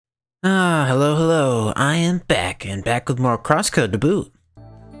Hello. I am back, and back with more CrossCode to boot.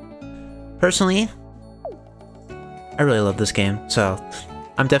 Personally, I really love this game, so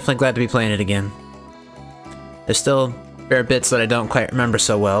I'm definitely glad to be playing it again. There's still fair bits that I don't quite remember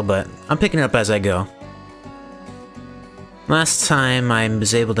so well, but I'm picking it up as I go. Last time I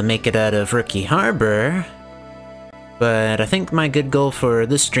was able to make it out of Rookie Harbor, but I think my good goal for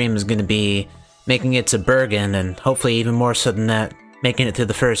this stream is going to be making it to Bergen, and hopefully even more so than that, making it through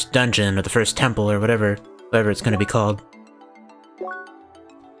the first dungeon, or the first temple, or whatever it's going to be called.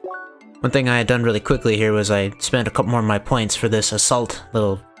 One thing I had done really quickly here was I spent a couple more of my points for this assault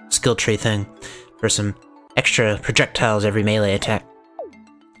little skill tree thing, for some extra projectiles every melee attack.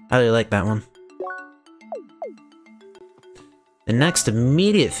 I really like that one. The next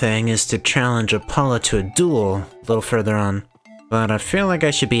immediate thing is to challenge Apollo to a duel a little further on, but I feel like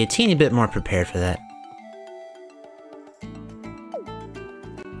I should be a teeny bit more prepared for that.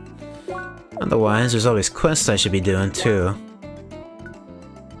 Otherwise, there's always quests I should be doing, too.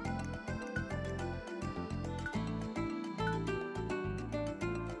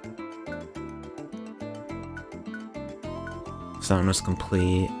 That was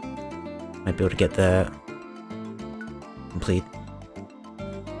complete. Might be able to get that. Complete.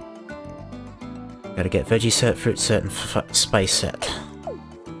 Gotta get veggie set, fruit set, and spice set.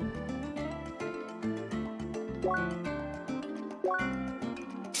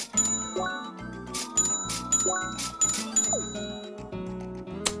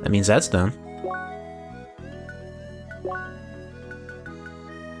 That means that's done.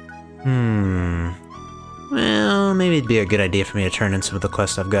 Well, maybe it'd be a good idea for me to turn in some of the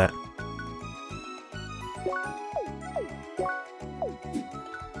quests I've got.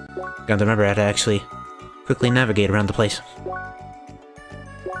 Gotta remember how to actually quickly navigate around the place.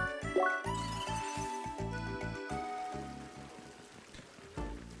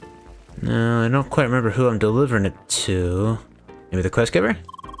 No, I don't quite remember who I'm delivering it to. Maybe the quest giver?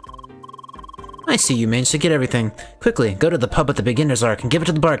 I see you managed to get everything. Quickly, go to the pub at the beginner's arc and give it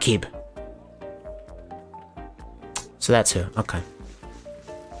to the barkeep. So that's who. Okay.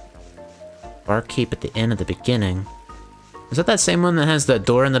 Barkeep at the inn at the beginning. Is that same one that has the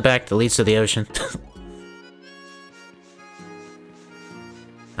door in the back that leads to the ocean?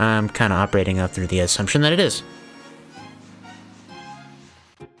 I'm kind of operating up through the assumption that it is.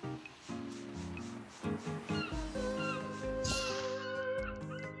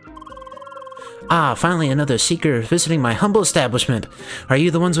 Ah, finally another seeker visiting my humble establishment. Are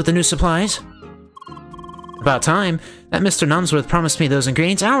you the ones with the new supplies? About time. That Mr. Nomsworth promised me those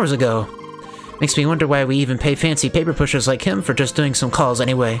ingredients hours ago. Makes me wonder why we even pay fancy paper pushers like him for just doing some calls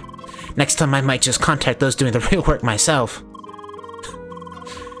anyway. Next time I might just contact those doing the real work myself.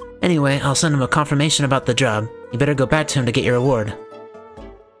 Anyway, I'll send him a confirmation about the job. You better go back to him to get your reward.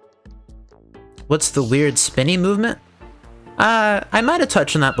 What's the weird spinny movement? I might have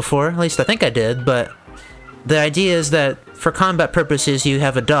touched on that before, at least I think I did, but the idea is that for combat purposes you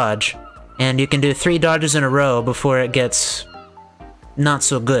have a dodge, and you can do 3 dodges in a row before it gets not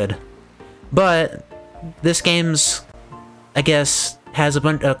so good. But this game's, I guess, has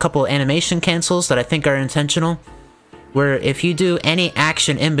a couple animation cancels that I think are intentional, where if you do any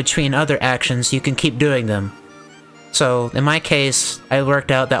action in between other actions, you can keep doing them. So, in my case, I worked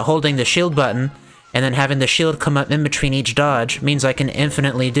out that holding the shield button and then having the shield come up in between each dodge means I can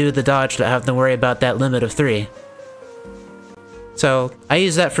infinitely do the dodge without having to worry about that limit of 3. So, I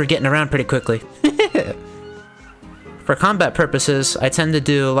use that for getting around pretty quickly. For combat purposes, I tend to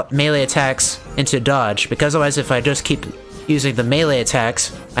do melee attacks into dodge, because otherwise if I just keep using the melee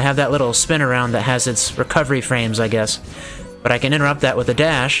attacks, I have that little spin around that has its recovery frames, I guess. But I can interrupt that with a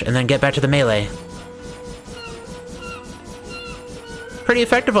dash, and then get back to the melee. Pretty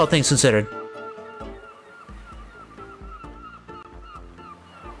effective, all things considered.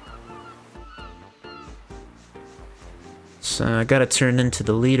 So I gotta turn into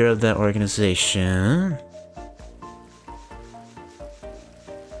the leader of that organization.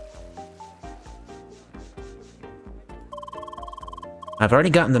 I've already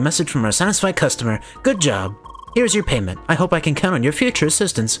gotten the message from our satisfied customer. Good job. Here's your payment. I hope I can count on your future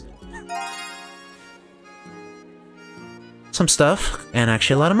assistance. Some stuff, and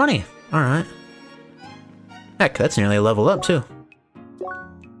actually a lot of money. Alright. Heck, that's nearly a level up, too.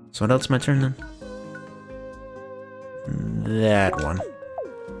 So what else am I turning in? That one.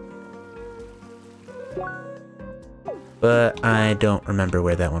 But I don't remember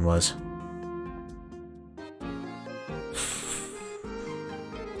where that one was.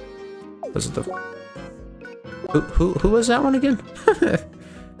 Was it the... Who was that one again?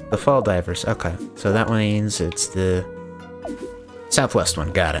 The Fall Divers. Okay, so that one means it's the southwest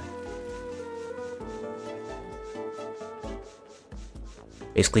one. Got it.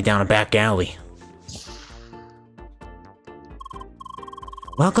 Basically down a back alley.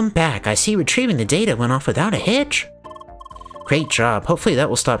 Welcome back. I see retrieving the data went off without a hitch. Great job. Hopefully that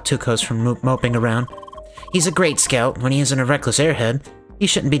will stop Tukos from moping around. He's a great scout. When he isn't a reckless airhead, he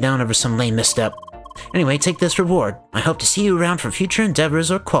shouldn't be down over some lame misstep. Anyway, take this reward. I hope to see you around for future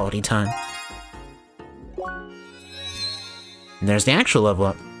endeavors or quality time. And there's the actual level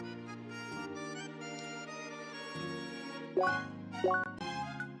up.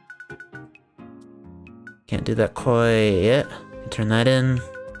 Can't do that quite yet. Turn that in.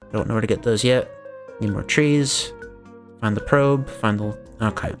 Don't know where to get those yet. Need more trees. Find the probe. Find the...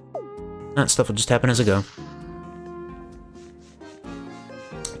 Okay. That stuff will just happen as I go.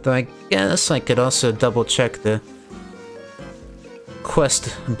 Though I guess I could also double check the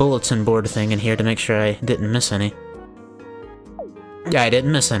quest bulletin board thing in here to make sure I didn't miss any. Yeah, I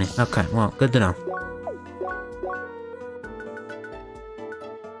didn't miss any. Okay, well, good to know.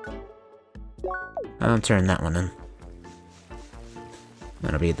 I'll turn that one in.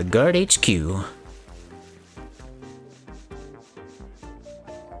 That'll be the guard HQ.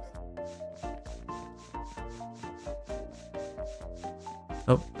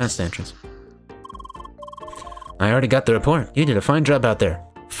 Oh, that's the entrance. I already got the report. You did a fine job out there.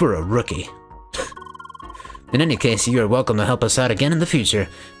 For a rookie. In any case, you are welcome to help us out again in the future.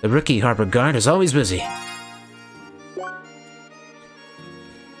 The rookie Harbor Guard is always busy.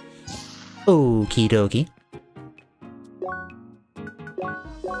 Okie dokie.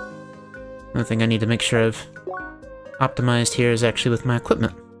 One thing I need to make sure I've optimized here is actually with my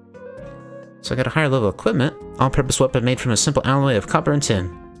equipment. So I got a higher level equipment, all-purpose weapon made from a simple alloy of copper and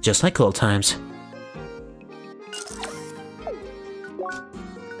tin, just like old times.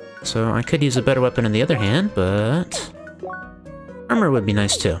 So I could use a better weapon in the other hand, but armor would be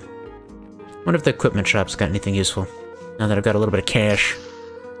nice too. Wonder if the equipment shop's got anything useful, now that I've got a little bit of cash.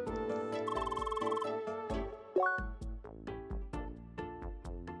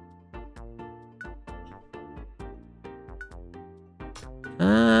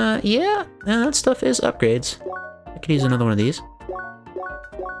 Yeah, that stuff is upgrades. I could use another one of these.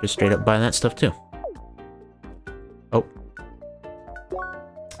 Just straight up buy that stuff too. Oh.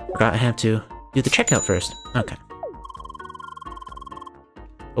 Forgot I have to do the checkout first. Okay.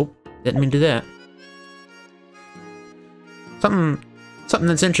 Oh, didn't mean to do that. Something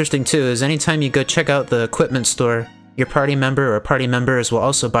that's interesting too is anytime you go check out the equipment store, your party member or party members will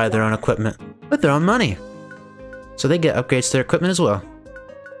also buy their own equipment with their own money. So they get upgrades to their equipment as well.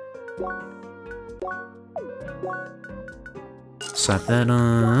 Slap that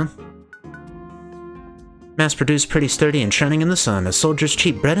on. Mass-produced, pretty sturdy, and shining in the sun. A soldier's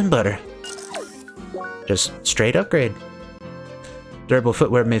cheap bread and butter. Just straight upgrade. Durable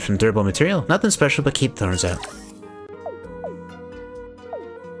footwear made from durable material. Nothing special, but keep thorns out.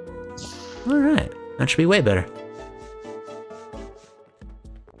 Alright, that should be way better.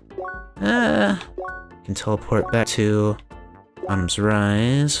 Can teleport back to Autumn's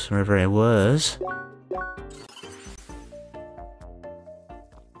Rise, wherever I was.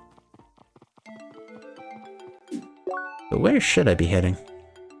 But where should I be heading?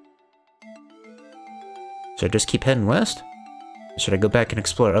 Should I just keep heading west? Or should I go back and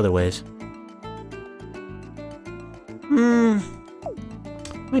explore other ways?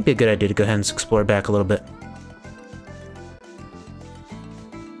 Might be a good idea to go ahead and explore back a little bit.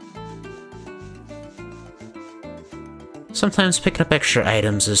 Sometimes picking up extra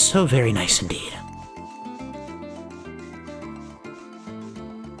items is so very nice indeed.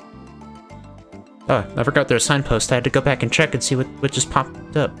 Oh, I forgot there's a signpost. I had to go back and check and see what just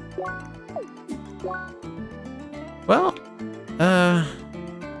popped up. Well,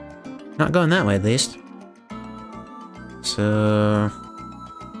 not going that way at least. So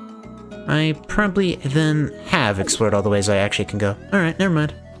I probably then have explored all the ways I actually can go. Alright, never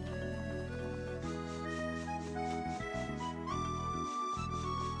mind.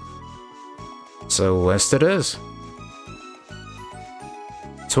 So west it is.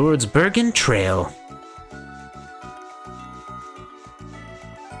 Towards Bergen Trail.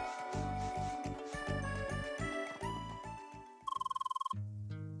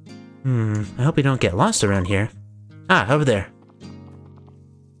 I hope we don't get lost around here. Ah, over there.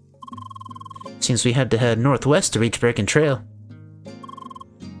 Seems we had to head northwest to reach Bergen Trail.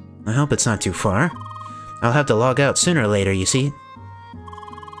 I hope it's not too far. I'll have to log out sooner or later, you see.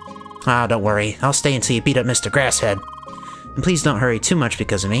 Ah, don't worry. I'll stay until you beat up Mr. Grasshead. And please don't hurry too much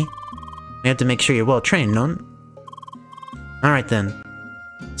because of me. We have to make sure you're well trained, no? Alright then.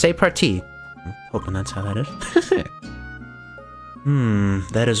 Say partie. I'm hoping that's how that is.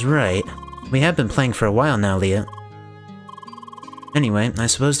 That is right. We have been playing for a while now, Leah. Anyway, I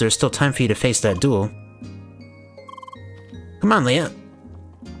suppose there's still time for you to face that duel. Come on, Leah.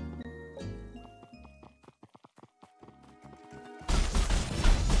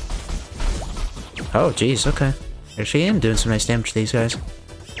 Oh, geez, okay. Actually, I am doing some nice damage to these guys.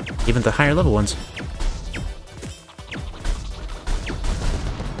 Even the higher level ones.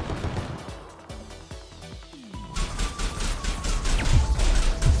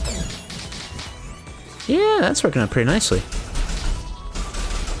 Yeah, that's working out pretty nicely.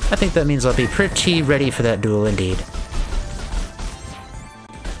 I think that means I'll be pretty ready for that duel indeed.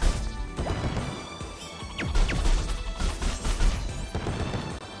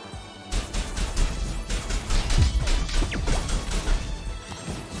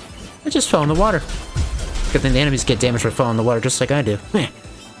 I just fell in the water. Good thing the enemies get damaged for falling in the water just like I do. Meh.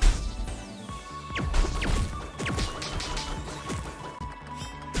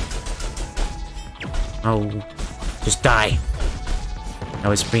 Oh, just die.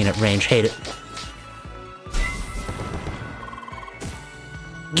 Always being at range, hate it.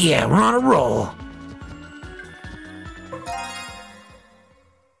 Yeah, we're on a roll.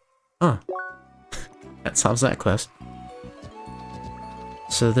 Huh. That solves that quest.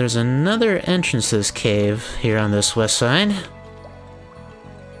 So there's another entrance to this cave here on this west side.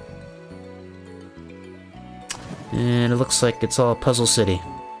 And it looks like it's all Puzzle City.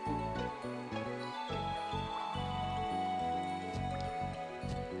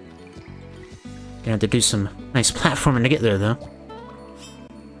 Gonna have to do some nice platforming to get there, though.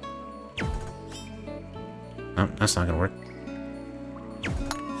 Oh, that's not gonna work.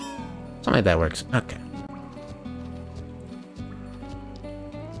 Something like that works. Okay.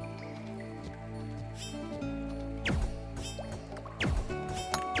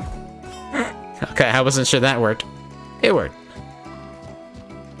 Okay, I wasn't sure that worked. It worked.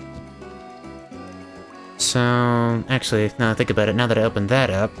 So, actually, now that I think about it, now that I opened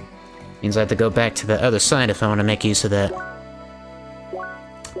that up, means I have to go back to the other side if I want to make use of that.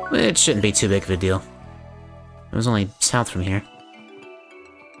 It shouldn't be too big of a deal. It was only south from here.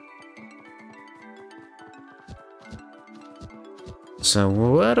 So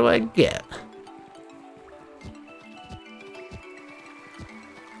what do I get?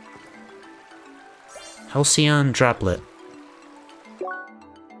 Halcyon Droplet.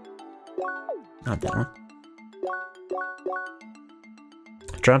 Not that one.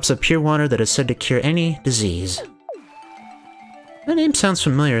 Drops of pure water that is said to cure any disease. That name sounds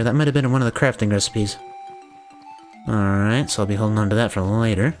familiar. That might have been in one of the crafting recipes. Alright, so I'll be holding on to that for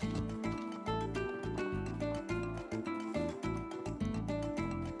later.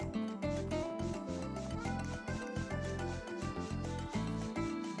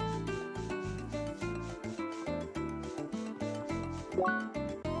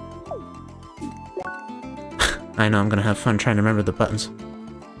 I know I'm gonna have fun trying to remember the buttons.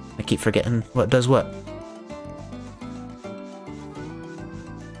 I keep forgetting what does what.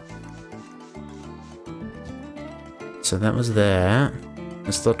 So that was that.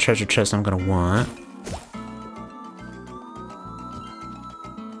 This little treasure chest I'm gonna want.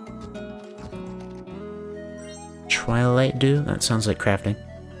 Twilight Dew? That sounds like crafting.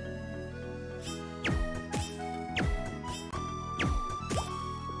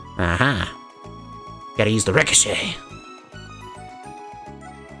 Aha! Gotta use the ricochet.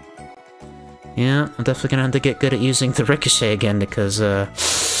 Yeah, I'm definitely gonna have to get good at using the ricochet again because,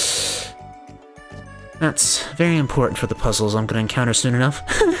 that's very important for the puzzles I'm gonna encounter soon enough.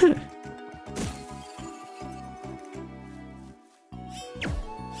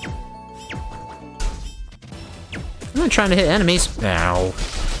 I'm not trying to hit enemies. Ow.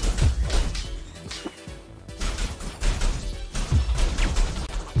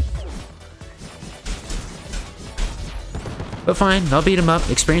 But fine, I'll beat him up.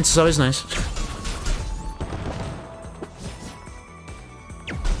 Experience is always nice.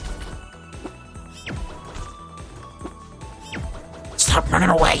 Stop running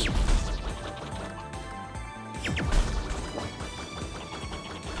away!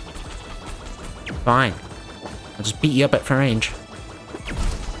 Fine. I'll just beat you up at range.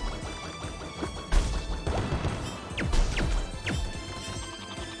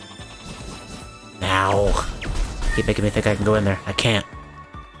 Now. Keep making me think I can go in there. I can't.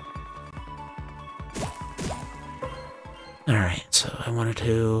 Alright, so I wanted to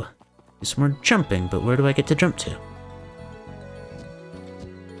do some more jumping, but where do I get to jump to?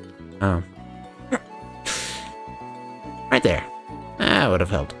 Oh. Right there. That would have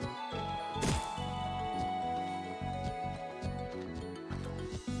helped.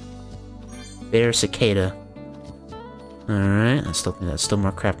 Bear cicada. Alright, that's still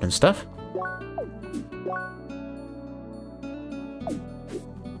more crafting stuff.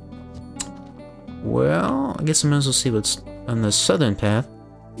 Well, I guess I might as well see what's on the southern path.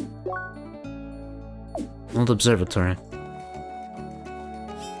 Old observatory.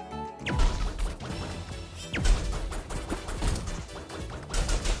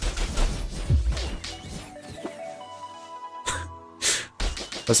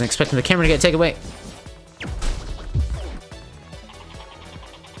 Wasn't expecting the camera to get taken away.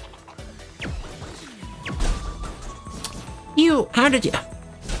 You, how did you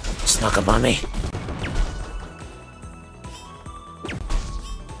snuck up on me?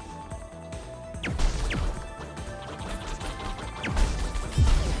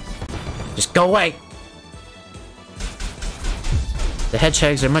 Just go away. The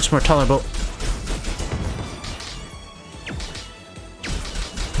hedgehogs are much more tolerable.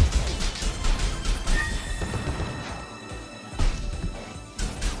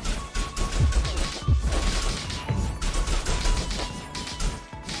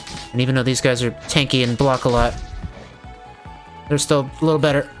 And even though these guys are tanky and block a lot, they're still a little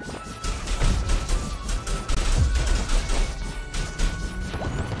better.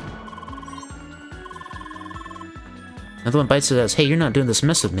 Another one bites at us. Hey, you're not doing this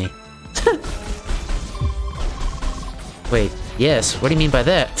mess with me. Wait, yes, what do you mean by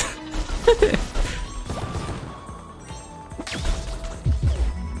that?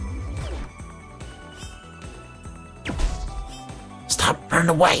 Stop, run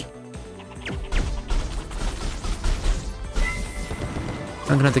away!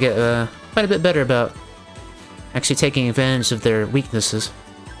 I'm gonna have to get quite a bit better about actually taking advantage of their weaknesses.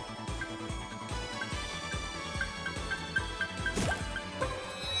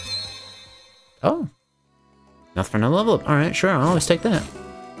 Oh. Nothing for no level up. Alright, sure, I'll always take that.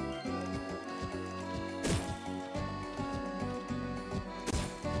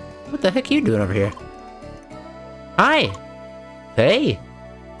 What the heck are you doing over here? Hi! Hey!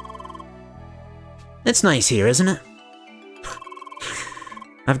 It's nice here, isn't it?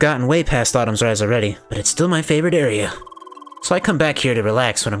 I've gotten way past Autumn's Rise already, but it's still my favorite area. So I come back here to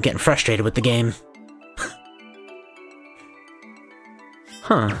relax when I'm getting frustrated with the game.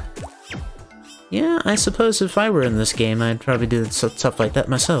 Huh. Yeah, I suppose if I were in this game, I'd probably do stuff like that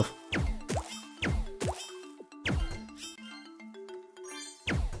myself.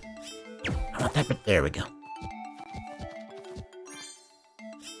 I want that, but there we go.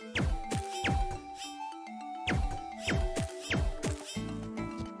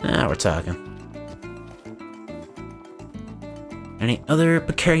 Now we're talking. Any other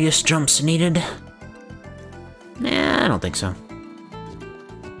precarious jumps needed? Nah, I don't think so.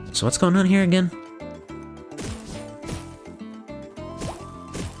 So what's going on here again?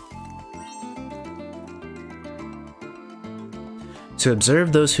 To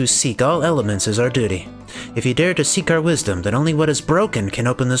observe those who seek all elements is our duty. If you dare to seek our wisdom, then only what is broken can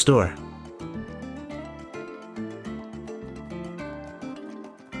open this door.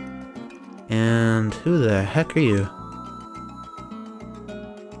 And who the heck are you?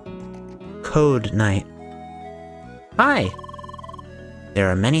 Code Knight. Hi! There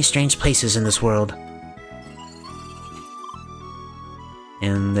are many strange places in this world.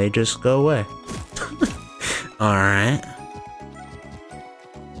 And they just go away. Alright.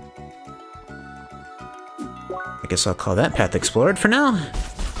 I guess I'll call that path explored for now.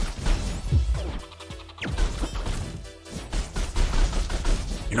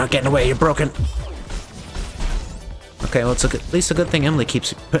 You're not getting away, you're broken. Okay, well it's at least a good thing Emily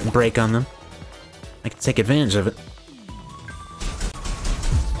keeps putting brake on them. I can take advantage of it.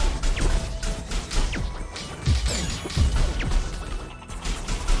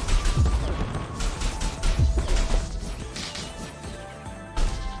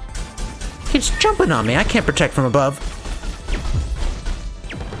 Keeps jumping on me, I can't protect from above.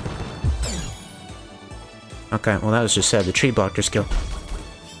 Okay, well that was just sad, the tree blocked her skill.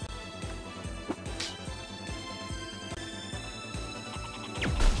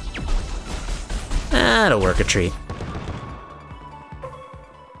 That'll work a treat.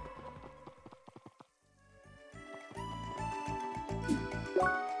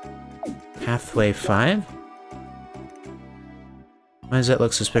 Pathway 5? Why does that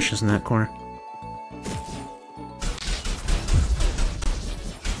look suspicious in that corner?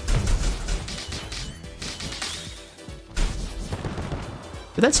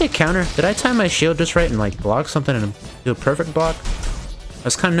 Did that say counter? Did I time my shield just right and like block something and do a perfect block? I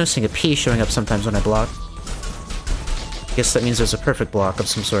was kind of noticing a P showing up sometimes when I block. I guess that means there's a perfect block of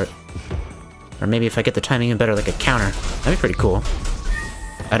some sort. Or maybe if I get the timing in better, like a counter. That'd be pretty cool.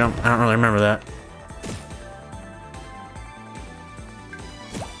 I don't really remember that.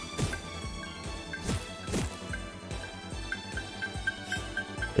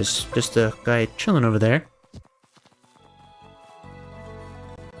 there's just a guy chilling over there.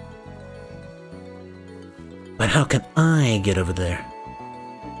 But how can I get over there?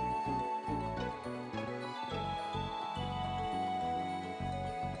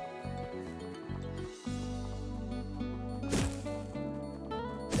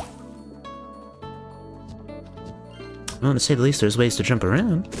 Well, to say the least, there's ways to jump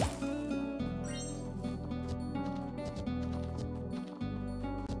around.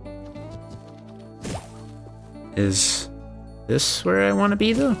 Is this where I want to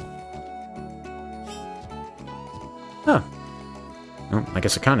be, though? Oh. Well, I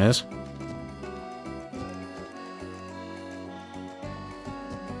guess it kinda is.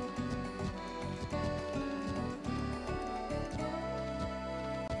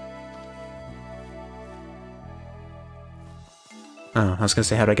 Oh, I was gonna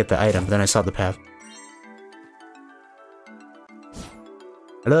say, how do I get the item? Then I saw the path.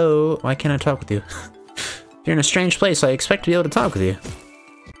 Hello? Why can't I talk with you? If you're in a strange place, I expect to be able to talk with you.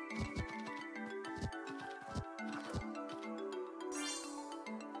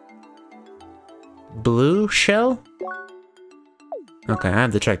 Blue shell? Okay, I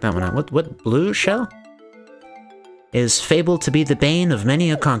have to check that one out. What blue shell? Is fabled to be the bane of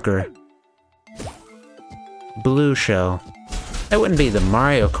many a conqueror. Blue shell. That wouldn't be the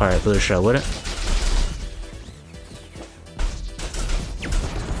Mario Kart blue shell, would it?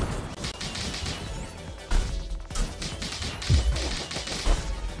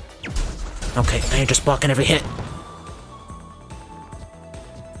 Okay, now you're just blocking every hit.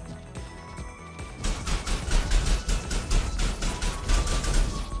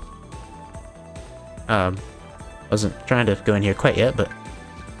 Wasn't trying to go in here quite yet, but...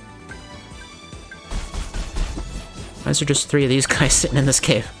 Why is there just 3 of these guys sitting in this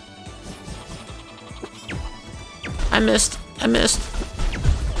cave? I missed! I missed!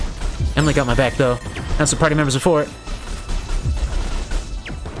 Emily got my back, though. That's what party members are for.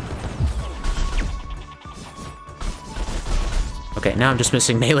 Okay, now I'm just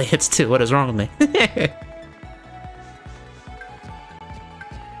missing melee hits, too. What is wrong with me?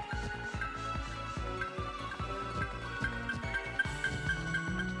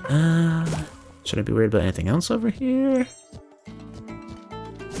 Should I be worried about anything else over here?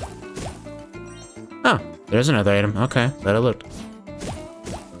 Oh, there's another item. Okay, glad I looked.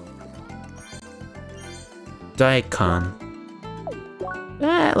 Daikon.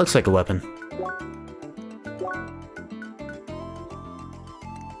 That looks like a weapon.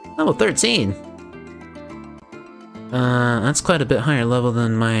 Level 13! That's quite a bit higher level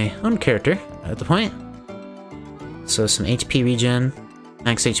than my own character at the point. So some HP regen.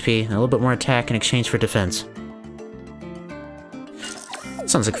 Max HP, and a little bit more attack in exchange for defense.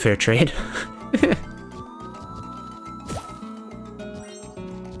 Sounds like a fair trade.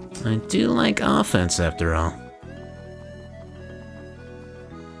 I do like offense, after all.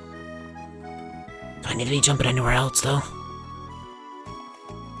 Do I need to be jumping anywhere else, though?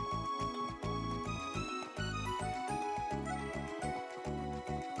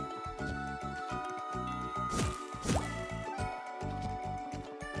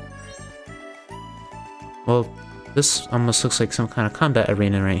 Well, this almost looks like some kind of combat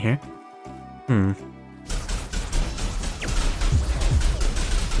arena right here. I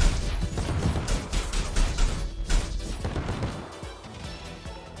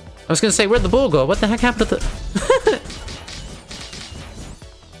was gonna say, where'd the bull go? What the heck happened to the...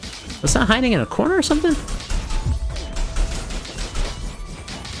 Was that hiding in a corner or something?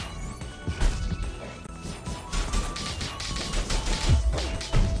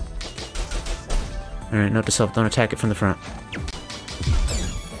 Alright, note to self, don't attack it from the front.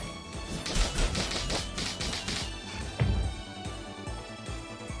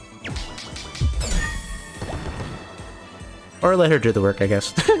 Or let her do the work, I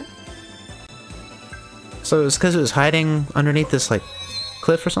guess. So it was because it was hiding underneath this, like,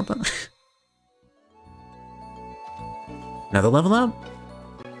 cliff or something? Another level up?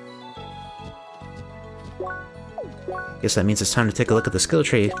 Guess that means it's time to take a look at the skill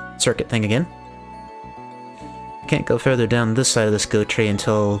tree circuit thing again. Can't go further down this side of the skill tree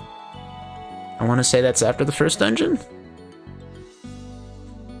until... I want to say that's after the first dungeon?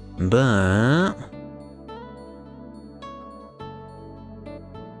 But...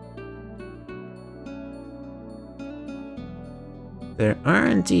 there are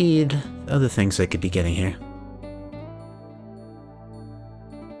indeed other things I could be getting here.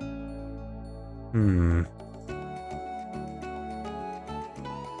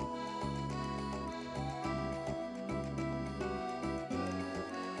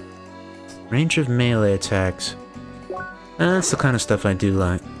 Range of melee attacks. That's the kind of stuff I do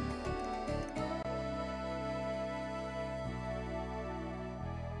like.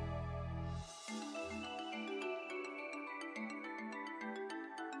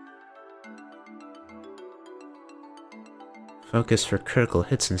 Focus for critical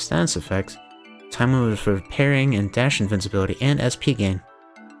hits and stance effects. Time limit for parrying and dash invincibility and SP gain.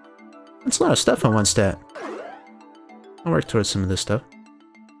 That's a lot of stuff on one stat. I'll work towards some of this stuff.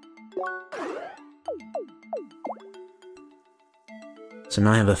 So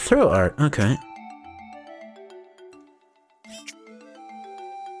now I have a throw art, okay.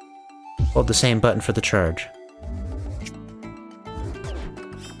 Hold the same button for the charge.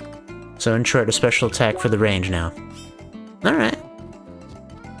 So in short, a special attack for the range now. Alright.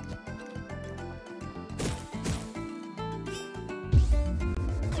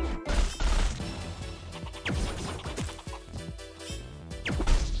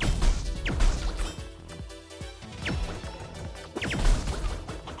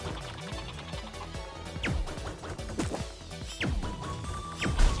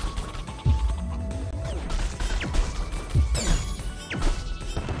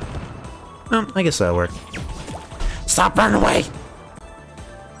 I guess that'll work. Stop running away!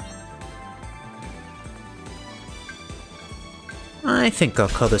 I think I'll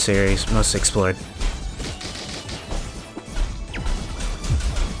call this area most explored.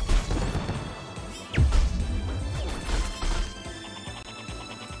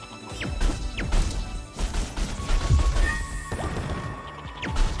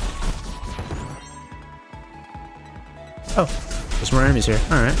 Oh, there's more enemies here.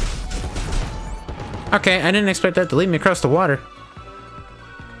 Alright. Okay, I didn't expect that to lead me across the water.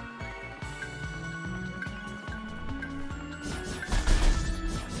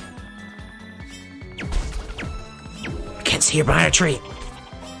 I can't see you behind a tree.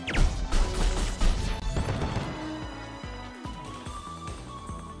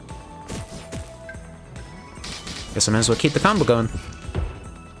 Guess I might as well keep the combo going.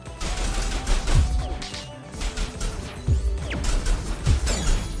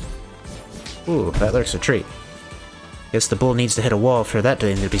 Ooh, that looks a treat. Guess the bull needs to hit a wall for that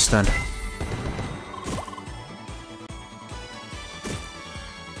thing to be stunned.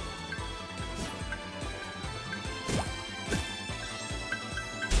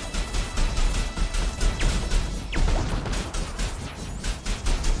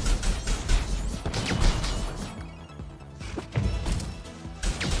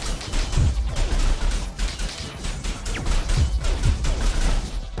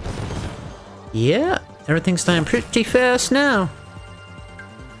 Yeah, everything's dying pretty fast now.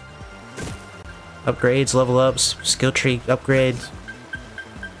 Upgrades, level ups, skill tree upgrades.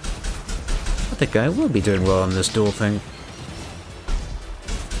 I think I will be doing well on this duel thing.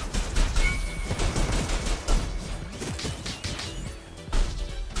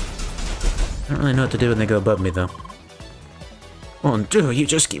 I don't really know what to do when they go above me, though. Oh, dude, you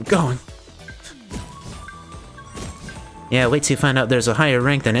just keep going. Yeah, wait till you find out there's a higher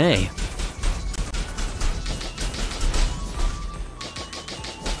rank than A.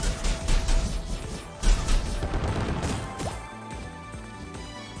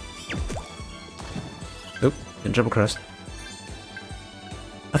 Oop, didn't jump across.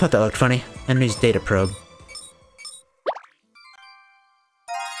 I thought that looked funny. Enemy's data probe.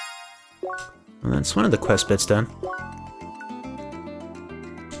 Well, that's one of the quest bits done.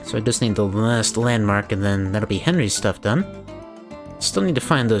 So I just need the last landmark, and then that'll be Henry's stuff done. Still need to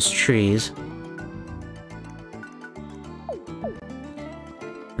find those trees.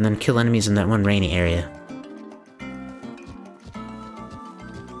 And then kill enemies in that one rainy area.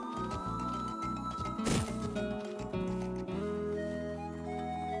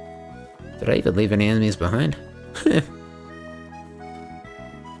 Did I even leave any enemies behind?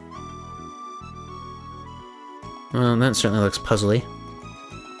 Well, that certainly looks puzzly.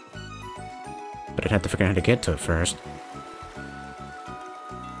 But I'd have to figure out how to get to it first.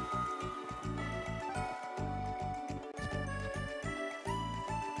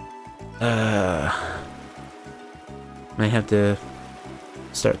 Might have to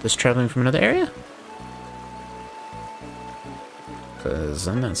start this traveling from another area? Because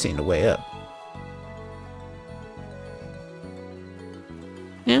I'm not seeing a way up.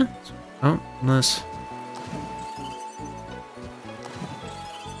 Yeah. Oh, unless...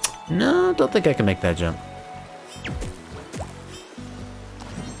 No, don't think I can make that jump.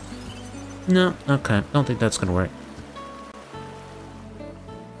 No, okay. Don't think that's gonna work.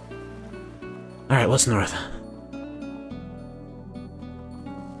 Alright, what's north?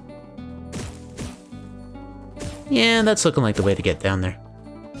 Yeah, that's looking like the way to get down there.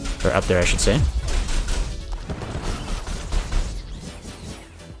 Or up there, I should say.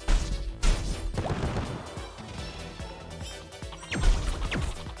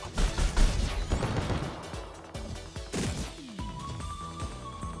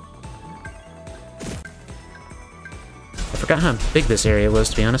 forgot how big this area was,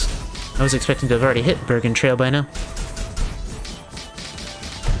 to be honest. I was expecting to have already hit Bergen Trail by now.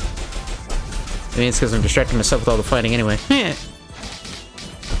 Maybe it's because I'm distracting myself with all the fighting anyway.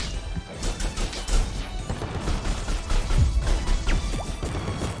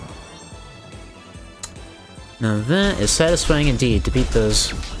 Now that is satisfying indeed, to beat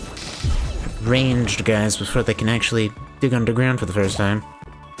those ranged guys before they can actually dig underground for the first time.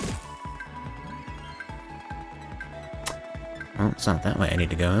 Well, it's not that way I need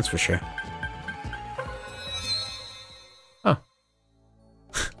to go, that's for sure. Oh.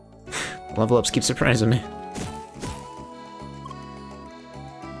 Level ups keep surprising me.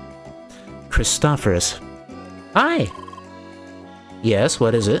 Christophorus. Hi! Yes,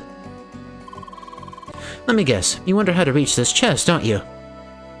 what is it? Let me guess, you wonder how to reach this chest, don't you?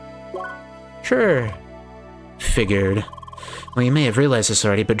 Sure. Figured. Well, you may have realized this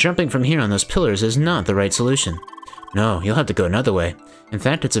already, but jumping from here on those pillars is not the right solution. No, you'll have to go another way. In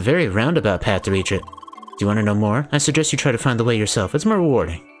fact, it's a very roundabout path to reach it. Do you want to know more? I suggest you try to find the way yourself. It's more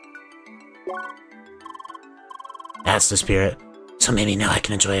rewarding. That's the spirit. So maybe now I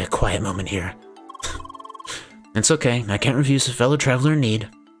can enjoy a quiet moment here. It's okay. I can't refuse a fellow traveler in need.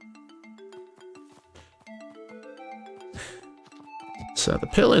 So the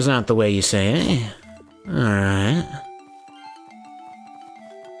pillars aren't the way you say, eh? Alright.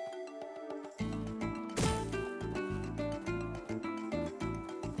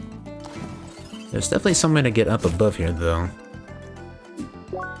 There's definitely some way to get up above here, though.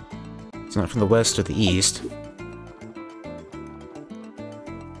 It's not from the west or the east.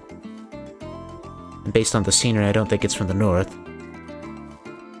 And based on the scenery, I don't think it's from the north.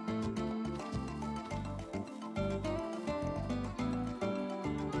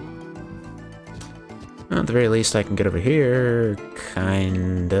 Well, at the very least, I can get over here,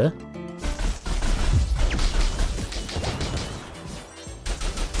 kinda.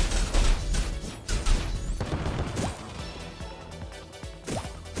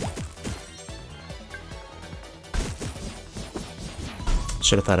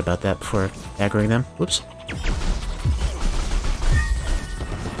 Should have thought about that before aggroing them. Whoops.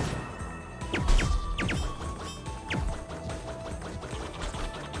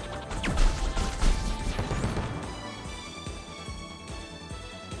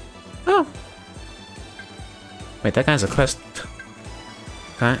 Oh! Wait, that guy's a quest.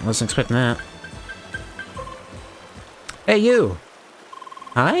 Okay, wasn't expecting that. Hey, you!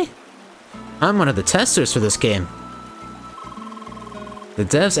 Hi? I'm one of the testers for this game. The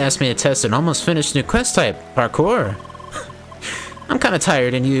devs asked me to test an almost finished new quest type, parkour. I'm kinda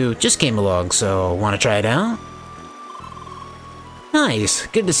tired and you just came along, so wanna try it out? Nice,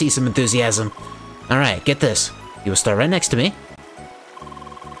 good to see some enthusiasm. Alright, get this. You will start right next to me.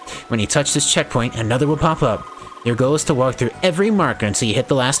 When you touch this checkpoint, another will pop up. Your goal is to walk through every marker until you hit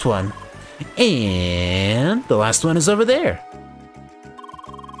the last one. And the last one is over there.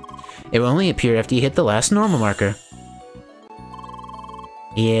 It will only appear after you hit the last normal marker.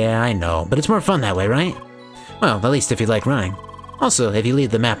 Yeah, I know, but it's more fun that way, right? Well, at least if you like running. Also, if you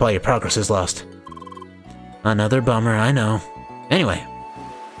leave the map, all your progress is lost. Another bummer, I know. Anyway.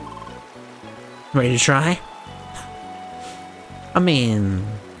 Ready to try? I mean,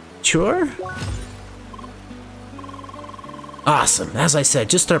 sure? Awesome, as I said,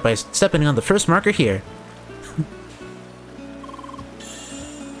 just start by stepping on the first marker here.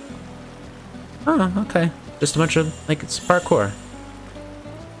 Oh, okay. Just a bunch of, like, it's parkour.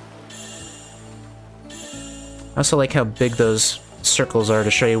 I also like how big those circles are to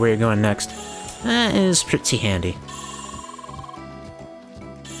show you where you're going next. That is pretty handy.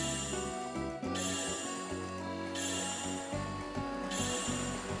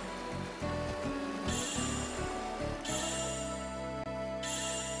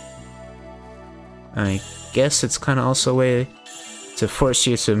 I guess it's kind of also a way to force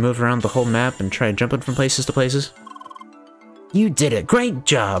you to move around the whole map and try jumping from places to places. You did it! Great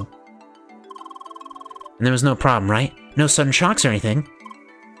job! And there was no problem, right? No sudden shocks or anything?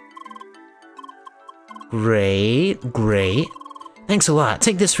 Great, great. Thanks a lot.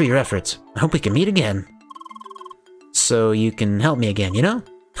 Take this for your efforts. I hope we can meet again. So you can help me again, you know?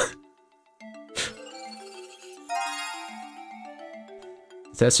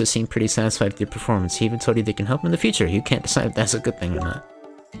 The tester seemed pretty satisfied with your performance. He even told you they can help in the future. You can't decide if that's a good thing or not.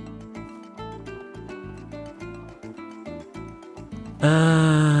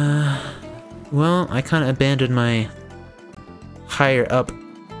 Well, I kind of abandoned my higher up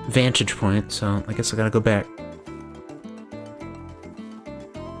vantage point, so I guess I gotta go back.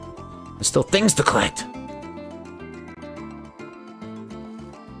 There's still things to collect!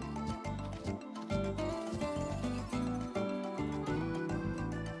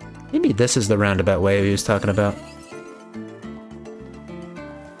 Maybe this is the roundabout way he was talking about.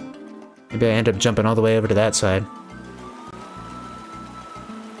 Maybe I end up jumping all the way over to that side.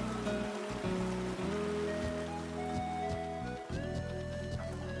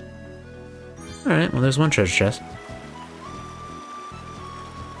 Alright, well there's one treasure chest.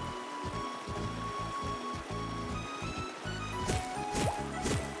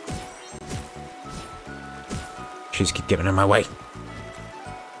 Trees keep getting in my way.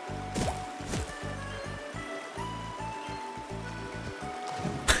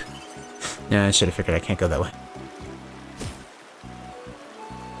 Yeah, I should have figured I can't go that way.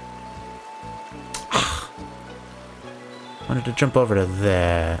 Wanted to jump over to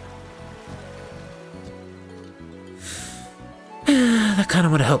that. That kind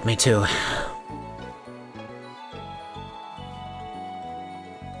of would have helped me too.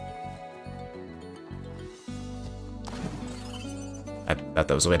 I thought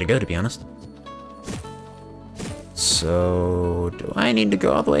that was the way to go, to be honest. So, do I need to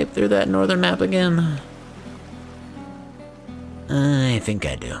go all the way through that northern map again? I think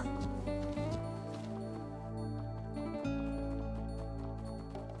I do.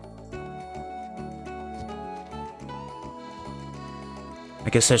 I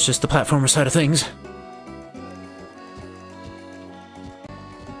guess that's just the platformer side of things.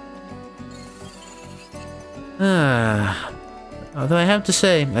 Although I have to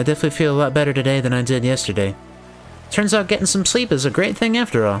say, I definitely feel a lot better today than I did yesterday. Turns out getting some sleep is a great thing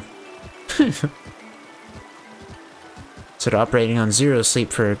after all. Instead of operating on 0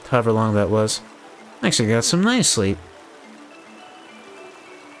 sleep for however long that was, I actually got some nice sleep.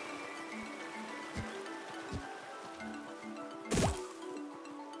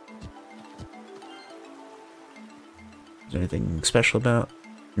 Is there anything special about?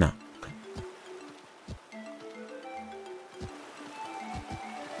 No.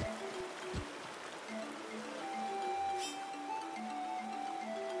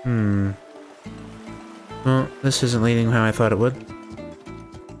 Well, this isn't leading how I thought it would.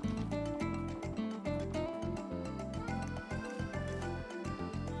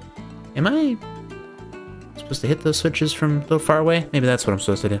 Am I supposed to hit those switches from a little far away? Maybe that's what I'm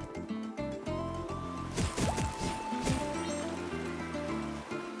supposed to do.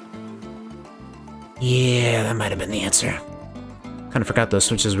 Yeah, that might have been the answer. Kinda forgot those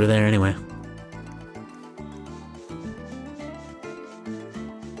switches were there anyway.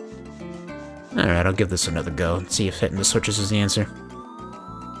 Alright, I'll give this another go and see if hitting the switches is the answer.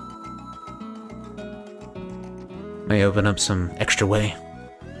 May open up some extra way.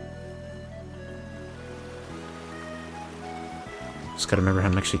 Just gotta remember how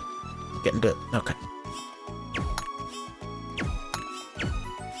I'm actually getting to it. Okay.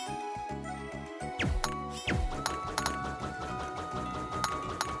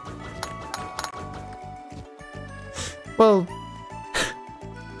 Well,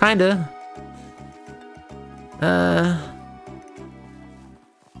 kinda.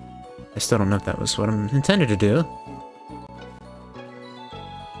 I still don't know if that was what I'm intended to do.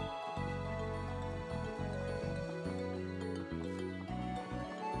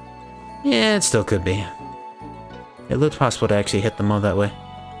 Yeah, it still could be. It looked possible to actually hit them all that way.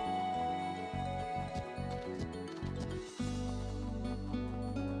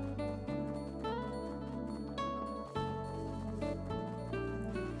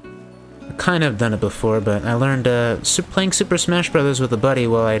 Kind of done it before, but I learned playing Super Smash Bros. With a buddy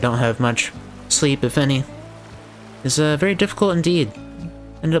while I don't have much sleep, if any, is very difficult indeed.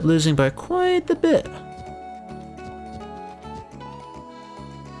 Ended up losing by quite a bit.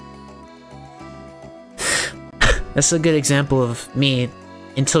 That's a good example of me,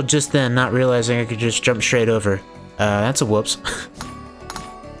 until just then, not realizing I could just jump straight over. That's a whoops.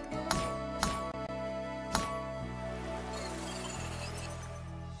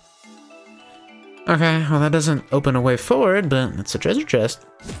 Okay, well that doesn't open a way forward, but it's a treasure chest.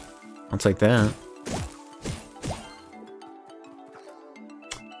 I'll take that.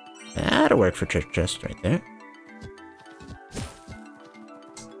 That'll work for treasure chest right there.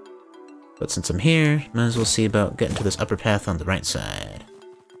 But since I'm here, might as well see about getting to this upper path on the right side.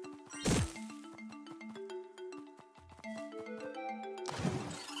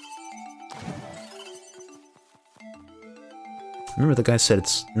 Remember the guy said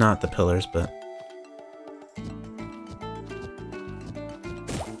it's not the pillars, but...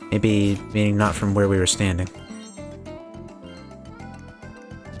 maybe meaning not from where we were standing.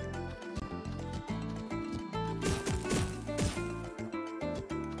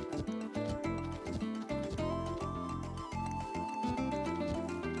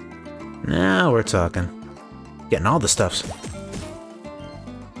 Now we're talking. Getting all the stuffs.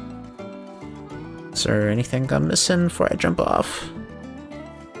 Is there anything I'm missing before I jump off?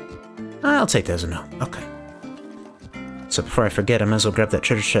 I'll take that as a no. Okay. So before I forget, I might as well grab that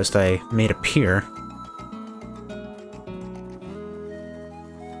treasure chest I made appear.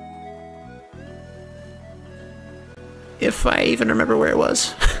 If I even remember where it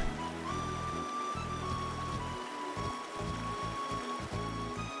was.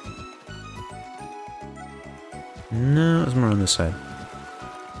 No, it was more on this side.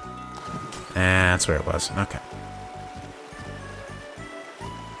 Ah, that's where it was. Okay.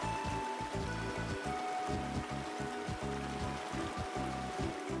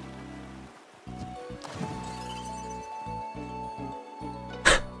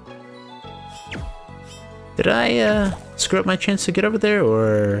 Did I, screw up my chance to get over there,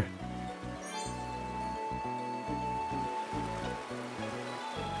 or...?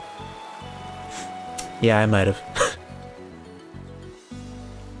 Yeah, I might have.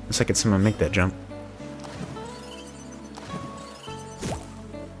 Looks like it's someone make that jump.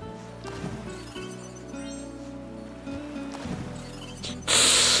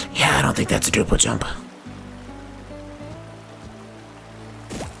 Yeah, I don't think that's a drupal jump.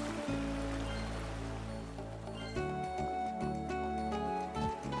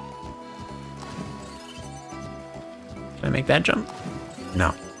 Can I make that jump?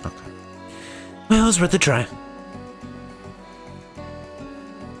 No. Okay. Well, it was worth a try.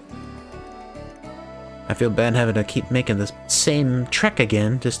 I feel bad having to keep making the same trek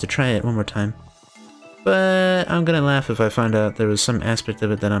again just to try it one more time. But I'm gonna laugh if I find out there was some aspect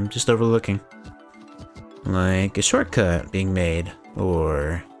of it that I'm just overlooking. Like a shortcut being made,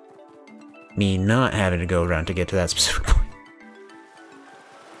 or me not having to go around to get to that specific point.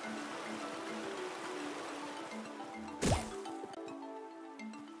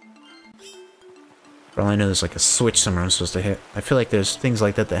 For all I know, there's like a switch somewhere I'm supposed to hit. I feel like there's things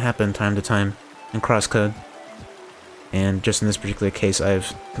like that that happen time to time in CrossCode. And just in this particular case,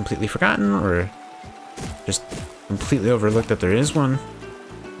 I've completely forgotten, or just completely overlooked that there is one.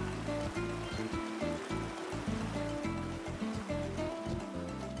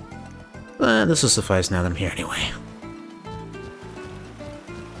 But this will suffice now that I'm here anyway.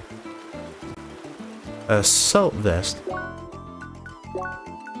 Assault vest.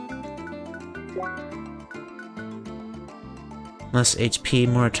 Less HP,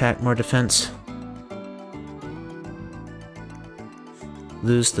 more attack, more defense.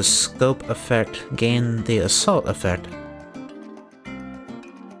 Lose the scope effect, gain the assault effect.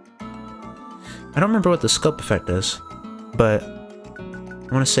 I don't remember what the scope effect is, but I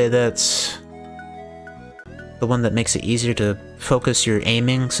want to say that's the one that makes it easier to focus your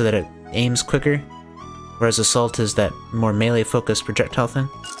aiming so that it aims quicker, whereas assault is that more melee focused projectile thing.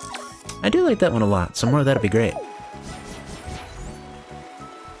 I do like that one a lot, so more of that would be great.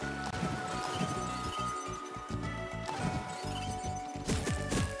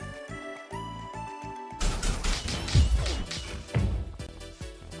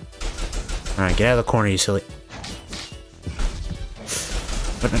 Alright, get out of the corner, you silly.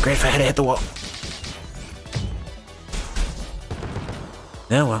 Wouldn't have been great if I had to hit the wall.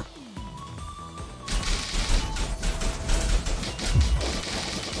 Oh well.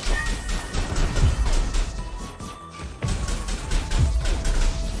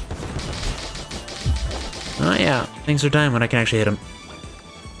 Oh yeah, things are dying when I can actually hit them.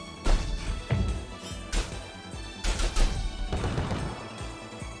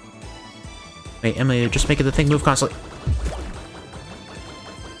 Wait, Emily, you're just making the thing move constantly.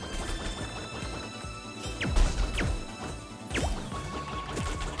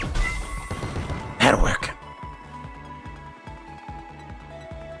 That'll work.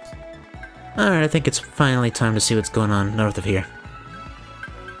 Alright, I think it's finally time to see what's going on north of here.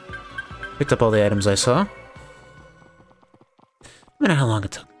 Picked up all the items I saw. I wonder how long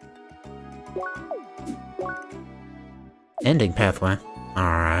it took. Ending pathway.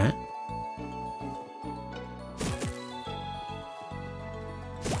 Alright.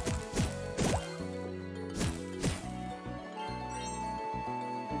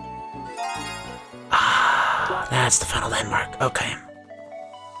 That's the final landmark. Okay.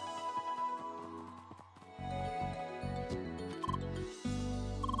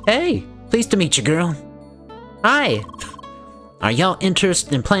 Hey! Pleased to meet you, girl. Hi! Are y'all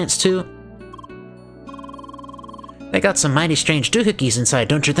interested in plants, too? They got some mighty strange doohickeys inside,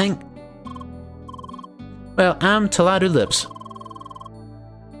 don't you think? Well, I'm Taladu Lips.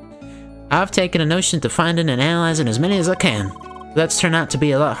 I've taken a notion to finding and analyzing as many as I can. That's turned out to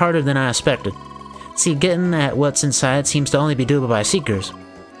be a lot harder than I expected. See, getting at what's inside seems to only be doable by seekers.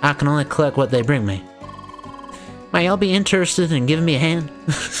 I can only collect what they bring me. Might y'all be interested in giving me a hand?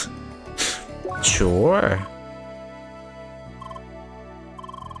 Sure.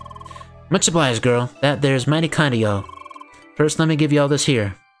 Much obliged, girl. That there's mighty kind of y'all. First, let me give you all this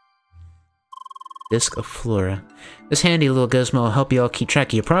here. Disc of Flora. This handy little gizmo will help you all keep track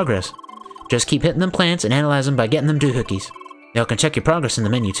of your progress. Just keep hitting them plants and analyze them by getting them doohickeys. Y'all can check your progress in the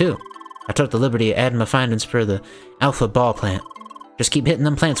menu, too. I took the liberty of adding my findings for the alpha ball plant. Just keep hitting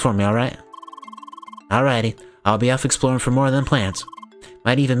them plants for me, alright? Alrighty. I'll be off exploring for more of them plants.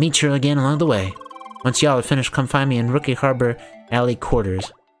 Might even meet you again along the way. Once y'all are finished, come find me in Rookie Harbor Alley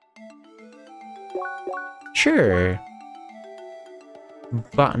Quarters. Sure.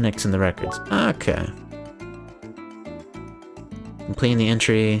 Botanics in the records. Okay. Completing the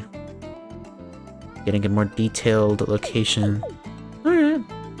entry. Getting a more detailed location. Alright.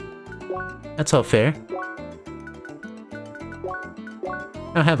 That's all fair.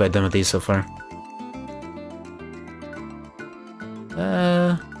 How have I done with these so far?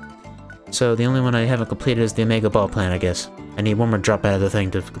 So the only one I haven't completed is the Omega Ball Plant, I guess. I need one more drop out of the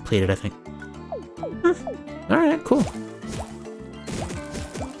thing to complete it, I think. Alright, cool.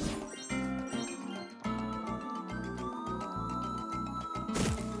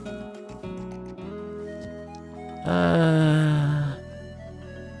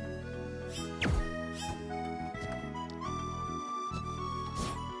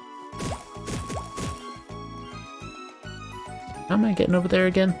 How am I getting over there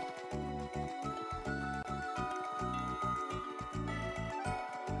again?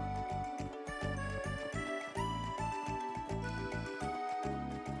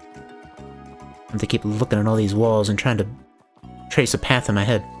 I have to keep looking at all these walls and trying to trace a path in my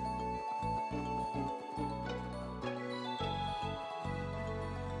head.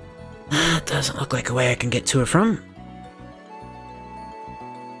 That doesn't look like a way I can get to it from.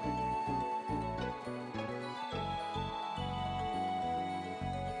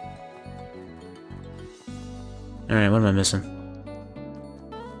 Alright, what am I missing?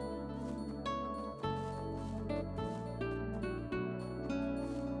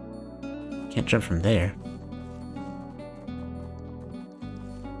 Can't jump from there.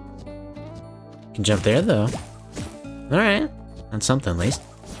 Can jump there, though. Alright. That's something, at least.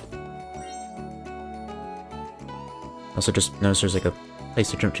 Also just noticed there's like a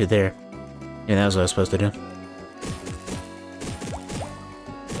place to jump to there. Yeah, that was what I was supposed to do.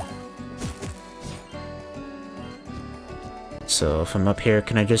 So if I'm up here,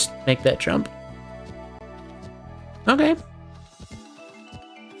 can I just make that jump? Okay.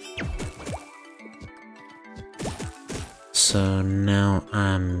 So now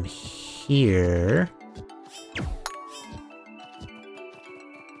I'm here.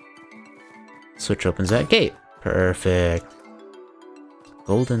 Switch opens that gate. Perfect.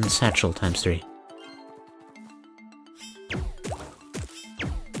 Golden satchel times 3.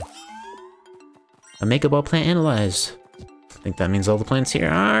 Omega Ball plant analyzed. I think that means all the plants here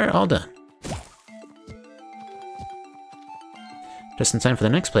are all done. Just in time for the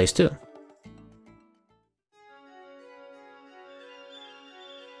next place, too.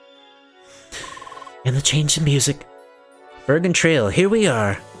 And the change in music. Bergen Trail, here we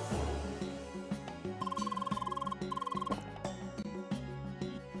are.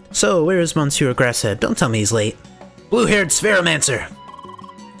 So, where is Monsieur Grasshead? Don't tell me he's late. Blue-haired Spheromancer!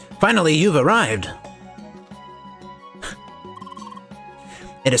 Finally, you've arrived!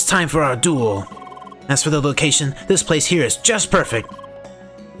 It is time for our duel. As for the location, this place here is just perfect.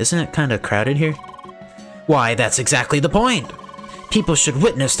 Isn't it kinda crowded here? Why, that's exactly the point! People should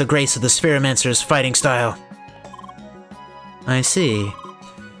witness the grace of the Spheromancer's fighting style. I see.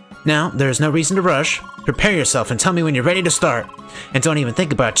 Now, there is no reason to rush. Prepare yourself and tell me when you're ready to start. And don't even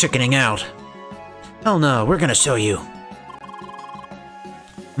think about chickening out. Hell no, we're gonna show you.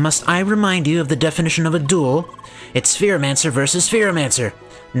 Must I remind you of the definition of a duel? It's Spheromancer versus Spheromancer.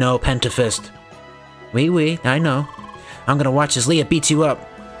 No pentafist. Oui, I know. I'm gonna watch as Leah beats you up.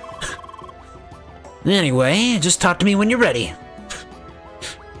 Anyway, just talk to me when you're ready.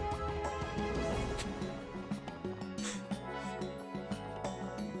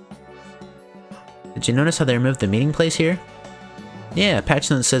 Did you notice how they removed the meeting place here? Yeah,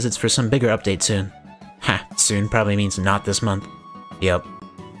 patch note says it's for some bigger update soon. Ha, soon probably means not this month. Yep,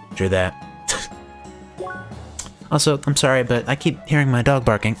 true that. Also, I'm sorry, but I keep hearing my dog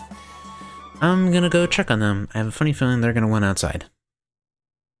barking. I'm gonna go check on them. I have a funny feeling they're gonna win outside.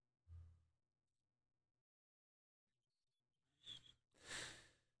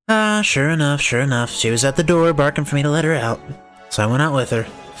 Ah, sure enough. She was at the door barking for me to let her out. So I went out with her.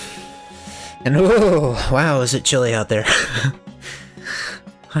 And oh, wow, is it chilly out there.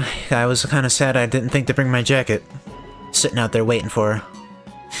 I was kind of sad I didn't think to bring my jacket. Sitting out there waiting for her.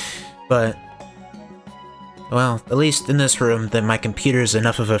 But Well, at least in this room, that my computer's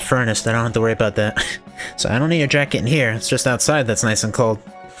enough of a furnace that I don't have to worry about that. So I don't need a jacket in here, it's just outside that's nice and cold.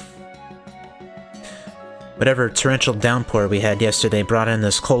 Whatever torrential downpour we had yesterday brought in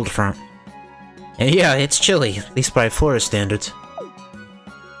this cold front. And yeah, it's chilly, at least by Florida standards.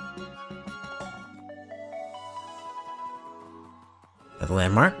 The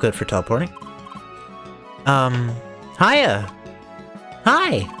landmark, good for teleporting. Hiya!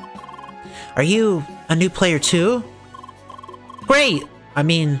 Hi! Are you a new player too? Great! I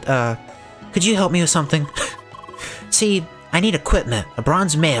mean, could you help me with something? See, I need equipment, a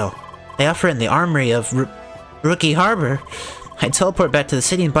bronze mail. They offer it in the armory of Rookie Harbor. I'd teleport back to the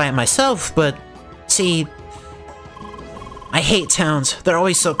city and buy it myself, but see, I hate towns. They're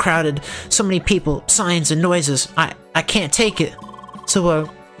always so crowded, so many people, signs, and noises. I can't take it. So,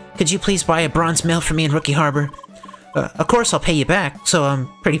 could you please buy a bronze mail for me in Rookie Harbor? Of course I'll pay you back, so,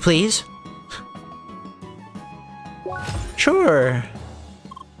 pretty please? Sure.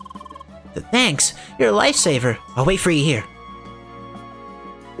 Thanks, you're a lifesaver. I'll wait for you here.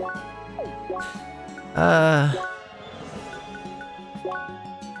 I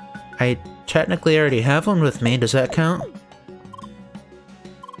technically already have one with me, does that count?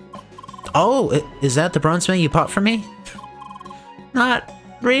 Oh, is that the bronze mail you bought for me? Not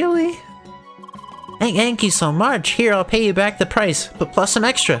really. Thank you so much. Here, I'll pay you back the price, but plus some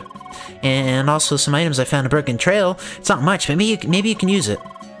extra. And also some items I found in Broken Trail. It's not much, but maybe you can use it.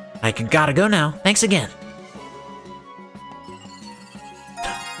 I gotta go now. Thanks again.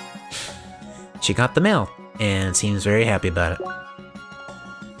 She got the mail, and seems very happy about it.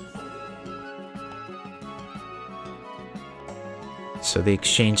 So the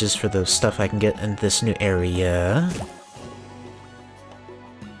exchanges for the stuff I can get in this new area.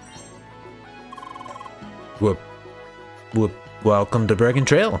 Whoop. Welcome to Bergen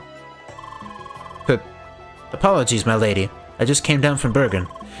Trail. Apologies, my lady. I just came down from Bergen.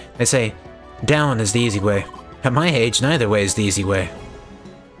 They say, down is the easy way. At my age, neither way is the easy way.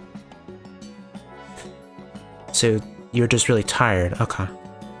 So, you're just really tired. Okay.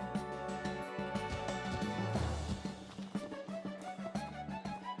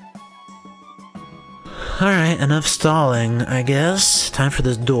 Alright, enough stalling, I guess. Time for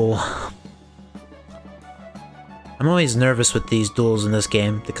this duel. I'm always nervous with these duels in this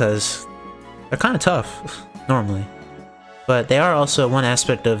game because they're kind of tough, normally. But they are also one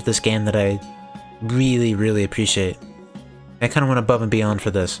aspect of this game that I really, really appreciate. I kind of went above and beyond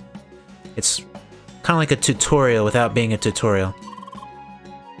for this. It's kind of like a tutorial without being a tutorial.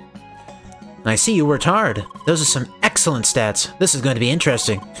 I see you worked hard. Those are some excellent stats. This is going to be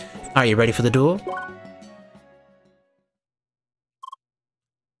interesting. Are you ready for the duel?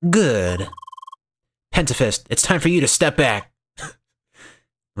 Good. Pentafist, it's time for you to step back.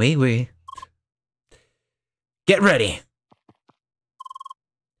 Oui. Get ready.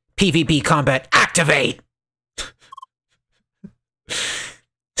 PvP combat activate!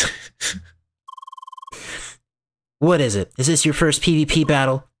 What is it? Is this your first PvP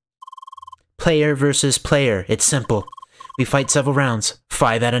battle? Player versus player. It's simple. We fight several rounds.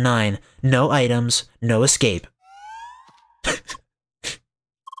 5 out of 9. No items, no escape.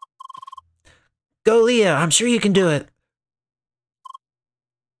 Go, Leah! I'm sure you can do it!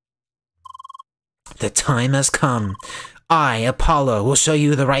 The time has come. I, Apollo, will show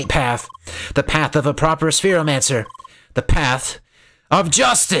you the right path. The path of a proper spheromancer. The path of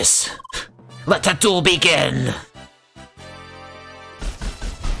justice! Let the duel begin!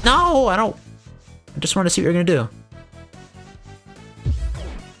 No, I don't... I just want to see what you're gonna do.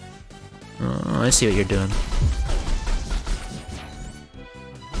 Oh, I see what you're doing.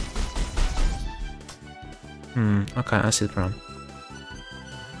 Okay, I see the problem.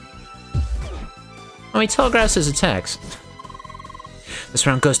 Oh, he telegraphs his attacks. This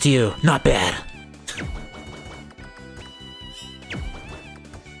round goes to you. Not bad.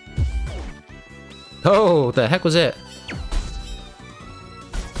 Oh, the heck was it?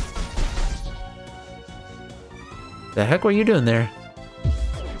 The heck were you doing there?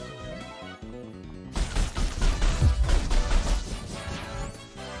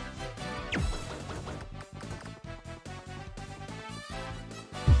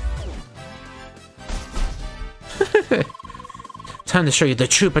 Time to show you the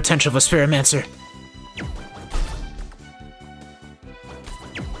true potential of a spheromancer.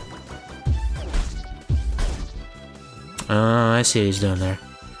 Oh, I see what he's doing there.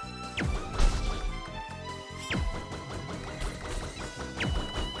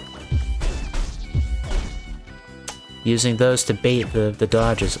 Using those to bait the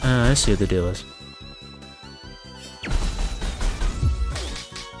dodges. Oh, I see what the deal is.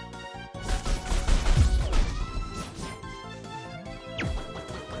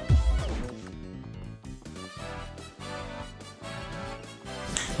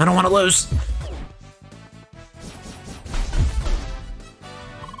 I don't want to lose.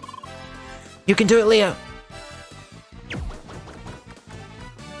 You can do it, Leah.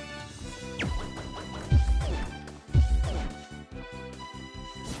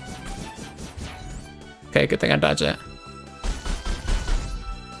 Okay, good thing I dodged that.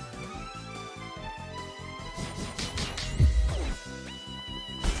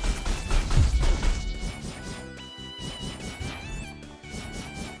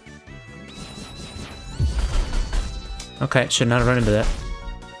 Okay, should not have run into that.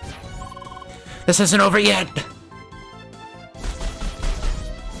 This isn't over yet!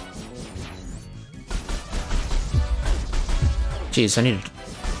 Jeez, I need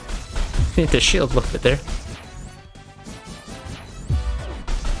to shield a little bit there.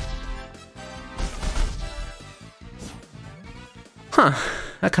 Huh,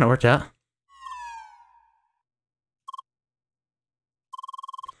 that kind of worked out.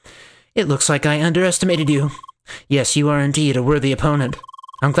 It looks like I underestimated you. Yes, you are indeed a worthy opponent.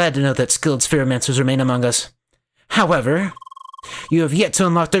 I'm glad to know that skilled spheromancers remain among us. However, you have yet to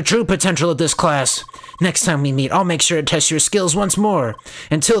unlock the true potential of this class. Next time we meet, I'll make sure to test your skills once more.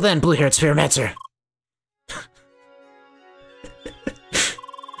 Until then, blue-haired spheromancer.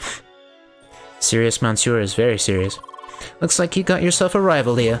 Serious, Monsieur is very serious. Looks like you got yourself a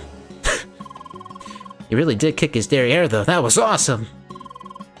rival, Leah. You really did kick his derriere, though. That was awesome!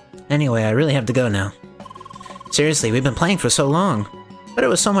 Anyway, I really have to go now. Seriously, we've been playing for so long. But it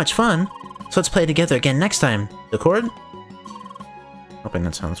was so much fun. So let's play together again next time. Accord? Hoping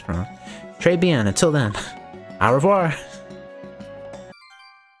that sounds wrong. Très bien, until then. Au revoir!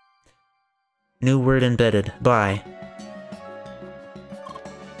 New word embedded. Bye.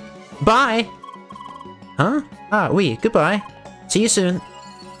 Bye! Huh? Ah, oui, goodbye. See you soon.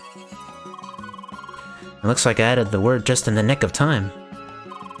 It looks like I added the word just in the nick of time.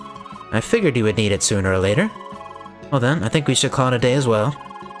 I figured you would need it sooner or later. Well then, I think we should call it a day as well.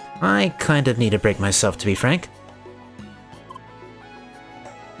 I kind of need a break myself, to be frank.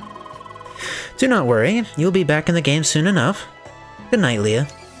 Do not worry, you'll be back in the game soon enough. Good night, Leah.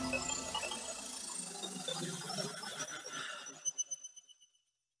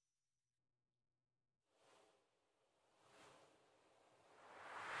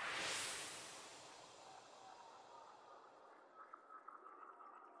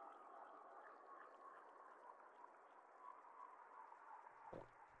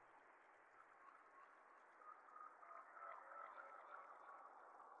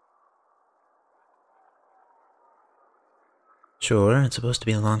 Sure, it's supposed to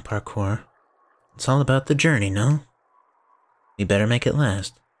be a long parkour. It's all about the journey, no? We better make it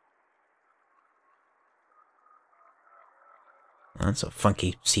last. Well, that's a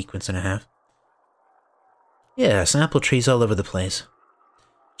funky sequence and a half. Yes, apple trees all over the place.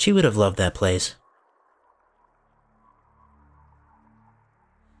 She would have loved that place.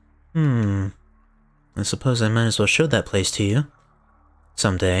 I suppose I might as well show that place to you.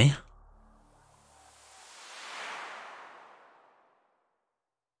 Someday.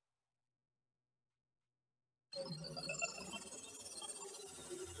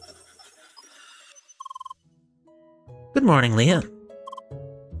 Good morning, Leah.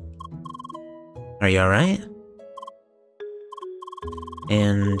 Are you alright?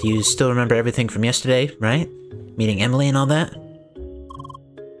 And you still remember everything from yesterday, right? Meeting Emily and all that?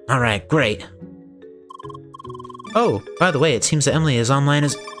 Alright, great. Oh, by the way, it seems that Emily is online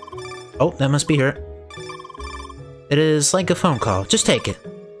as... Oh, that must be her. It is like a phone call. Just take it.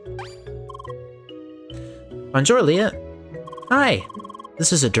 Bonjour, Leah. Hi.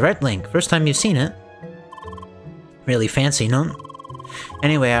 This is a direct link. First time you've seen it. Really fancy, no?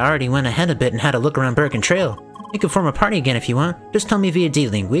 Anyway, I already went ahead a bit and had a look around Bergen Trail. We can form a party again if you want. Just tell me via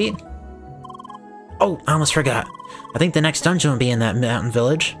D-Link, we? Oh, I almost forgot. I think the next dungeon will be in that mountain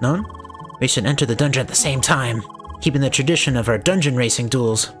village, no? We should enter the dungeon at the same time, keeping the tradition of our dungeon racing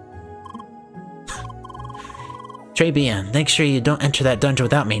duels. Très bien. Make sure you don't enter that dungeon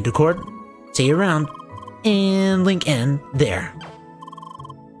without me, d'accord? See you around. And link in there.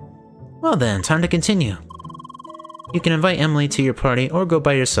 Well then, time to continue. You can invite Emily to your party or go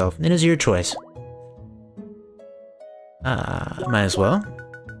by yourself. It is your choice. Might as well.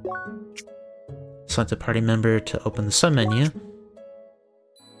 Select a party member to open the submenu.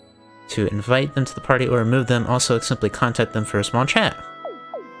 To invite them to the party or remove them, also simply contact them for a small chat.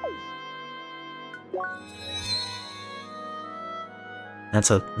 That's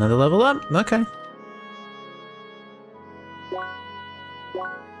another level up? Okay.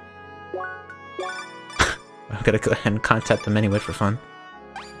 I'm gonna go ahead and contact them anyway for fun.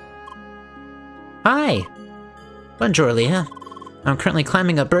 Hi! Bonjour, Leah. I'm currently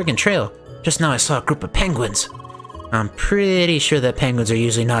climbing up Bergen Trail. Just now I saw a group of penguins. I'm pretty sure that penguins are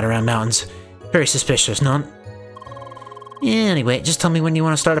usually not around mountains. Very suspicious, no? Anyway, just tell me when you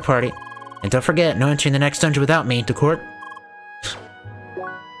want to start a party. And don't forget, no entering the next dungeon without me to court.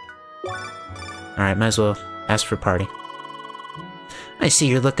 Alright, might as well ask for a party. I see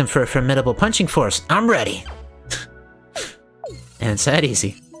you're looking for a formidable punching force. I'm ready! And it's that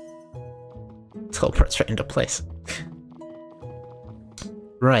easy. Teleports right into place.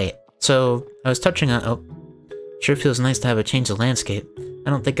 Right, so I was touching on... Oh, sure feels nice to have a change of landscape. I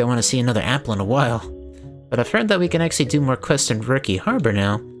don't think I want to see another apple in a while. But I've heard that we can actually do more quests in Rookie Harbor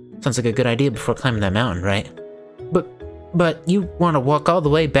now. Sounds like a good idea before climbing that mountain, right? But you want to walk all the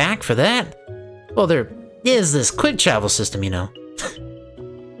way back for that? Well, there is this quick travel system, you know.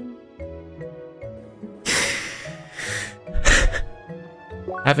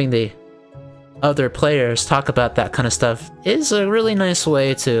 Having the other players talk about that kind of stuff is a really nice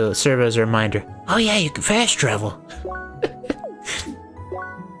way to serve as a reminder. Oh yeah, you can fast travel.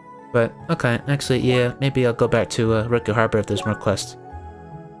 But, okay, actually, yeah, maybe I'll go back to Rookie Harbor if there's more quests.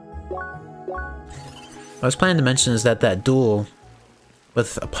 I was planning to mention is that duel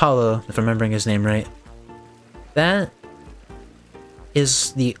with Apollo, if I'm remembering his name right, that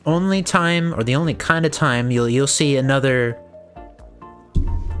is the only time, or the only kind of time, you'll see another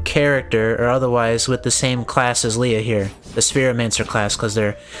character, or otherwise with the same class as Leah here, the Spheromancer class, because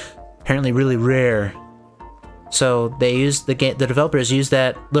they're apparently really rare. So they use the developers use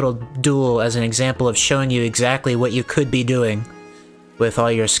that little duel as an example of showing you exactly what you could be doing with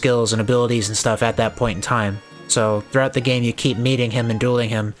all your skills and abilities and stuff at that point in time. So throughout the game you keep meeting him and dueling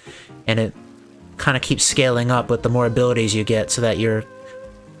him, and it kind of keeps scaling up with the more abilities you get, so that you're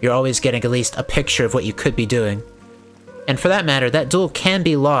always getting at least a picture of what you could be doing. And for that matter, that duel can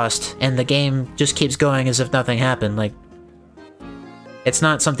be lost, and the game just keeps going as if nothing happened. Like, it's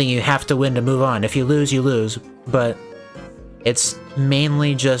not something you have to win to move on. If you lose, you lose. But it's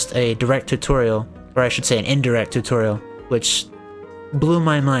mainly just a direct tutorial, or I should say an indirect tutorial, which blew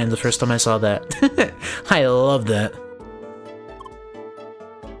my mind the first time I saw that. I love that.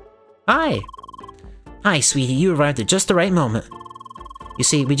 Hi! Hi, sweetie, you arrived at just the right moment. You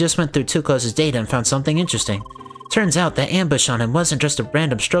see, we just went through Tukos' data and found something interesting. Turns out that ambush on him wasn't just a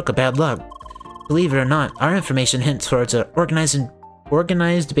random stroke of bad luck. Believe it or not, our information hints towards an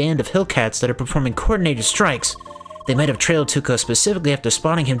organized band of Hillcats that are performing coordinated strikes. They might have trailed Tuco specifically after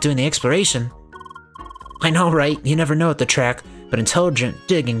spotting him doing the exploration. I know, right? You never know at the track, but intelligent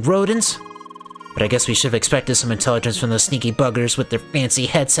digging rodents? But I guess we should have expected some intelligence from those sneaky buggers with their fancy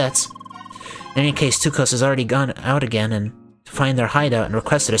headsets. In any case, Tukos has already gone out again and to find their hideout and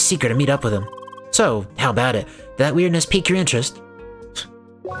requested a seeker to meet up with him. So, how about it? Did that weirdness pique your interest?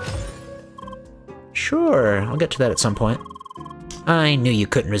 Sure, I'll get to that at some point. I knew you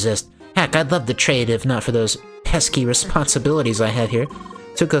couldn't resist. Heck, I'd love to trade if not for those pesky responsibilities I had here.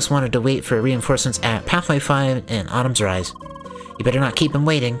 Tukos wanted to wait for reinforcements at Pathway 5 and Autumn's Rise. You better not keep him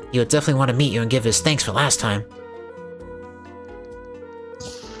waiting. He would definitely want to meet you and give his thanks for last time.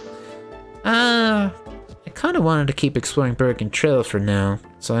 I kinda wanted to keep exploring Bergen Trail for now,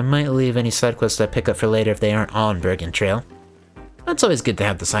 so I might leave any side quests I pick up for later if they aren't on Bergen Trail. It's always good to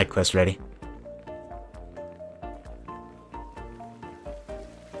have the side quests ready.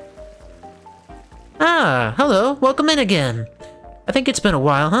 Ah, hello, welcome in again. I think it's been a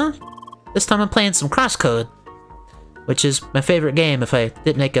while, huh? This time I'm playing some CrossCode, which is my favorite game if I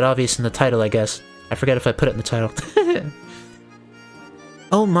didn't make it obvious in the title, I guess. I forget if I put it in the title.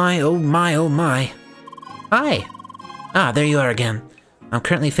 Oh my, oh my, oh my. Hi. Ah, there you are again. I'm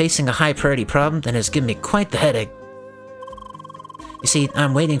currently facing a high priority problem that has given me quite the headache. You see,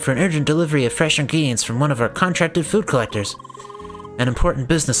 I'm waiting for an urgent delivery of fresh ingredients from one of our contracted food collectors. An important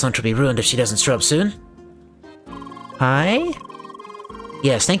business lunch will be ruined if she doesn't show up soon. Hi?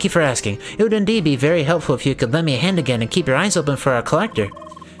 Yes, thank you for asking. It would indeed be very helpful if you could lend me a hand again and keep your eyes open for our collector.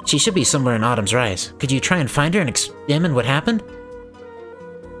 She should be somewhere in Autumn's Rise. Could you try and find her and examine what happened?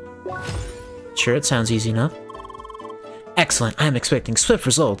 Sure, it sounds easy enough. Excellent, I am expecting swift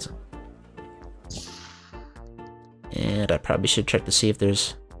results. And I probably should check to see if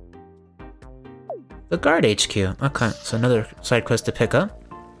there's... the guard HQ. Okay, so another side quest to pick up.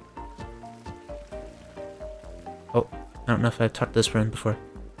 Oh, I don't know if I've talked this one before.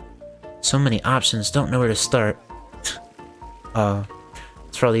 So many options, don't know where to start.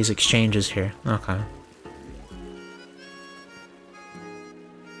 It's for all these exchanges here. Okay.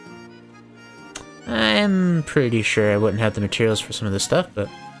 I'm pretty sure I wouldn't have the materials for some of this stuff, but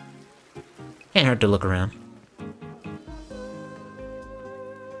can't hurt to look around.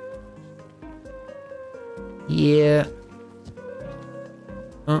 Yeah.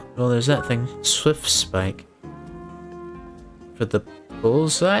 Oh, well, there's that thing. Swift Spike. For the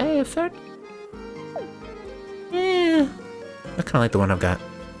bullseye effect? Yeah. I kinda like the one I've got.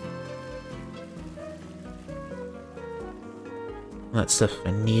 All that stuff if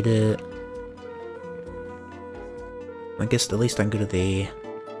I need it. I guess at least I can go to the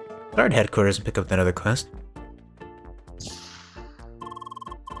guard headquarters and pick up that other quest.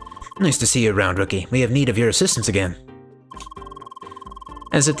 Nice to see you around, rookie. We have need of your assistance again.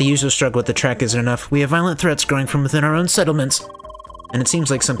 As if the usual struggle with the track isn't enough, we have violent threats growing from within our own settlements. And it seems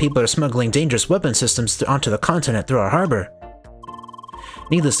like some people are smuggling dangerous weapon systems onto the continent through our harbor.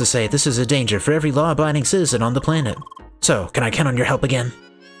 Needless to say, this is a danger for every law-abiding citizen on the planet. So, can I count on your help again?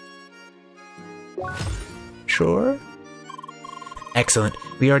 Sure. Excellent.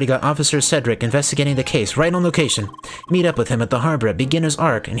 We already got Officer Cedric investigating the case right on location. Meet up with him at the harbor at Beginner's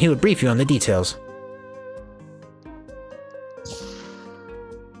Arc, and he will brief you on the details.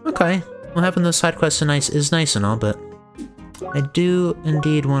 Okay. Well, having those side quests is nice and all, but I do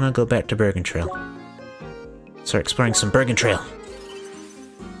indeed want to go back to Bergen Trail. Start exploring some Bergen Trail.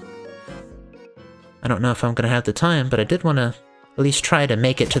 I don't know if I'm going to have the time, but I did want to at least try to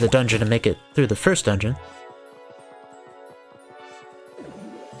make it to the dungeon and make it through the first dungeon.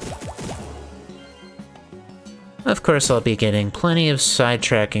 Of course, I'll be getting plenty of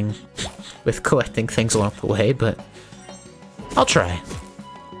sidetracking with collecting things along the way, but I'll try.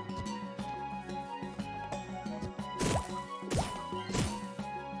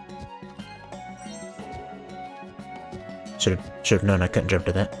 Should have known I couldn't jump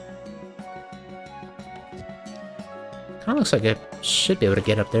to that. Kinda looks like I should be able to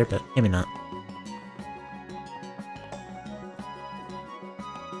get up there, but maybe not.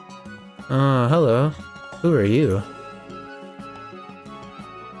 Oh, hello. Who are you?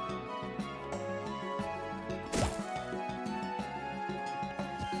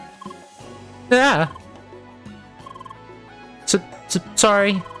 Ah!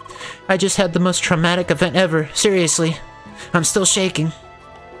 Sorry. I just had the most traumatic event ever. Seriously. I'm still shaking.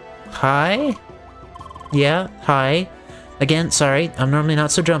 Hi? Yeah, hi. Again, sorry. I'm normally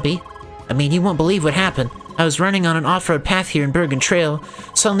not so jumpy. I mean, you won't believe what happened. I was running on an off-road path here in Bergen Trail.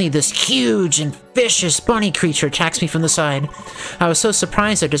 Suddenly, this huge and vicious bunny creature attacks me from the side. I was so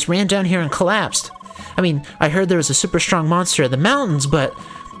surprised I just ran down here and collapsed. I mean, I heard there was a super strong monster in the mountains, but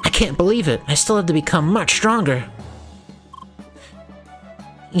I can't believe it. I still have to become much stronger.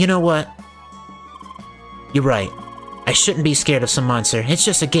 You know what? You're right. I shouldn't be scared of some monster. It's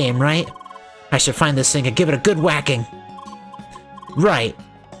just a game, right? I should find this thing and give it a good whacking. Right.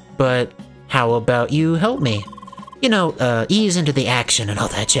 But how about you help me? You know, ease into the action and all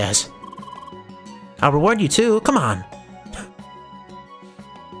that jazz. I'll reward you too. Come on.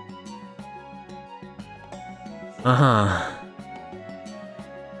 Uh-huh.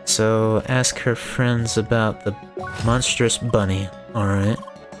 So, ask her friends about the monstrous bunny. Alright.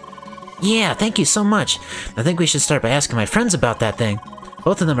 Yeah, thank you so much. I think we should start by asking my friends about that thing.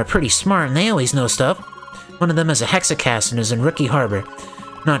 Both of them are pretty smart and they always know stuff. One of them is a hexacast and is in Rookie Harbor.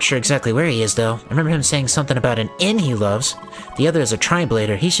 Not sure exactly where he is though. I remember him saying something about an inn he loves. The other is a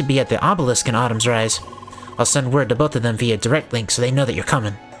Triblader. He should be at the obelisk in Autumn's Rise. I'll send word to both of them via direct link so they know that you're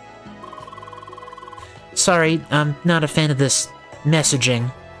coming. Sorry, I'm not a fan of this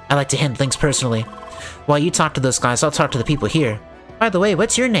messaging. I like to handle things personally. While you talk to those guys, I'll talk to the people here. By the way,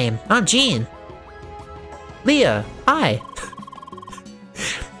 what's your name? I'm Jean. Leah, hi.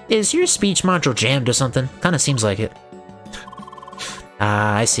 Is your speech module jammed or something? Kinda seems like it.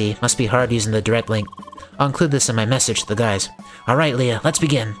 Ah, I see. Must be hard using the direct link. I'll include this in my message to the guys. Alright, Leah, let's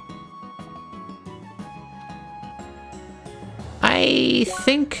begin. I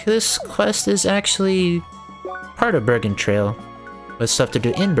think this quest is actually part of Bergen Trail. With stuff to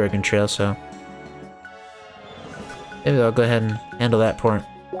do in Bergen Trail, so maybe I'll go ahead and handle that part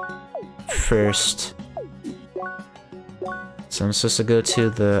first. So I'm supposed to go to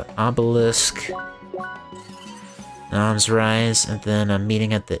the obelisk, Autumn's Rise, and then I'm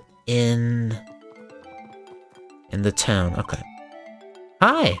meeting at the inn in the town. Okay.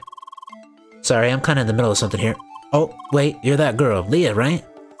 Hi! Sorry, I'm kind of in the middle of something here. Oh, wait, you're that girl, Leah, right?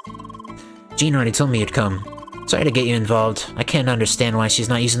 Jean already told me you'd come. Sorry to get you involved. I can't understand why she's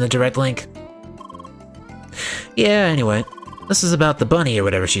not using the direct link. Yeah, anyway. This is about the bunny or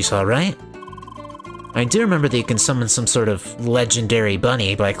whatever she saw, right? I do remember that you can summon some sort of legendary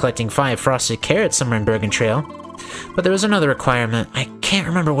bunny by collecting 5 frosted carrots somewhere in Bergen Trail. But there was another requirement. I can't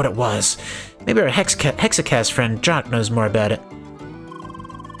remember what it was. Maybe our Hexacast friend Jock knows more about it.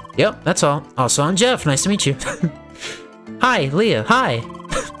 Yep, that's all. Also, I'm Jeff. Nice to meet you. Hi, Leah. Hi.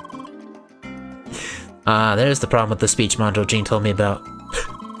 There's the problem with the speech module Jean told me about.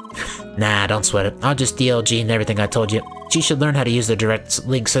 Nah, don't sweat it. I'll just DL Jean everything I told you. She should learn how to use the direct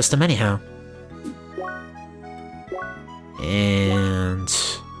link system anyhow. And...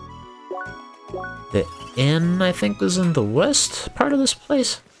 the inn, I think, was in the west part of this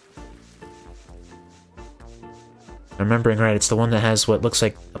place? If I'm remembering right, it's the one that has what looks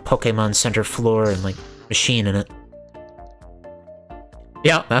like a Pokemon Center floor and, like, machine in it.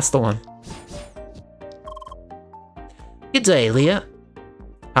 Yeah, that's the one. Good day, Leah.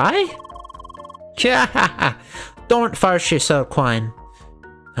 Hi? Yeah, don't farce yourself, Quine.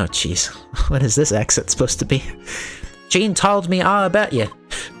 Oh, jeez. What is this accent supposed to be? Jean told me all about you.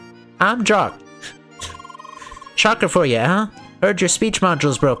 I'm Jock. Shocker for you, huh? Heard your speech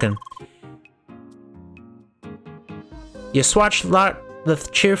module's broken. You swatched the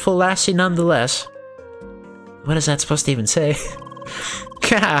cheerful lassie nonetheless. What is that supposed to even say?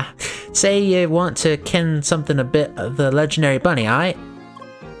 Say you want to ken something a bit of the legendary bunny, aight?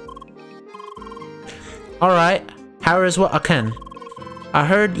 Alright, how is what I can? I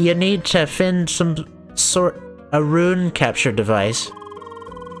heard you need to find some sort of rune capture device.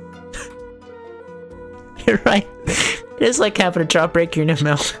 You're right. It is like having a jawbreaker in your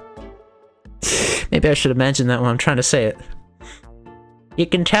mouth. Maybe I should imagine that when I'm trying to say it. You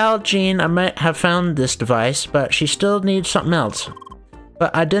can tell Jean I might have found this device, but she still needs something else.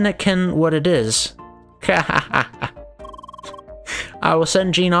 But I didn't ken what it is. I will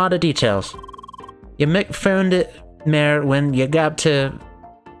send Jean all the details. You might found it mere when you got to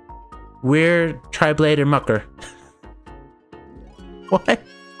weird Triblader Mucker. What?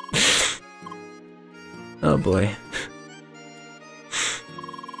 Oh boy.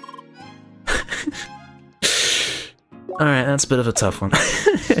 Alright, that's a bit of a tough one.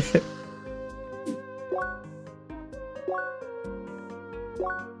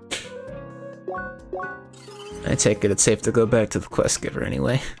 I take it it's safe to go back to the quest giver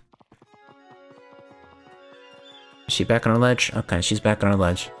anyway. Is she back on her ledge? Okay, she's back on her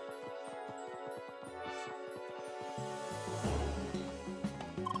ledge.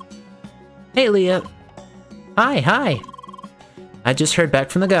 Hey, Leah. Hi. I just heard back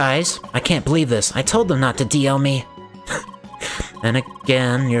from the guys. I can't believe this. I told them not to DL me. And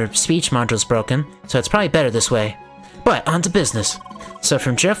again, your speech module's broken, so it's probably better this way. But, on to business. So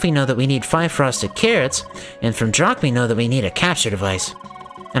from Jeff we know that we need 5 frosted carrots, and from Jock we know that we need a capture device.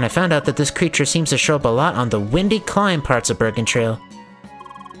 And I found out that this creature seems to show up a lot on the windy climb parts of Bergen Trail.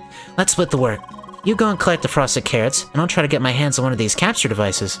 Let's split the work. You go and collect the frosted carrots, and I'll try to get my hands on one of these capture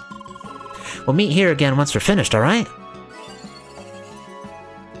devices. We'll meet here again once we're finished, alright?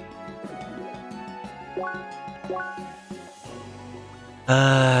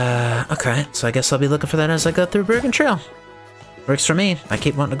 Okay, so I guess I'll be looking for that as I go through Bergen Trail. Works for me. I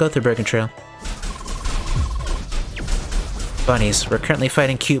keep wanting to go through Bergen Trail. Bunnies. We're currently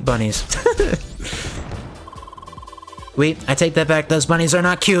fighting cute bunnies. Wait, I take that back. Those bunnies are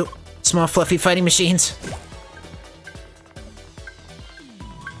not cute. Small, fluffy fighting machines.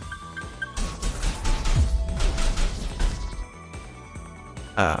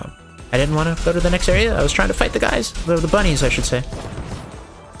 I didn't want to go to the next area. I was trying to fight the guys. The bunnies, I should say.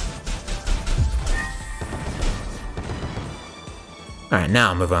 Alright, now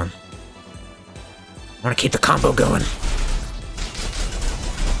I'll move on. I want to keep the combo going.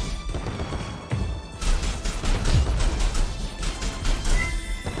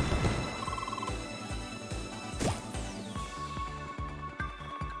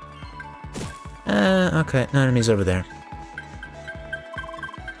 Okay, no enemies over there.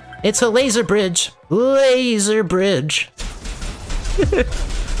 It's a laser bridge! Laser bridge!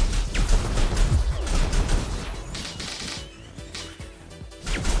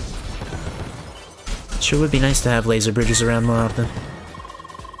 Sure would be nice to have laser bridges around more often.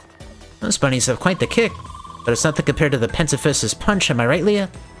 Those bunnies have quite the kick, but it's nothing compared to the Pentafist's punch, am I right, Leah?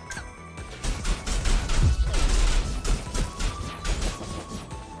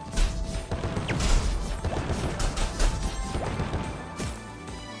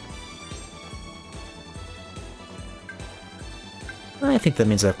 I think that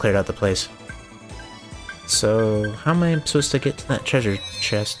means I've cleared out the place. So, how am I supposed to get to that treasure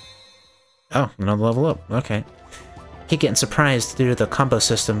chest? Oh, another level up. Okay. Keep getting surprised due to the combo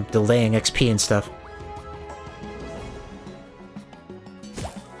system delaying XP and stuff.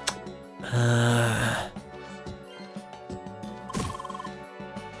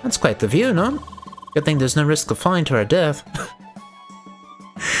 That's quite the view, no? Good thing there's no risk of falling to our death.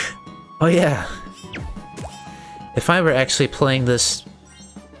 Oh yeah. If I were actually playing this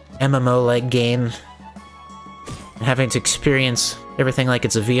MMO-like game, and having to experience everything like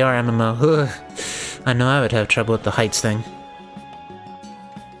it's a VR MMO, I know I would have trouble with the heights thing.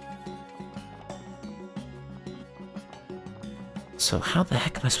 So how the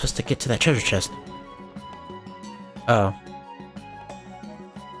heck am I supposed to get to that treasure chest? Oh.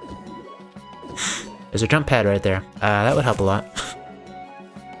 There's a jump pad right there. That would help a lot.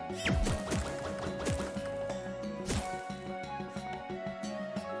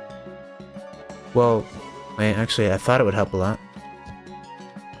 Well, wait, actually, I thought it would help a lot.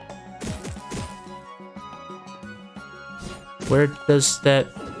 Where does that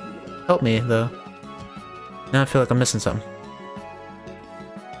help me, though? Now I feel like I'm missing something.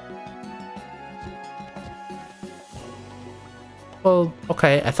 Well,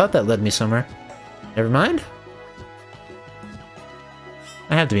 okay, I thought that led me somewhere. Never mind.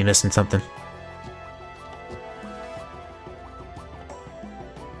 I have to be missing something.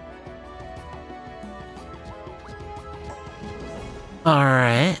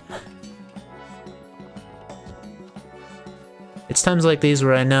 Alright. It's times like these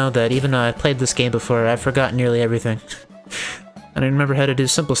where I know that even though I've played this game before, I've forgotten nearly everything. I don't remember how to do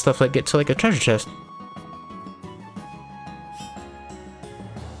simple stuff like get to like a treasure chest.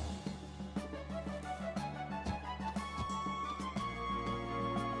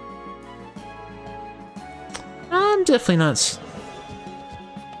 I'm definitely not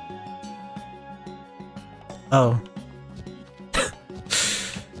Oh.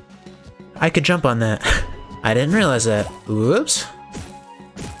 I could jump on that. I didn't realize that. Whoops.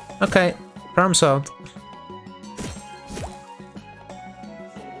 Okay, problem solved.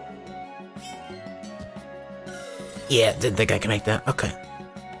 Yeah, didn't think I could make that. Okay.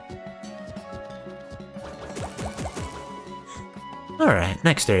 Alright,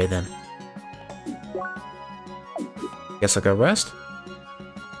 next area then. Guess I'll go west.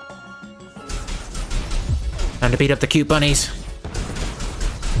 Time to beat up the cute bunnies.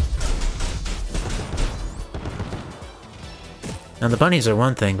 Now the bunnies are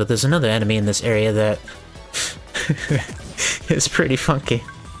one thing, but there's another enemy in this area that is pretty funky.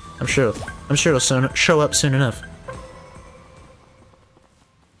 I'm sure it'll show up soon enough.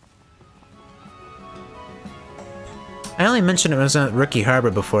 I only mentioned it was at Rookie Harbor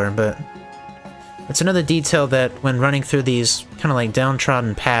before, but it's another detail that when running through these kind of like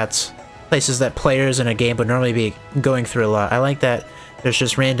downtrodden paths, places that players in a game would normally be going through a lot, I like that there's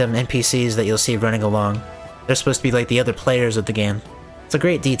just random NPCs that you'll see running along. They're supposed to be like the other players of the game. It's a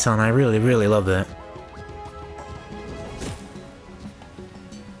great detail and I really, really love that.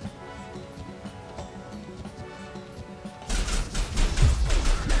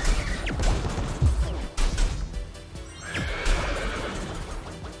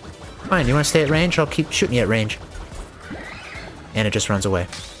 Fine, you want to stay at range? I'll keep shooting you at range. And it just runs away.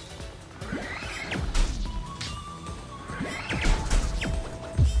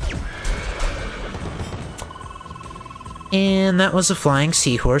 And that was a flying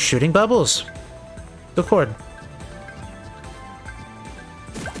seahorse shooting bubbles. Good chord.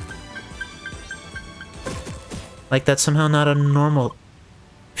 Like that's somehow not a normal...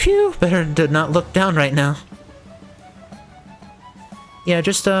 Phew, better to not look down right now. Yeah,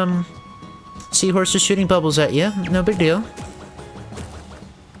 just, seahorses shooting bubbles at you. No big deal.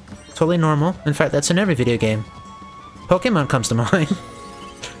 Totally normal. In fact, that's in every video game. Pokemon comes to mind.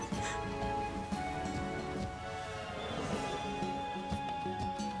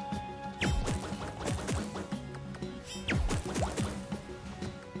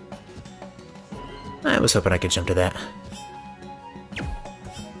 I was hoping I could jump to that.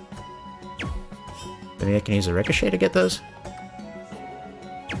 Maybe I can use a ricochet to get those?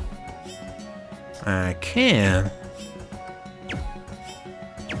 I can.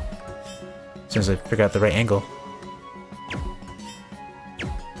 As soon as I figure out the right angle.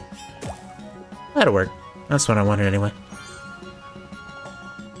 That'll work. That's what I wanted anyway.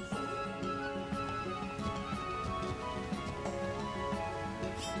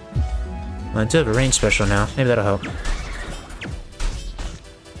 Well, I do have a range special now. Maybe that'll help.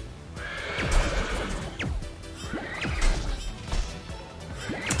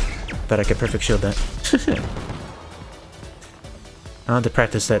 Bet I could perfect shield that. I'll have to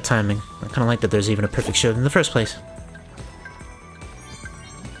practice that timing. I kind of like that there's even a perfect shield in the first place.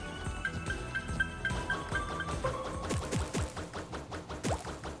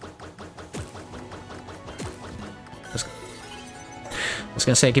 I was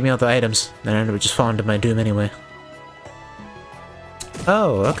gonna say, give me all the items, then I would just fall into my doom anyway.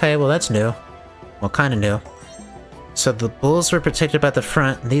 Oh, okay, well that's new. Well, kinda new. So the bulls were protected by the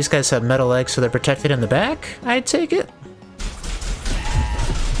front, and these guys have metal legs, so they're protected in the back? I'd take it.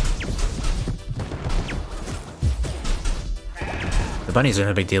 The bunnies are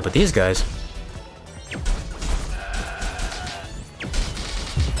no big deal, but these guys...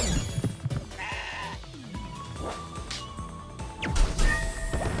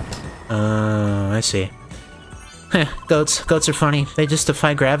 I see. Heh, goats. Goats are funny. They just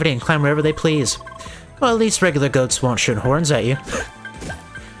defy gravity and climb wherever they please. Well, at least regular goats won't shoot horns at you.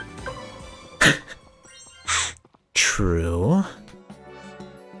 True.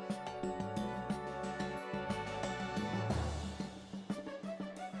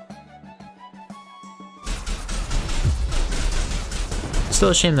 Still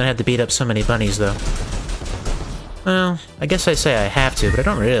a shame that I had to beat up so many bunnies, though. Well, I guess I say I have to, but I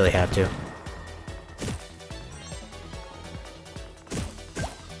don't really have to.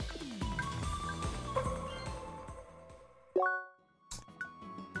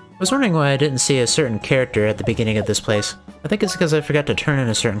 I was wondering why I didn't see a certain character at the beginning of this place. I think it's because I forgot to turn in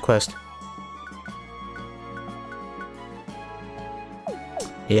a certain quest.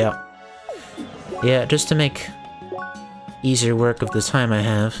 Yeah. Yeah, just to make easier work of the time I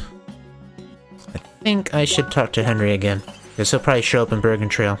have. I think I should talk to Henry again, because he'll probably show up in Bergen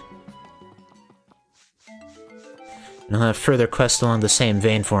Trail. And he'll have further quests along the same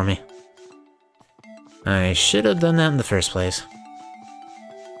vein for me. I should have done that in the first place.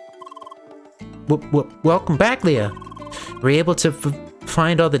 Welcome back, Leah. Were you able to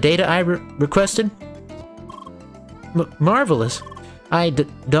find all the data I requested? Marvelous. I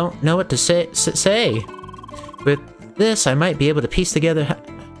don't know what to say. With this, I might be able to piece together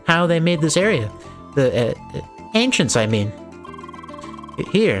how they made this area. The ancients, I mean.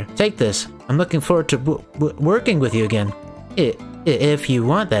 Here, take this. I'm looking forward to working with you again. If you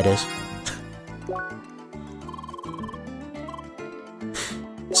want, that is.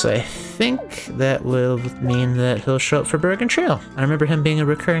 So I think that will mean that he'll show up for Bergen Trail. I remember him being a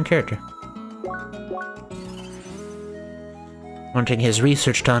recurring character. Wanting his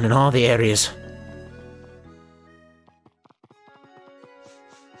research done in all the areas.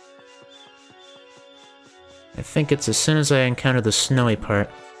 I think it's as soon as I encounter the snowy part.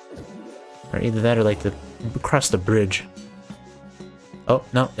 Or either that or like across the bridge. Oh,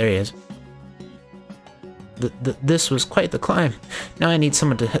 no, there he is. This was quite the climb. Now I need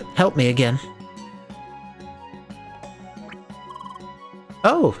someone to help me again.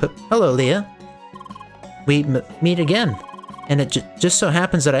 Oh, hello, Leah. We meet again. And it just so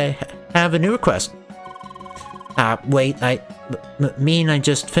happens that I have a new request. Wait, I mean I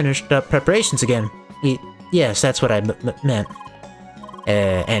just finished up preparations again. Yes, that's what I meant.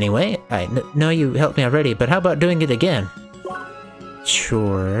 Anyway, I know you helped me already, but how about doing it again?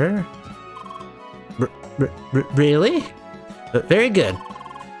 Sure. Really? Very good.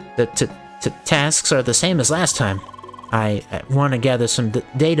 The tasks are the same as last time. I want to gather some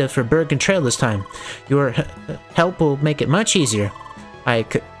data for Bergen Trail this time. Your help will make it much easier. I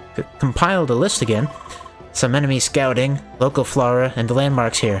compiled a list again. Some enemy scouting, local flora, and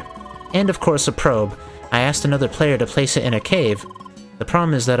landmarks here. And of course a probe. I asked another player to place it in a cave. The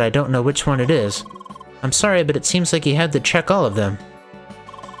problem is that I don't know which one it is. I'm sorry, but it seems like you had to check all of them.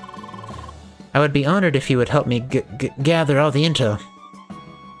 I would be honored if you would help me gather all the intel.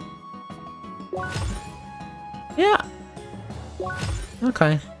 Yeah.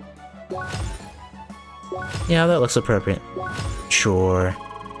 Okay. Yeah, that looks appropriate. Sure.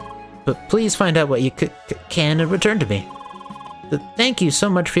 But please find out what you can and return to me. Thank you so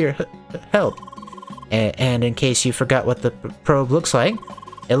much for your help. And in case you forgot what the probe looks like,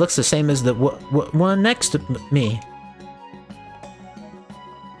 it looks the same as the one next to me.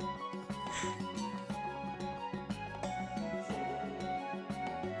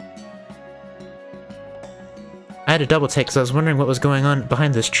 I had to double take because I was wondering what was going on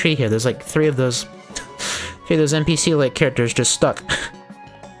behind this tree here. There's like three of those NPC-like characters just stuck.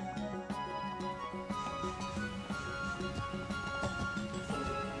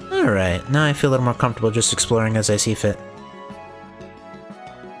 Alright, now I feel a little more comfortable just exploring as I see fit.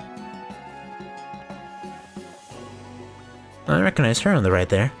 I recognize her on the right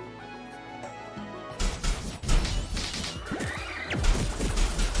there.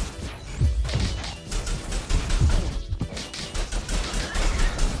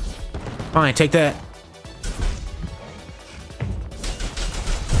 Fine, take that.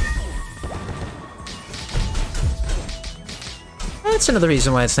 That's another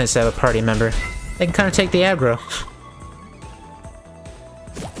reason why it's nice to have a party member. They can kind of take the aggro.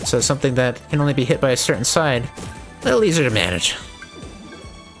 So something that can only be hit by a certain side, a little easier to manage.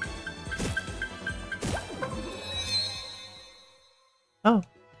 Oh.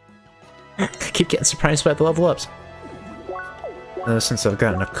 I keep getting surprised by the level ups. Since I've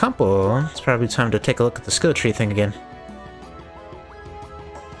gotten a couple, it's probably time to take a look at the skill tree thing again.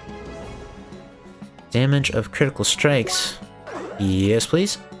 Damage of critical strikes. Yes,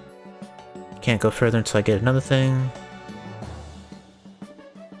 please. Can't go further until I get another thing.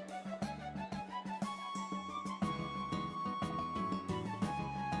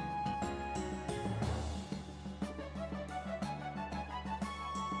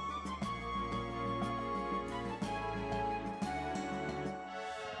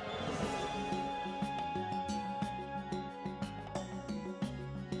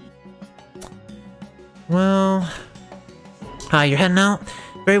 Well... Hi, you're heading out?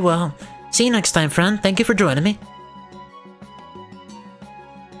 Very well. See you next time, friend. Thank you for joining me.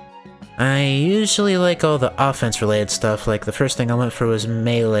 I usually like all the offense-related stuff, like the first thing I went for was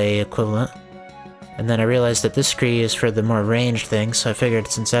melee equivalent. And then I realized that this scree is for the more ranged things, so I figured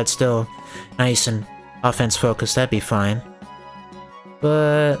since that's still nice and offense-focused, that'd be fine.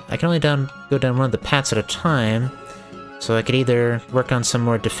 But I can only go down one of the paths at a time, so I could either work on some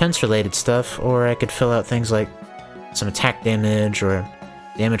more defense-related stuff, or I could fill out things like some attack damage, or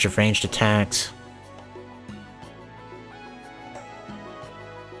damage of ranged attacks.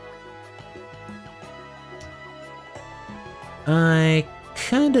 I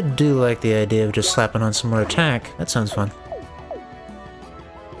kinda do like the idea of just slapping on some more attack. That sounds fun.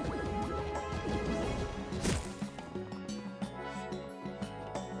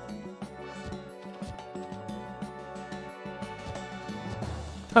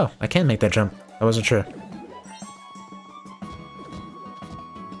 Oh, I can make that jump. I wasn't sure.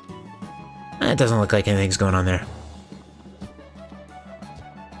 It doesn't look like anything's going on there.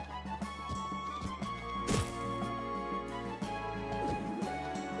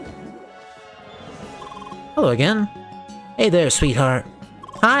 Hello again. Hey there, sweetheart.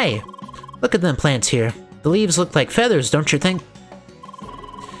 Hi! Look at them plants here. The leaves look like feathers, don't you think?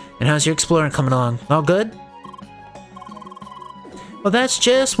 And how's your exploring coming along? All good? Well, that's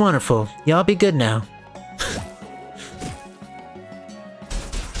just wonderful. Y'all be good now.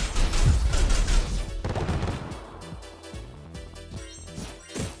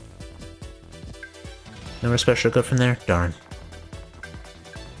 Nowhere special to go from there? Darn.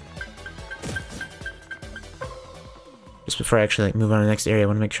 Just before I actually move on to the next area, I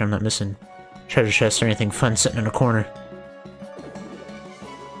want to make sure I'm not missing treasure chests or anything fun sitting in a corner.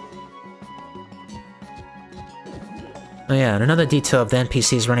 Oh yeah, and another detail of the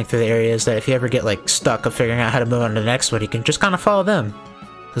NPCs running through the area is that if you ever get, like, stuck of figuring out how to move on to the next one, you can just kind of follow them.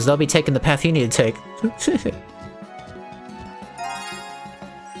 Because they'll be taking the path you need to take.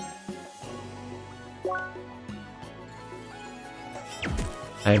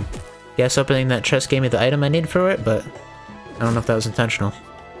 I guess opening that chest gave me the item I need for it, but I don't know if that was intentional.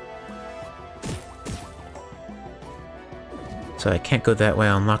 So I can't go that way,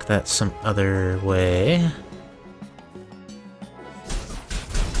 I'll unlock that some other way.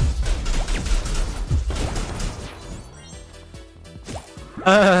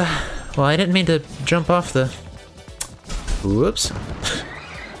 Well, I didn't mean to jump off the... Whoops.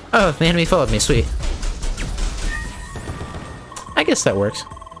 Oh, the enemy followed me, sweet. I guess that works.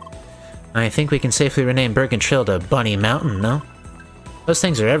 I think we can safely rename Bergen Trail to Bunny Mountain, no? Those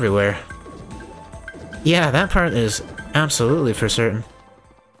things are everywhere. Yeah, that part is absolutely for certain.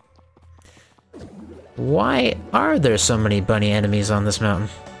 Why are there so many bunny enemies on this mountain?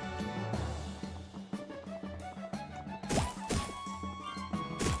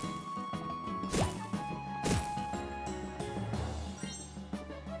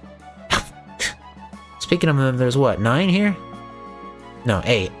 Speaking of them, there's what, 9 here? No,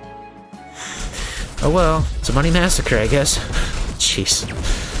 8. Oh well, it's a bunny massacre, I guess. Jeez.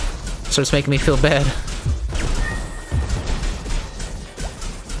 Starts making me feel bad.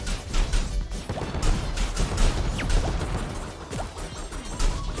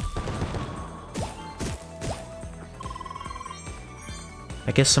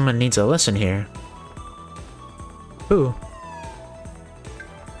 I guess someone needs a lesson here. Who?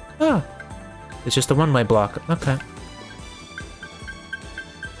 Oh. It's just a one-way block. Okay.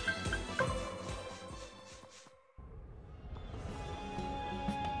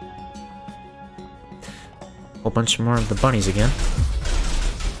 Whole bunch more of the bunnies again.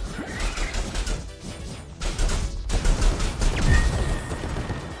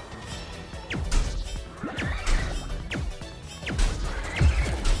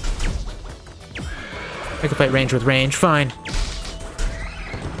 I can fight range with range, fine.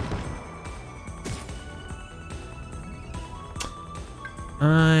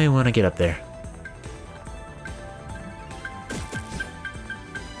 I want to get up there.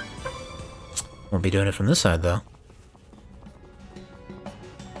 Won't be doing it from this side, though.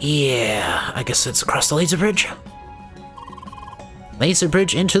 Yeah, I guess it's across the laser bridge. Laser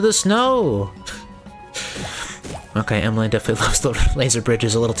bridge into the snow! Okay, Emily definitely loves the laser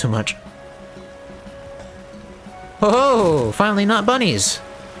bridges a little too much. Oh, finally not bunnies!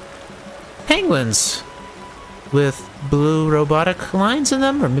 Penguins! With blue robotic lines in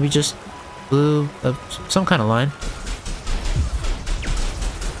them? Or maybe just blue of some kind of line.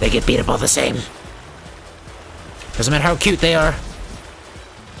 They get beat up all the same. Doesn't matter how cute they are.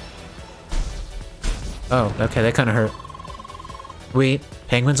 Oh, okay, that kind of hurt. We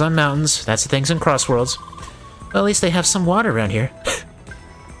Penguins on mountains. That's the things in Crossworlds. Well, at least they have some water around here.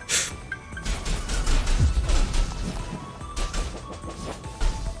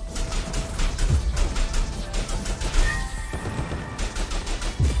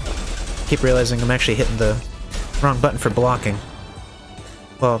 Keep realizing I'm actually hitting the wrong button for blocking.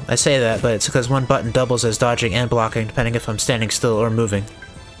 Well, I say that, but it's because one button doubles as dodging and blocking, depending if I'm standing still or moving.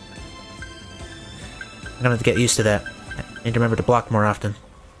 I'm gonna have to get used to that. I need to remember to block more often.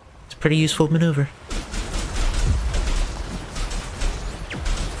 It's a pretty useful maneuver.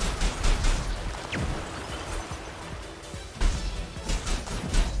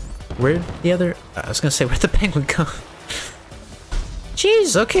 Where'd the other... I was gonna say, where'd the penguin go?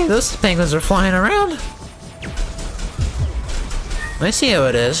 Jeez, okay, those penguins are flying around. Let me see how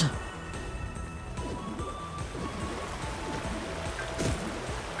it is.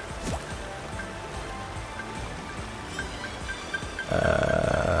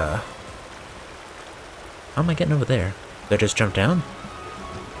 How am I getting over there? Did I just jump down?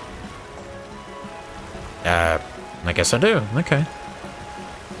 I guess I do. Okay.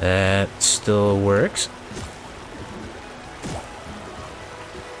 That still works.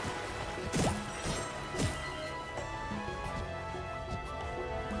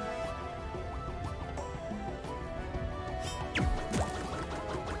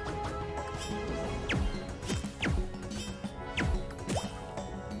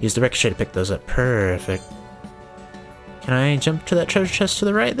 Use the ricochet to pick those up. Perfect. Can I jump to that treasure chest to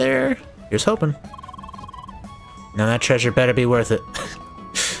the right there? Here's hoping. Now that treasure better be worth it.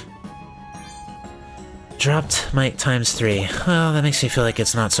 Dropped might times 3. Well, that makes me feel like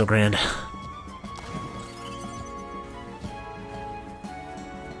it's not so grand.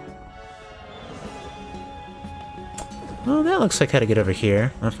 Well, that looks like how to get over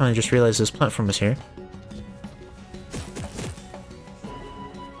here. I finally just realized this platform was here.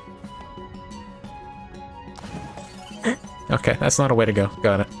 Okay, that's not a way to go.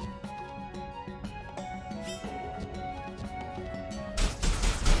 Got it.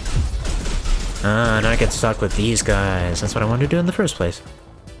 Ah, now I get stuck with these guys. That's what I wanted to do in the first place.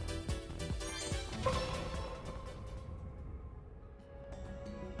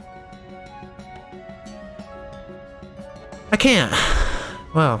 I can't.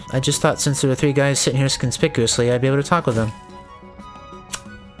 Well, I just thought since there were 3 guys sitting here conspicuously, I'd be able to talk with them.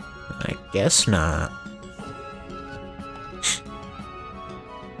 I guess not.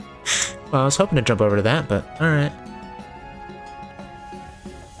 Well, I was hoping to jump over to that, but alright.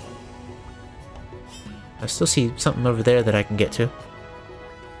 I still see something over there that I can get to.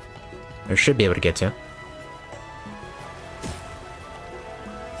 Or should be able to get to.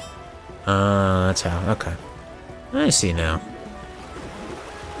 That's how. Okay. I see now.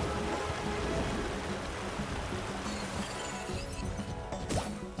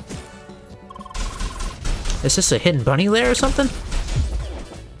 Is this a hidden bunny lair or something?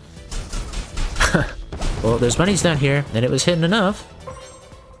 Well, there's bunnies down here, and it was hidden enough.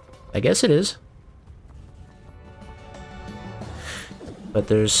 I guess it is. But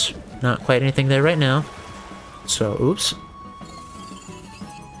there's not quite anything there right now. So, oops.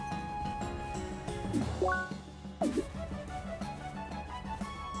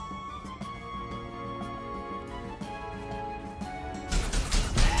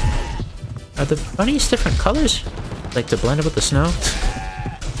 Are the bunnies different colors? Like to blend it with the snow?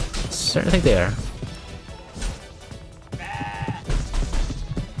 Certainly think they are.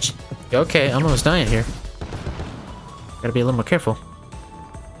 Okay, I'm almost dying here. Gotta be a little more careful.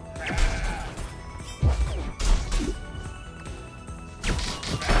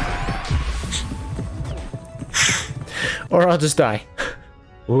 Or I'll just die.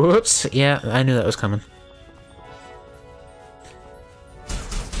 Whoops. Yeah, I knew that was coming.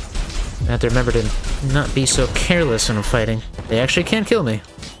 I have to remember to not be so careless when I'm fighting. They actually can kill me.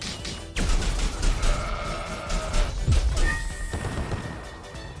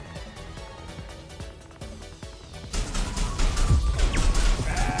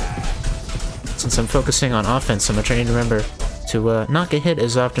 Since I'm focusing on offense so much, I need to remember to not get hit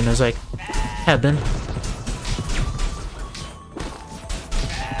as often as I have been.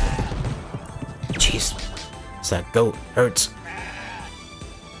 Jeez, it's that goat. Hurts.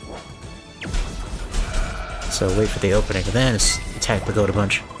 So wait for the opening, and then attack the goat a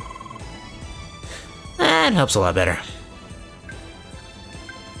bunch. That helps a lot better.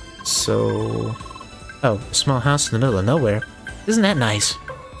 So... oh, a small house in the middle of nowhere. Isn't that nice?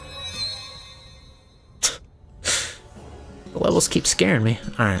 The levels keep scaring me.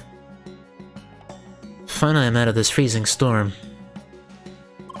 Alright. Finally I'm out of this freezing storm.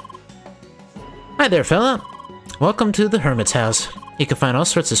 Hi there, fella. Welcome to the Hermit's house. You can find all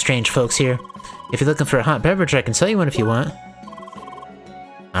sorts of strange folks here. If you're looking for a hot beverage, I can sell you one if you want.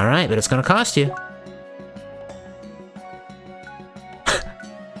 Alright, but it's gonna cost you.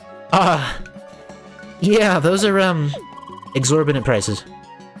 Yeah, those are, exorbitant prices.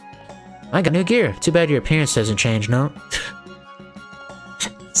 I got new gear. Too bad your appearance doesn't change, no?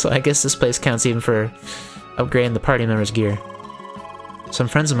 So I guess this place counts even for upgrading the party members' gear. Some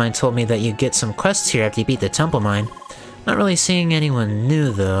friends of mine told me that you get some quests here after you beat the temple mine. Not really seeing anyone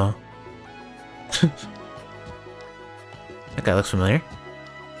new, though. That guy looks familiar.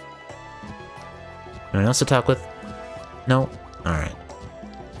 Anyone else to talk with? No? Alright.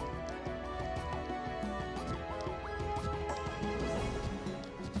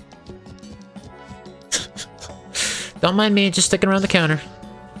 Don't mind me, just sticking around the counter.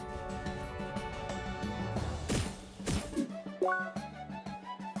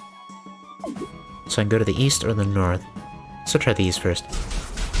 So I can go to the east or the north. So try the east first.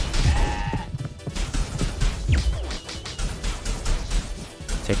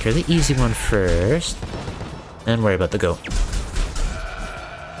 Take care of the easy one first, and worry about the goat.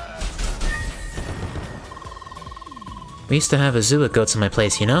 We used to have a zoo with goats in my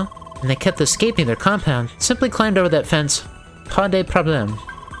place, you know? And they kept escaping their compound. Simply climbed over that fence. Pas de problème.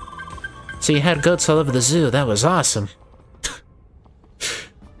 So you had goats all over the zoo. That was awesome.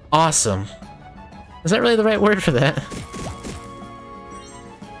 Awesome. Is that really the right word for that?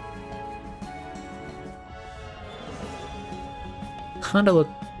 Kinda look...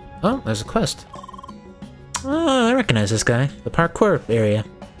 Oh, there's a quest. Oh, I recognize this guy. The parkour area.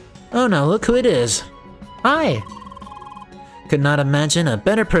 Oh no, look who it is. Hi! Could not imagine a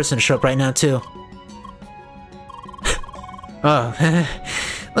better person to show up right now, too. Oh,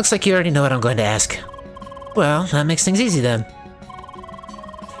 looks like you already know what I'm going to ask. Well, that makes things easy then.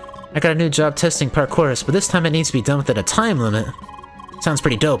 I got a new job testing parkours, but this time it needs to be done within a time limit. Sounds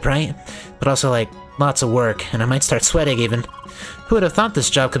pretty dope, right? But also, like, lots of work, and I might start sweating even. Who would have thought this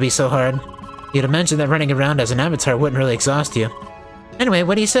job could be so hard? You'd imagine that running around as an avatar wouldn't really exhaust you. Anyway,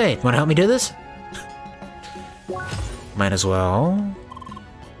 what do you say? Want to help me do this? Might as well.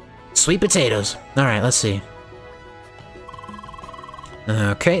 Sweet potatoes. Alright, let's see.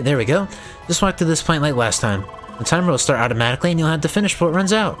 Okay, there we go. Just walk to this point like last time. The timer will start automatically and you'll have to finish before it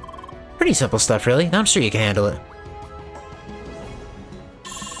runs out. Pretty simple stuff, really. I'm sure you can handle it.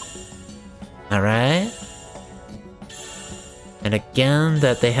 Alright. And again,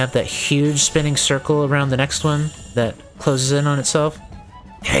 that they have that huge spinning circle around the next one that closes in on itself.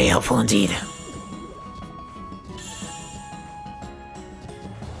 Very helpful indeed.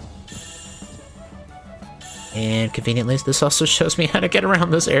 And conveniently, this also shows me how to get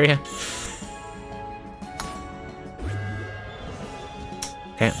around this area.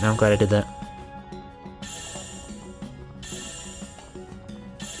 Okay, now I'm glad I did that.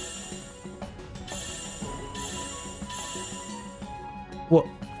 Whoa.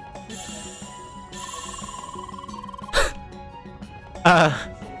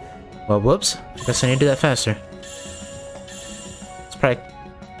 Well, whoops. Guess I need to do that faster. It's probably...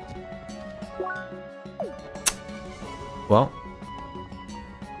 Well.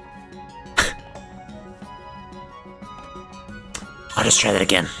 I'll just try that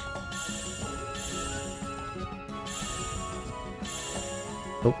again.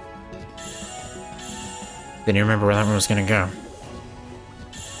 Oh. Didn't even remember where that one was gonna go.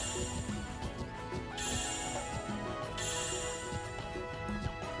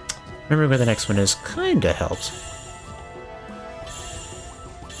 Remember where the next one is kinda helps.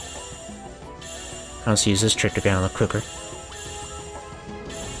 I'll just use this trick to get on the quicker.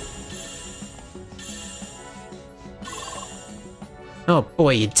 Oh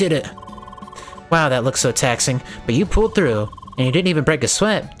boy, you did it! Wow, that looks so taxing, but you pulled through, and you didn't even break a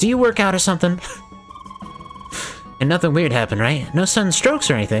sweat. Do you work out or something? And nothing weird happened, right? No sudden strokes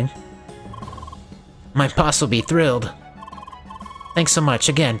or anything? My boss will be thrilled. Thanks so much.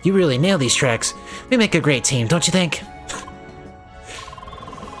 Again, you really nail these tracks. We make a great team, don't you think?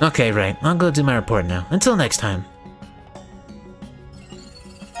 Okay, right. I'll go do my report now. Until next time.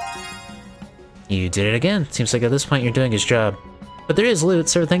 You did it again. Seems like at this point you're doing his job. But there is loot,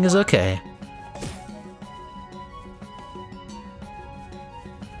 so everything is okay.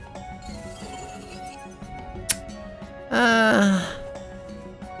 I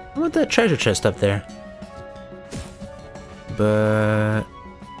want that treasure chest up there. But...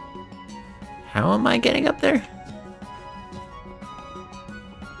 how am I getting up there?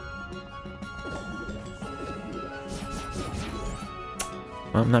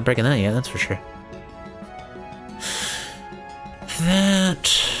 Well, I'm not breaking that yet, that's for sure. That,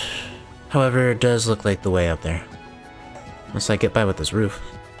 however, does look like the way up there. Unless I get by with this roof.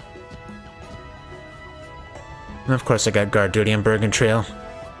 And of course I got guard duty on Bergen Trail.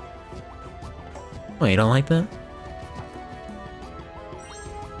 Oh, you don't like that?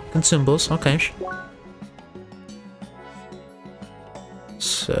 Consumables, okay.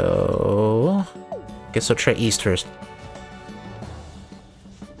 So... guess I'll try east first.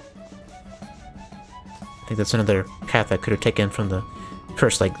 I think that's another path I could have taken from the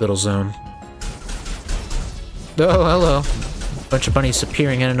first, like, little zone. Oh, hello. Bunch of bunnies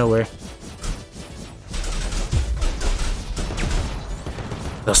appearing out of nowhere.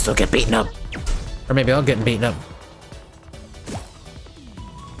 They'll still get beaten up. Or maybe I'll get beaten up.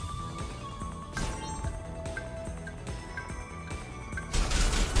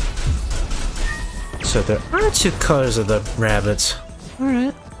 So there are two colors of the rabbits.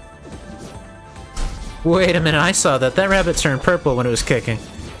 Alright. Wait a minute, I saw that. That rabbit turned purple when it was kicking.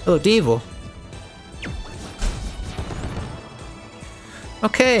 It looked evil.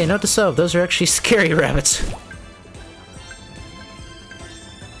 Okay, note to self, those are actually scary rabbits.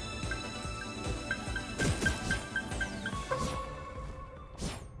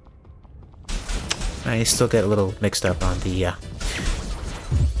 I still get a little mixed up on the,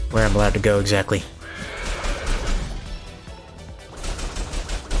 where I'm allowed to go exactly.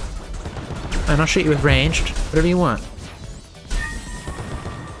 And I'll shoot you with ranged, whatever you want.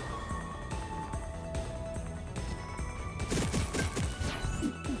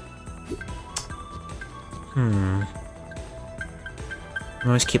 I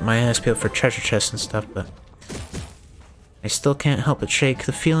always keep my eyes peeled for treasure chests and stuff, but I still can't help but shake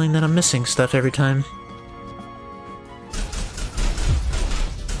the feeling that I'm missing stuff every time.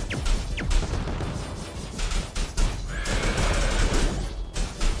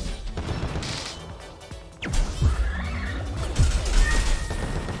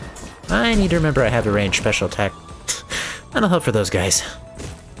 I need to remember I have a ranged special attack. That'll help for those guys.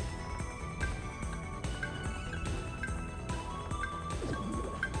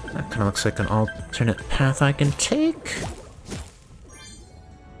 That kind of looks like an alternate path I can take.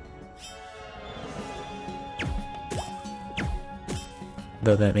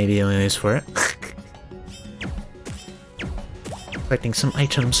 Though that may be the only use for it. Collecting some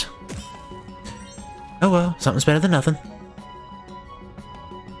items. Oh well, something's better than nothing.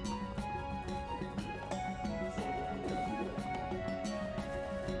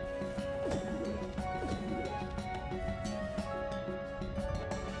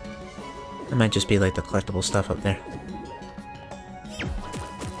 It might just be like the collectible stuff up there.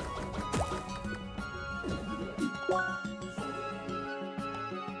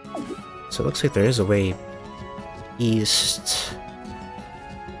 So it looks like there is a way east.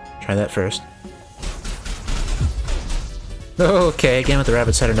 Try that first. Okay, again with the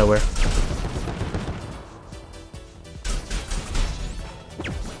rabbits out of nowhere.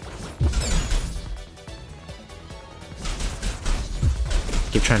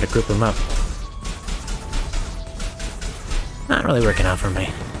 Keep trying to group them up. Not really working out for me.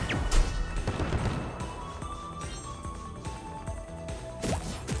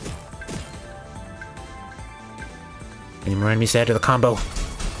 Any more enemies to add to the combo?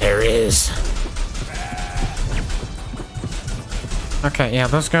 There is. Okay, yeah,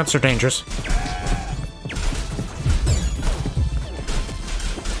 those guns are dangerous.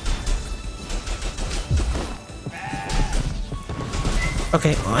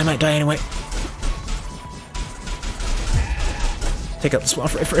 Okay, well, I might die anyway. Take out the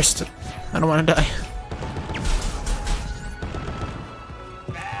swamp right first. I don't want to die.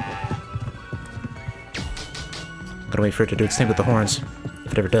 Gotta wait for it to do its thing with the horns,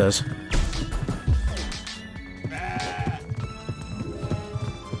 if it ever does.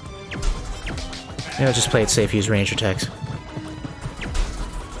 Yeah, I'll just play it safe, use range attacks.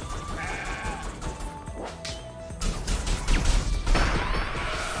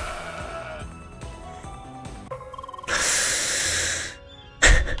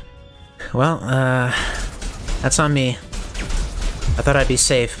 Well, that's on me. I thought I'd be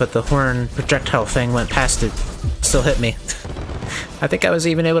safe, but the horn projectile thing went past it. Still hit me. I think I was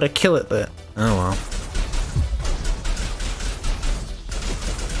even able to kill it, but oh well.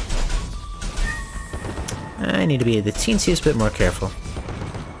 I need to be the teensiest bit more careful.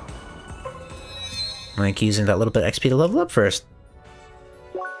 Like using that little bit of XP to level up first.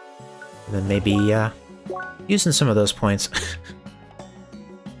 And then maybe, using some of those points.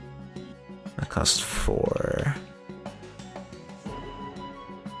 That costs 4.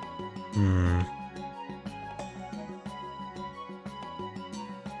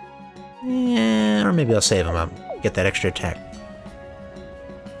 Yeah, or maybe I'll save them up. Get that extra attack.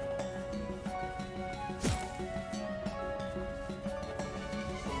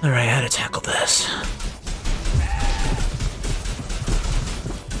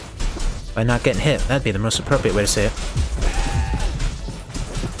 By not getting hit. That'd be the most appropriate way to say it.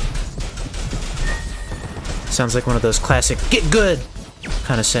 Sounds like one of those classic "get good"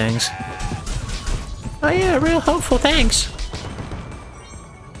 kind of sayings. Oh yeah, real hopeful, thanks.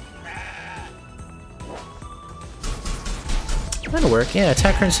 That'll work, yeah,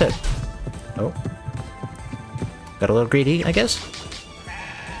 attack her instead. Oh. Got a little greedy, I guess?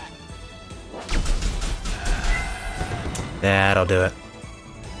 That'll do it.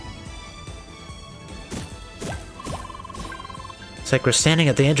 It's like we're standing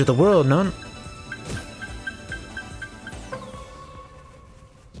at the edge of the world, no?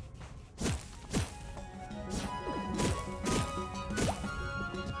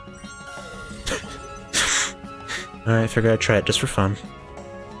 Alright, I figured I'd try it just for fun.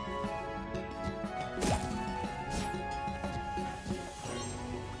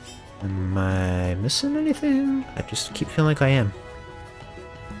 Am I missing anything? I just keep feeling like I am.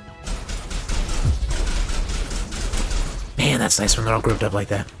 Man, that's nice when they're all grouped up like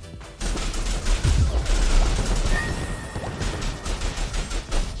that.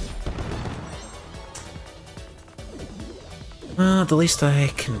 Well, at least I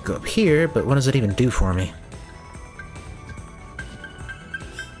can go up here, but what does it even do for me?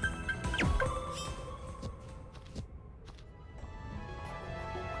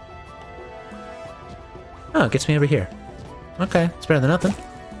 Oh, it gets me over here. Okay, it's better than nothing.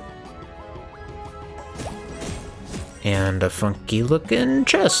 And a funky looking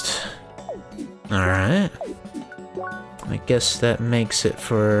chest. Alright. I guess that makes it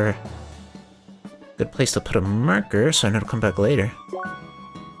for a good place to put a marker so I know to come back later.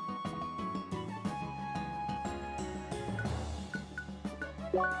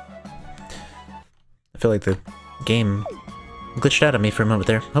 I feel like the game glitched out of me for a moment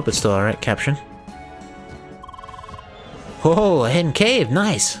there. Hope it's still alright, caption. Whoa, a hidden cave,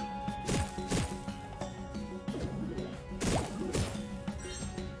 nice!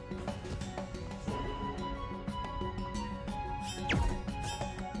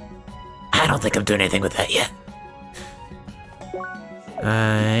 I don't think I'm doing anything with that yet.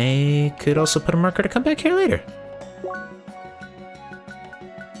 I could also put a marker to come back here later.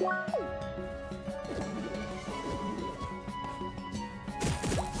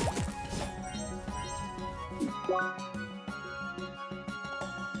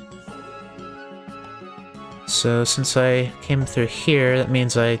 So since I came through here, that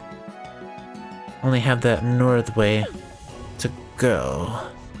means I only have that north way to go.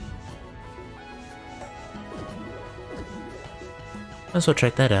 Might as well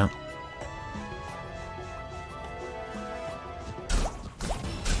check that out.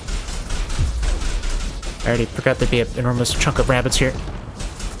 I already forgot there'd be an enormous chunk of rabbits here.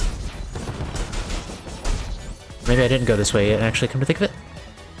 Maybe I didn't go this way yet, actually, come to think of it.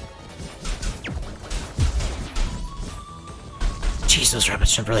 Jeez, those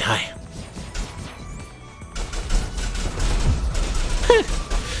rabbits jump really high.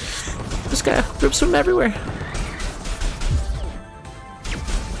 This guy groups from everywhere.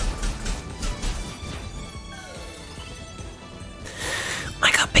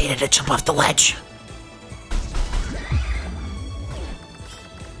 I got baited to jump off the ledge.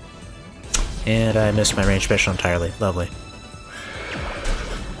 And I missed my range special entirely. Lovely.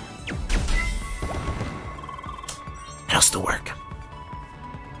 It'll still work.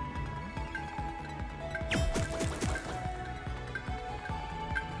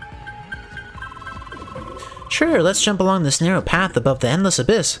 Sure, let's jump along this narrow path above the endless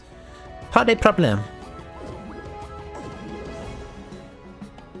abyss. Pas de problème.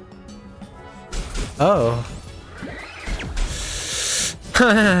 Oh.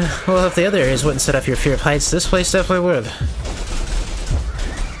 Well, if the other areas wouldn't set off your fear of heights, this place definitely would.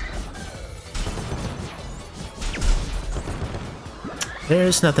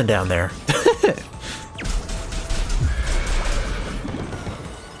 There's nothing down there.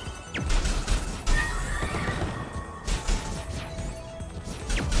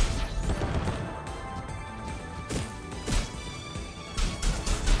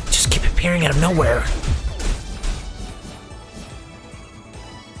 Just keep appearing out of nowhere.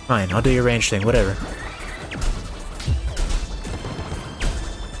 Fine, I'll do your range thing, whatever.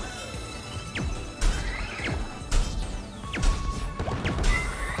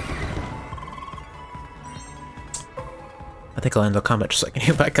 I think I'll end the combat just so I can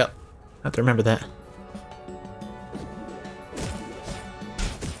heal back up. I have to remember that.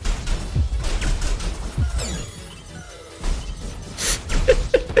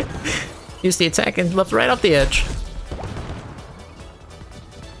 Use the attack and left right off the edge.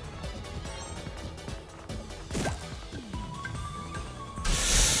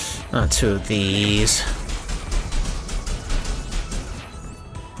 Two of these.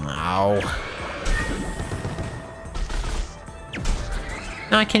 Ow.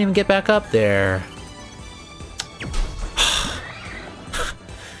 No, I can't even get back up there.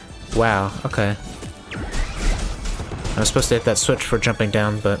 Wow, okay. I was supposed to hit that switch for jumping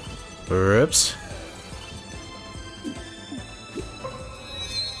down, but... Oops.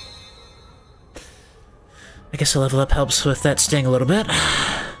 I guess a level up helps with that sting a little bit.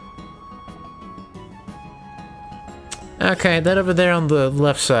 Okay, that over there on the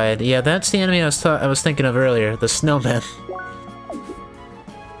left side. Yeah, that's the enemy I was thinking of earlier, the snowman.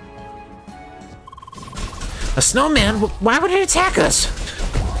 A snowman? Why would it attack us?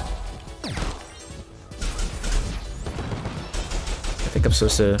 I think I'm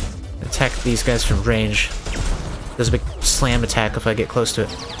supposed to attack these guys from range. There's a big slam attack if I get close to it.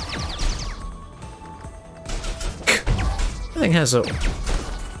 That thing has a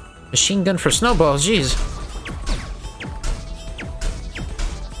machine gun for snowballs, jeez.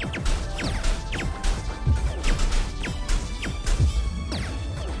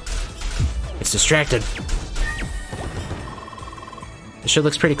 It's distracted. It sure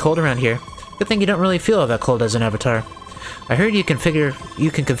looks pretty cold around here. Good thing you don't really feel all that cold as an avatar. I heard you can configure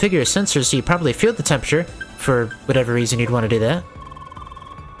your sensors so you probably feel the temperature, for whatever reason you'd want to do that.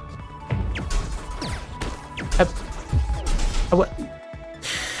 What?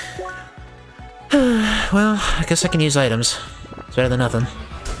 Well, I guess I can use items. It's better than nothing.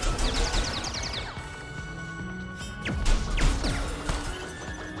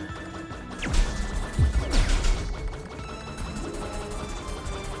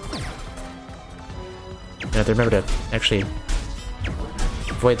 I have to remember to actually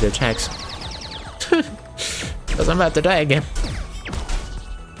avoid the attacks. Because I'm about to die again.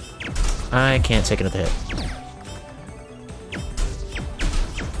 I can't take another hit.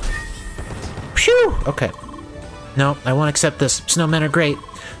 Phew! Okay. No, I won't accept this. Snowmen are great.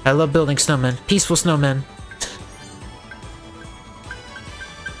 I love building snowmen. Peaceful snowmen.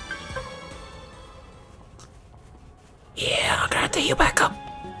 Yeah, I'm gonna have to heal back up.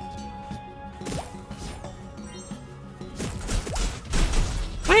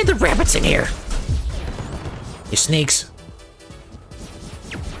 Why are the rabbits in here? You sneaks.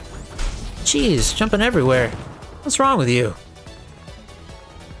 Jeez, jumping everywhere. What's wrong with you?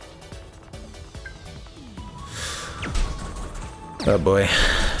 Oh boy.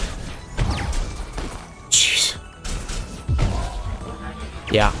 Jeez.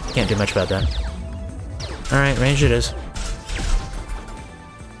 Yeah, can't do much about that. Alright, range it is.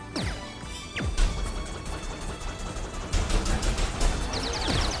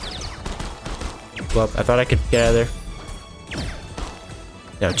 Well, I thought I could get out of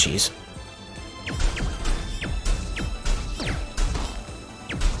there. Oh, jeez.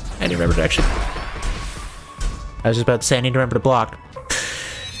 I didn't remember to actually... I was just about to say I need to remember to block.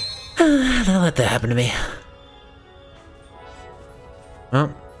 Don't let that happen to me.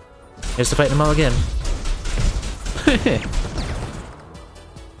 Well, here's to fighting them all again.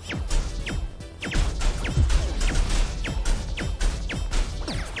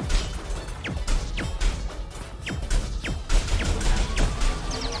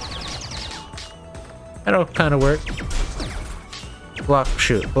 That'll kind of work. Block,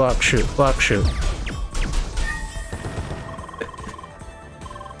 shoot, block, shoot, block, shoot.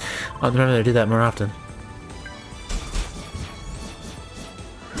 I'll remember to do that more often.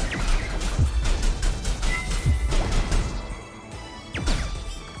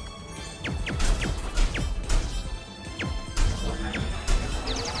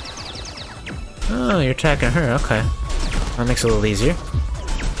 Oh, you're attacking her, okay. That makes it a little easier.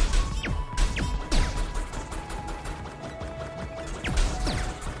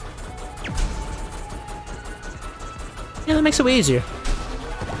 Yeah, that makes it way easier.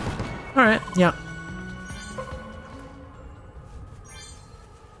 Alright, yeah.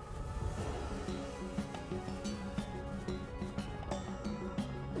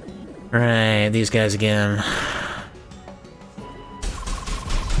 Alright, these guys again.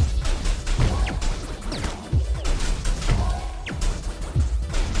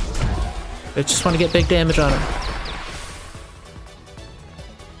 I just want to get big damage on it.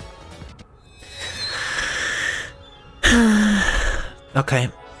 Okay.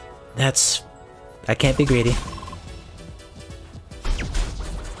 That's... I can't be greedy.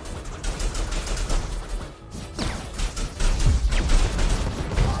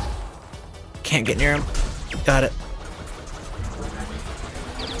 Can't get near him. Got it.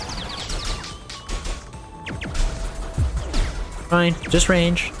 Fine. Just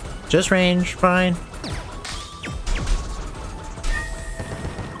range. Just range. Fine.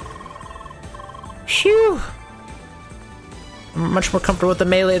 Phew! I'm much more comfortable with the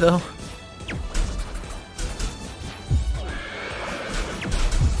melee, though.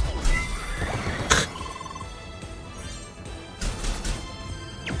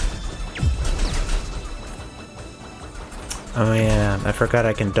 Oh yeah, I forgot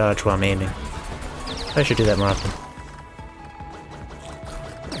I can dodge while I'm aiming. I should do that more often.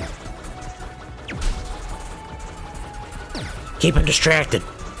 Keep him distracted!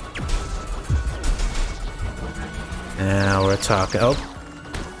 Now we're talking. Oh!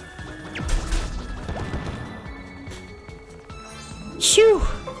 Phew!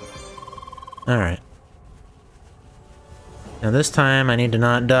 Alright. Now this time I need to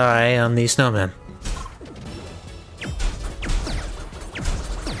not die on these snowmen.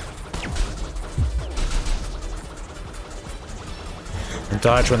 And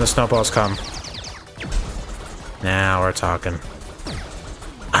dodge when the snowballs come. Now we're talking.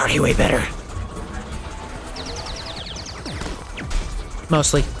 Already way better.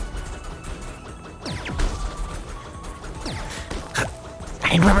 Mostly.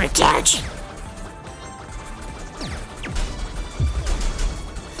 I remember to dodge.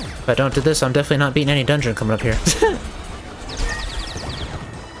 If I don't do this, I'm definitely not beating any dungeon coming up here.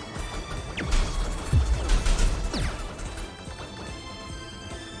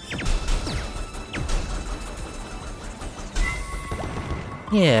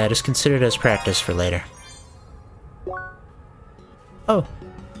 Yeah, just consider it as practice for later. Oh.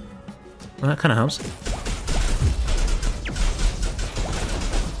 Well, that kind of helps.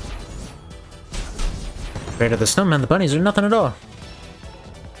 Compared to the snowman, the bunnies are nothing at all.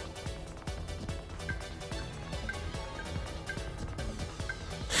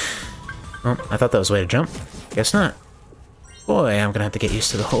 Oh, I thought that was a way to jump. Guess not. Boy, I'm gonna have to get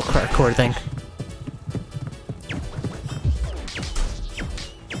used to the whole parkour thing.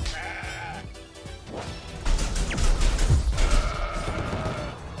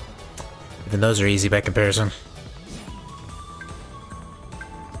 Even those are easy by comparison.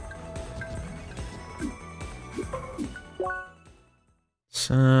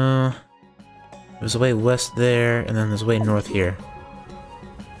 So... there's a way west there, and then there's a way north here.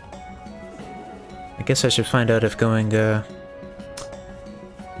 I guess I should find out if going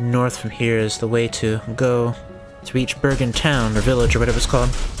north from here is the way to go to reach Bergen Town, or village, or whatever it's called.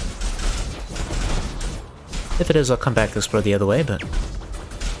 If it is, I'll come back to explore the other way, but...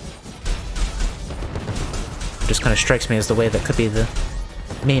 it just kind of strikes me as the way that could be the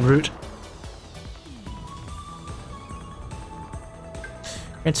main route.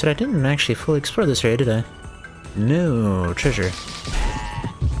 Granted, I didn't actually fully explore this area, did I? No, treasure.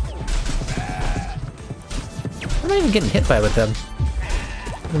 I'm not even getting hit by with them.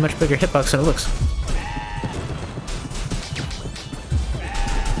 A much bigger hitbox than it looks.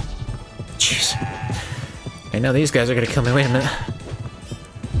 Jeez. I know these guys are gonna kill me. Wait a minute.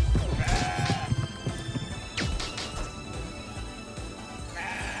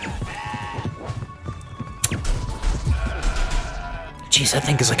 Jeez, that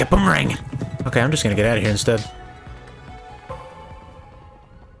thing is like a boomerang. Okay, I'm just gonna get out of here instead.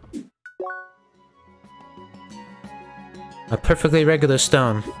 A perfectly regular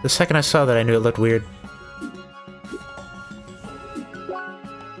stone. The second I saw that, I knew it looked weird.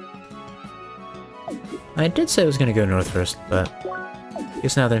 I did say I was gonna go north first, but I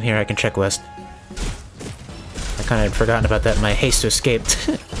guess now that I'm here, I can check west. I kinda had forgotten about that in my haste to escape.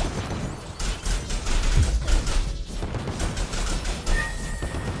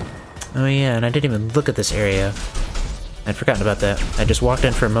 Oh yeah, and I didn't even look at this area. I'd forgotten about that. I just walked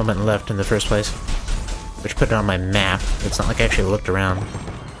in for a moment and left in the first place. Which put it on my map. It's not like I actually looked around.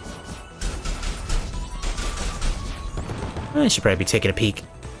 I should probably be taking a peek.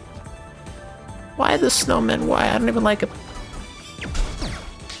 Why the snowmen? Why? I don't even like them.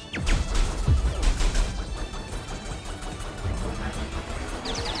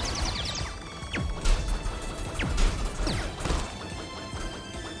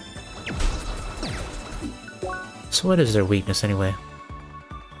 So what is their weakness anyway?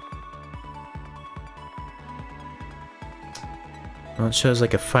 Well, it shows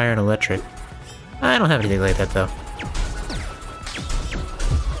like a fire and electric. I don't have anything like that though.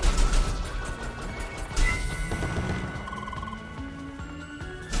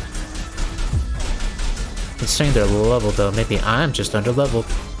 Considering their level though, maybe I'm just under leveled.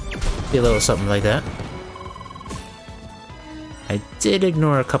 Be a little something like that. I did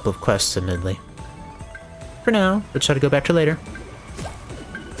ignore a couple of quests admittedly. For now, let's try to go back to later.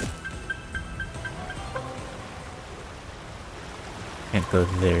 Can't go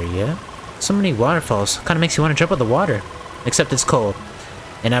there yet. So many waterfalls. Kind of makes you want to jump in the water. Except it's cold.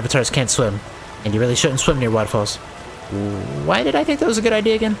 And avatars can't swim. And you really shouldn't swim near waterfalls. Why did I think that was a good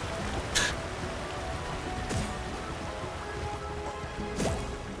idea again?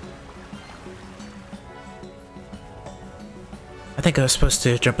 I think I was supposed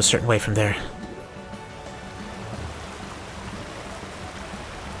to jump a certain way from there.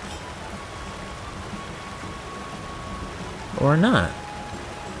 Or not.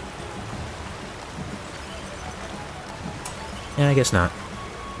 Yeah, I guess not.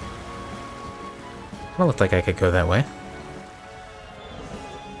 Well, looked like I could go that way.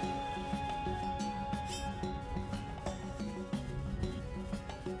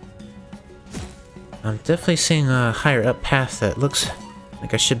 I'm definitely seeing a higher up path that looks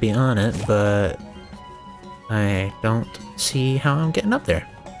like I should be on it, but I don't see how I'm getting up there.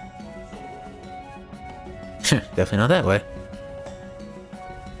 Definitely not that way.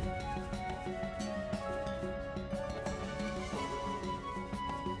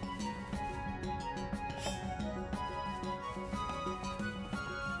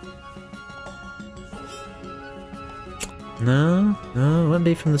 No, it wouldn't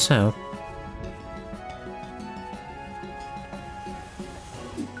be from the south.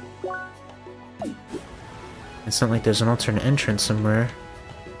 It's not like there's an alternate entrance somewhere.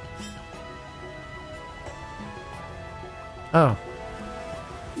 Oh.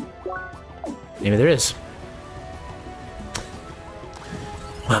 Maybe there is.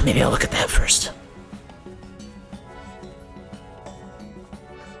 Well, maybe I'll look at that first.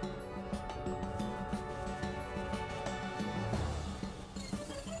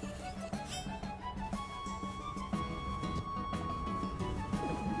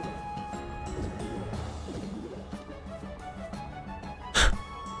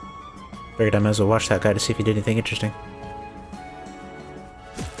 Figured I might as well watch that guy to see if he did anything interesting.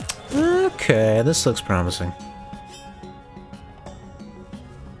 Okay, this looks promising.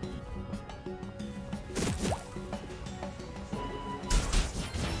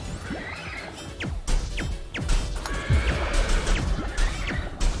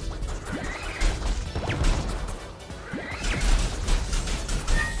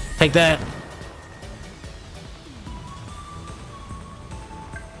 Take that!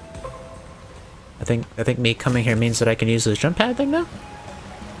 I think me coming here means that I can use this jump pad thing now?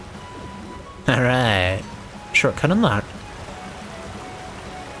 Alright. Shortcut unlocked.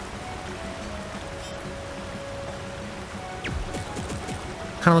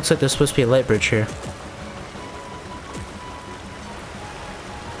 Kinda looks like there's supposed to be a light bridge here.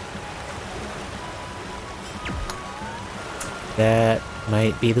 That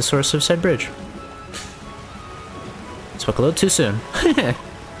might be the source of said bridge. Spoke a little too soon.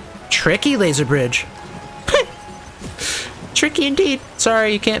 Tricky laser bridge. Tricky indeed.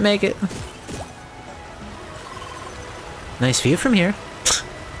 Sorry, you can't make it. Nice view from here.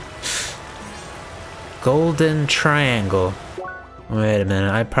 Golden triangle. Wait a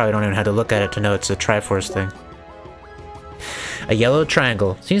minute, I probably don't even have to look at it to know it's a Triforce thing. A yellow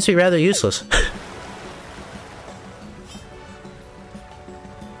triangle. Seems to be rather useless.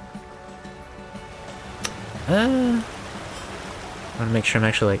 I want to make sure I'm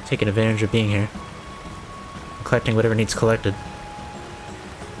actually like taking advantage of being here. I'm collecting whatever needs collected.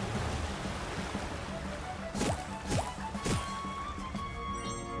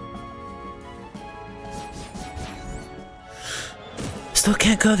 Still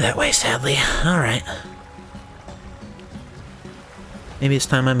can't go that way, sadly. Alright. Maybe it's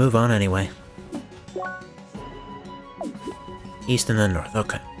time I move on anyway. East and then north,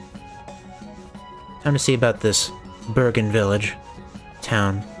 okay. Time to see about this Bergen village.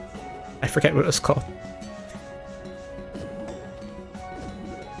 Town. I forget what it was called.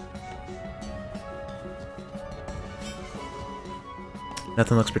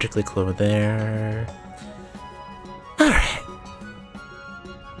 Nothing looks particularly cool over there. Alright.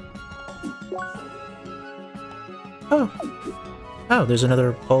 Oh, there's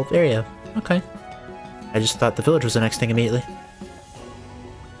another whole area. Okay. I just thought the village was the next thing immediately.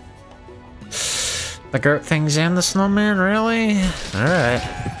 The goat thing's in the snowman, really? Alright.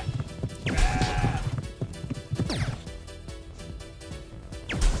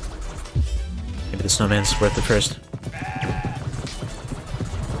 Maybe the snowman's worth it first.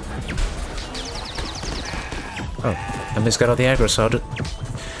 Oh, somebody's got all the aggro, so I'll just...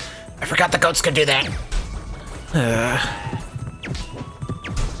 I forgot the goats could do that!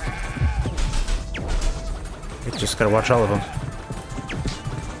 You just gotta watch all of them.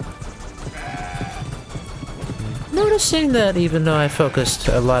 Noticing that even though I focused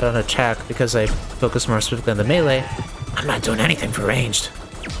a lot on attack because I focused more specifically on the melee, I'm not doing anything for ranged.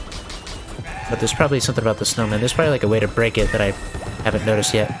 But there's probably something about the snowman. There's probably like a way to break it that I haven't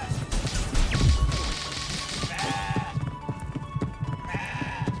noticed yet.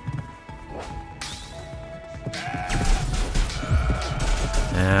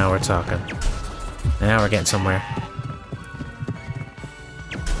 talking. Now we're getting somewhere.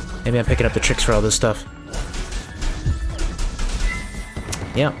 Maybe I'm picking up the tricks for all this stuff.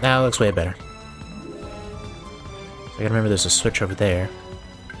 Yep, that looks way better. I gotta remember there's a switch over there.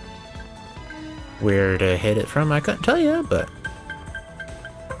 Where to hit it from, I couldn't tell you, but...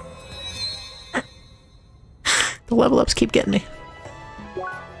 the level ups keep getting me.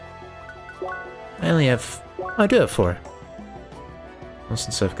 I only have... oh, I do have 4. Well,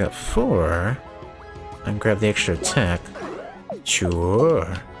 since I've got 4, I can grab the extra attack.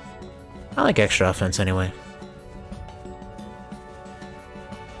 Sure. I like extra offense anyway.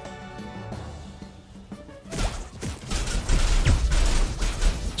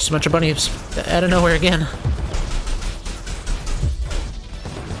 Just a bunch of bunnies out of nowhere again.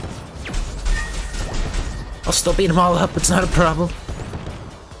 I'll still beat them all up, it's not a problem.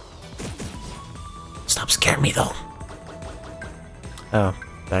 Stop scaring me though. Oh,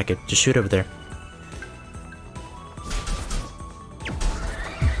 but I could just shoot over there.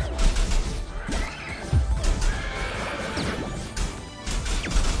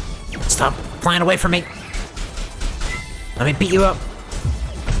 Stop flying away from me. Let me beat you up.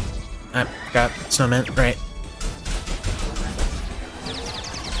 I got snowman, right.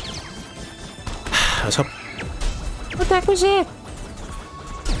 I was hoping... what the heck was it?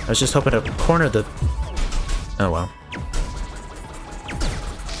 I was just hoping to corner the... oh well.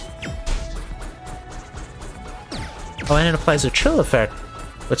 Oh, and it applies a chill effect,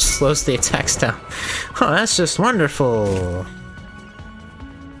 which slows the attacks down. Oh, that's just wonderful.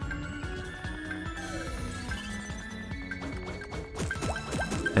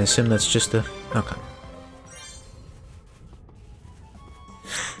 I assume that's just a... okay.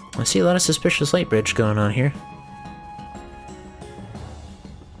 I see a lot of suspicious light bridge going on here.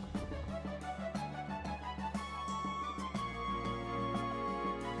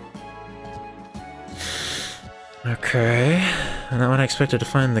 Okay, not what I expected to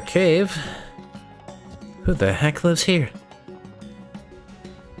find in the cave. Who the heck lives here?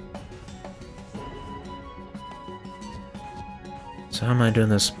 So how am I doing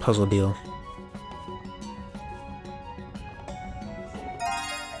this puzzle deal?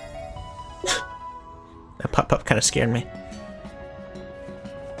 That pop-up kind of scared me.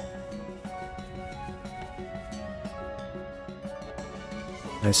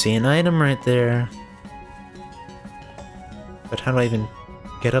 I see an item right there. But how do I even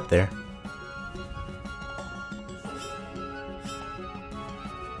get up there?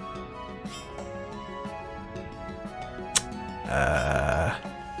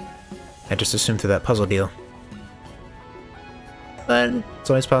 I just assumed through that puzzle deal. But it's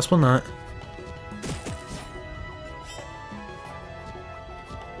always possible not.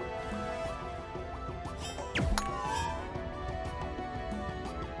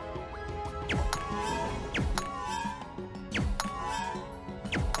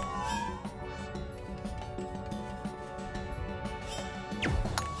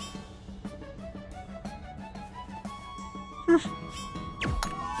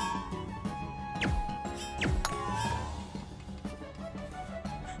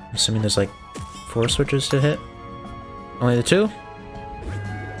 I'm assuming there's like 4 switches to hit. Only the 2?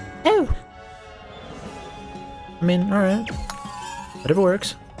 Oh! I mean, alright. Whatever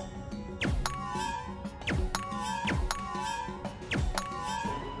works.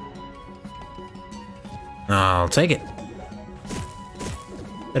 I'll take it.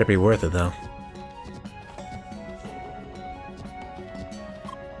 Better be worth it though.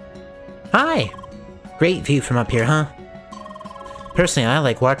 Hi! Great view from up here, huh? Personally, I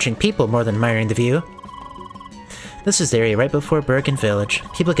like watching people more than admiring the view. This is the area right before Bergen Village.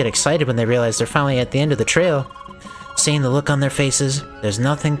 People get excited when they realize they're finally at the end of the trail. Seeing the look on their faces, there's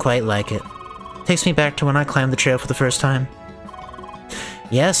nothing quite like it. Takes me back to when I climbed the trail for the first time.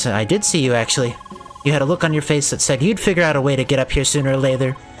 Yes, I did see you actually. You had a look on your face that said you'd figure out a way to get up here sooner or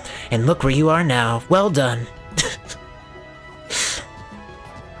later. And look where you are now. Well done.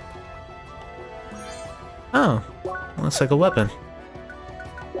 Oh, looks like a weapon.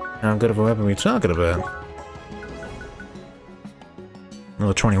 How good of a weapon are we talking about?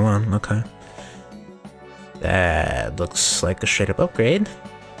 Level 21, okay. That looks like a straight-up upgrade.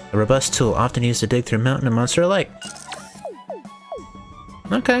 A robust tool often used to dig through mountain and monster alike.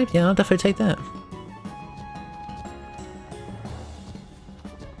 Okay, yeah, I'll definitely take that.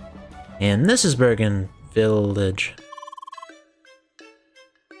 And this is Bergen Village.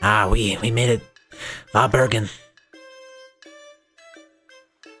 Ah, we made it. Ah, Bergen.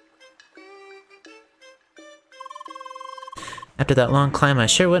 After that long climb, I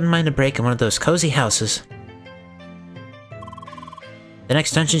sure wouldn't mind a break in one of those cozy houses. The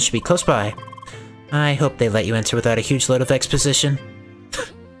next dungeon should be close by. I hope they let you enter without a huge load of exposition.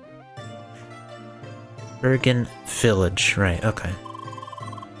 Bergen Village, right, okay.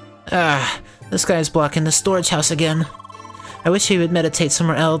 This guy's blocking the storage house again. I wish he would meditate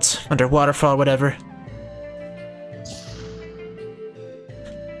somewhere else, under waterfall or whatever.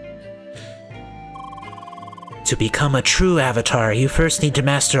 To become a true avatar, you first need to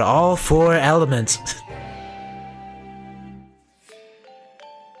master all 4 elements.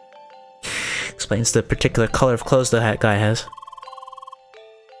 Explains the particular color of clothes that guy has.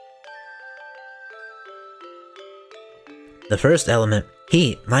 The first element,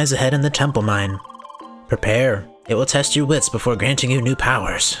 heat, lies ahead in the temple mine. Prepare. It will test your wits before granting you new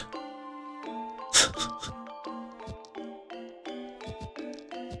powers.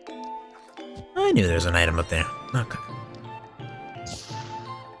 I knew there was an item up there. Okay.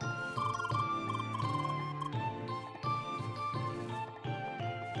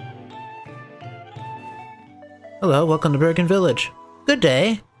 Hello, welcome to Bergen Village. Good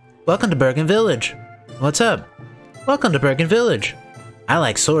day. Welcome to Bergen Village. What's up? Welcome to Bergen Village. I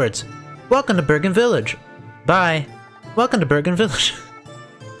like swords. Welcome to Bergen Village. Bye. Welcome to Bergen Village.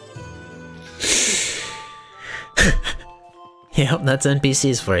 Yep, that's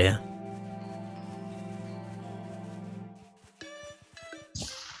NPCs for you.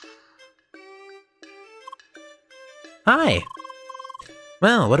 Hi.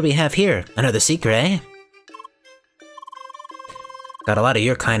 Well, what do we have here? Another secret, eh? Got a lot of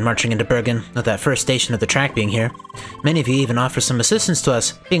your kind marching into Bergen, with that first station of the track being here. Many of you even offer some assistance to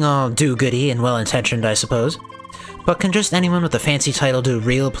us, being all do-goody and well-intentioned, I suppose. But can just anyone with a fancy title do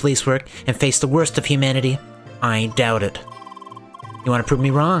real police work and face the worst of humanity? I doubt it. You want to prove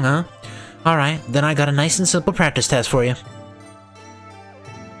me wrong, huh? Alright, then I got a nice and simple practice test for you.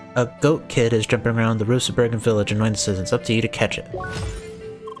 A goat kid is jumping around the roofs of Bergen Village annoying the citizens. Up to you to catch it.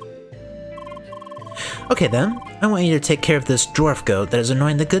 Okay then, I want you to take care of this dwarf goat that is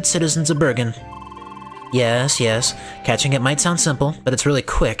annoying the good citizens of Bergen. Yes, yes, catching it might sound simple, but it's really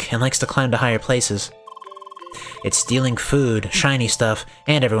quick and likes to climb to higher places. It's stealing food, shiny stuff,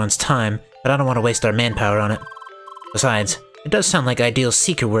 and everyone's time, but I don't want to waste our manpower on it. Besides, it does sound like ideal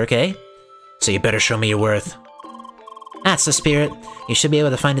seeker work, eh? So you better show me your worth. That's the spirit. You should be able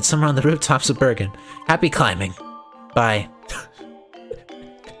to find it somewhere on the rooftops of Bergen. Happy climbing. Bye.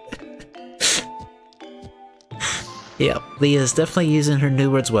 Yep, Leah's definitely using her new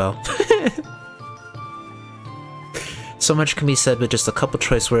words well. So much can be said with just a couple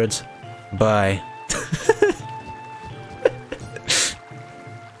choice words. Bye.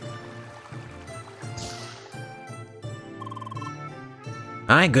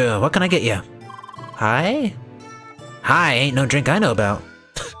 Hi, girl. What can I get you? Hi? Hi, ain't no drink I know about.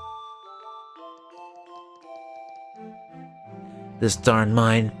 This darn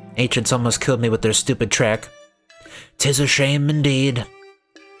mine. Ancients almost killed me with their stupid track. 'Tis a shame indeed.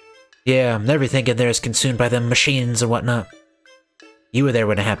 Yeah, everything in there is consumed by them machines and whatnot. You were there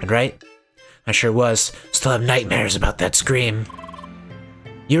when it happened, right? I sure was. Still have nightmares about that scream.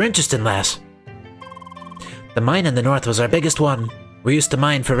 You're interested, lass. The mine in the north was our biggest one. We used to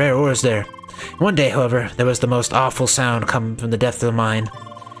mine for rare ores there. One day, however, there was the most awful sound coming from the depth of the mine.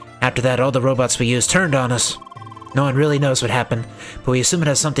 After that, all the robots we used turned on us. No one really knows what happened, but we assume it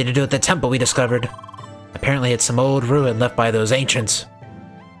has something to do with the temple we discovered. Apparently it's some old ruin left by those ancients.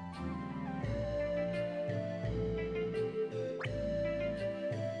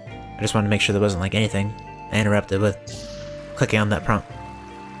 I just wanted to make sure there wasn't like anything I interrupted with clicking on that prompt.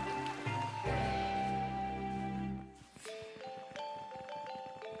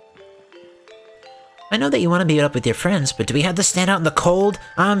 I know that you want to meet up with your friends, but do we have to stand out in the cold?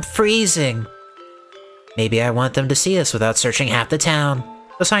 I'm freezing! Maybe I want them to see us without searching half the town.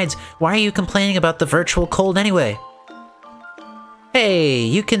 Besides, why are you complaining about the virtual cold anyway? Hey,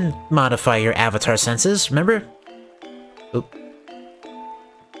 you can modify your avatar senses, remember? Oop.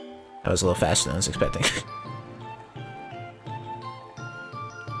 That was a little faster than I was expecting.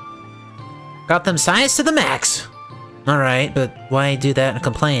 Got them sized to the max! Alright, but why do that and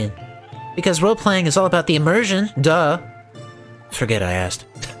complain? Because role-playing is all about the immersion, duh. Forget I asked.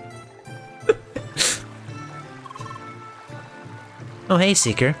 Oh hey,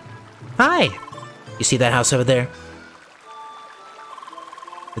 Seeker. Hi! You see that house over there?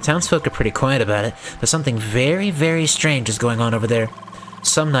 The townsfolk are pretty quiet about it, but something very, very strange is going on over there.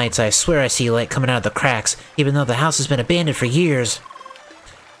 Some nights I swear I see light coming out of the cracks, even though the house has been abandoned for years.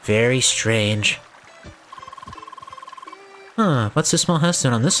 Very strange. Huh, what's this small house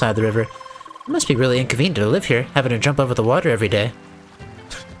doing on this side of the river? It must be really inconvenient to live here, having to jump over the water every day.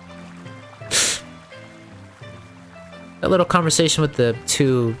 Hello, little conversation with the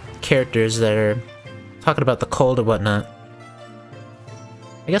two characters that are talking about the cold or whatnot.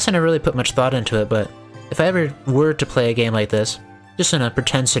 I guess I never really put much thought into it, but if I ever were to play a game like this, just in a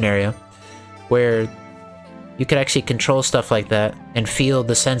pretend scenario, where you could actually control stuff like that and feel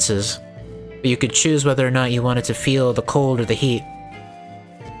the senses, but you could choose whether or not you wanted to feel the cold or the heat.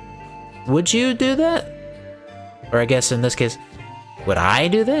 Would you do that? Or I guess in this case, would I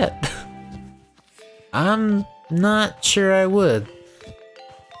do that? I'm not sure I would.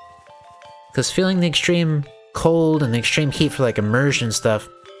 Because feeling the extreme cold and the extreme heat for like immersion stuff,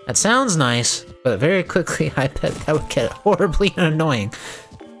 that sounds nice, but very quickly I bet that would get horribly annoying.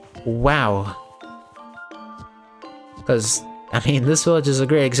 Wow. Because, I mean, this village is a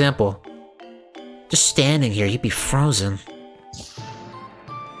great example. Just standing here, you'd be frozen.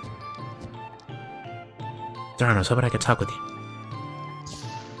 Darn, I was hoping I could talk with you.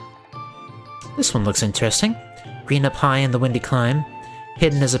 This one looks interesting. Green up high in the windy climb.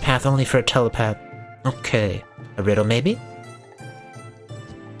 Hidden as a path only for a telepath. Okay. A riddle, maybe?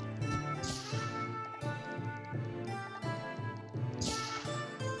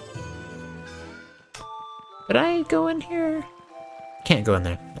 Could I go in here? Can't go in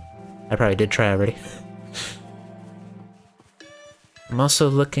there. I probably did try already. I'm also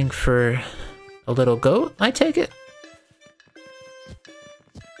looking for a little goat, I take it?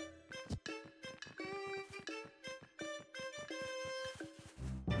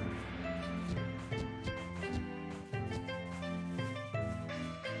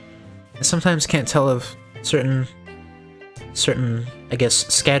 I sometimes can't tell if certain, I guess,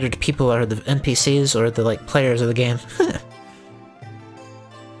 scattered people are the NPCs or the, like, players of the game.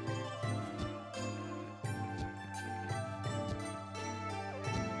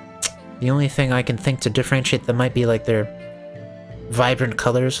 The only thing I can think to differentiate them might be, like, their vibrant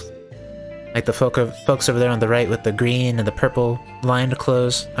colors. Like the folks over there on the right with the green and the purple lined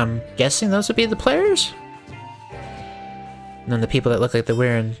clothes. I'm guessing those would be the players? And then the people that look like they're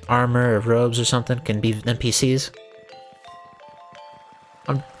wearing armor or robes or something can be NPCs.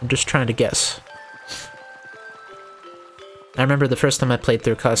 I'm just trying to guess. I remember the first time I played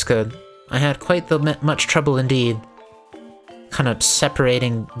through CrossCode, I had quite much trouble indeed kind of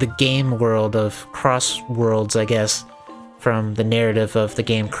separating the game world of Cross Worlds, I guess, from the narrative of the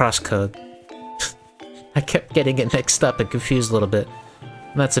game CrossCode. I kept getting it mixed up and confused a little bit.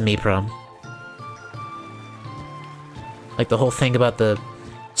 That's a me problem. Like the whole thing about the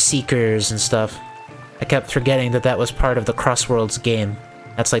Seekers and stuff. I kept forgetting that that was part of the Cross Worlds game.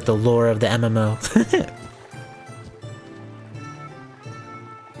 That's like the lore of the MMO.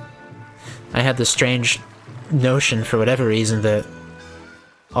 I had this strange notion, for whatever reason, that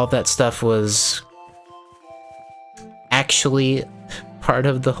all that stuff was actually part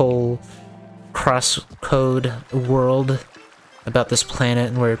of the whole CrossCode world about this planet,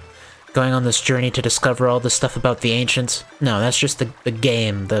 and we're going on this journey to discover all this stuff about the ancients. No, that's just the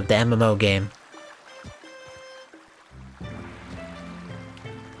game, the MMO game.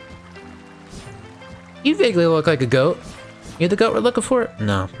 You vaguely look like a goat. You the goat we're looking for?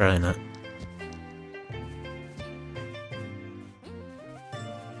 No, probably not.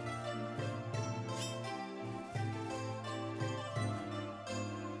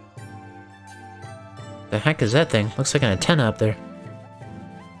 The heck is that thing? Looks like an antenna up there.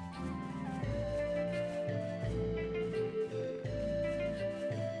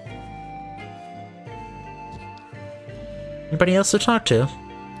 Anybody else to talk to?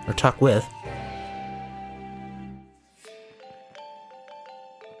 Or talk with?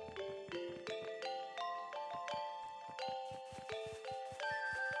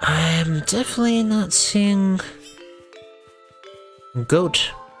 I'm definitely not seeing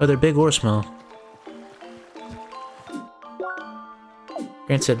goat, whether big or small.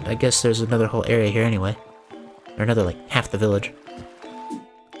 Granted, I guess there's another whole area here anyway. Or another, like, half the village.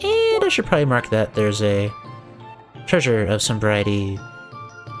 And I should probably mark that there's a treasure of some variety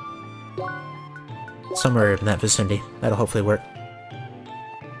somewhere in that vicinity. That'll hopefully work.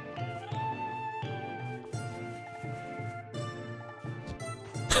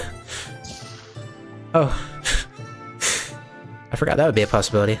 Oh. I forgot that would be a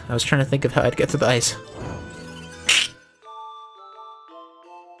possibility. I was trying to think of how I'd get to the ice.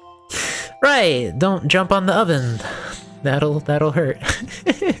 Right! Don't jump on the oven. That'll hurt.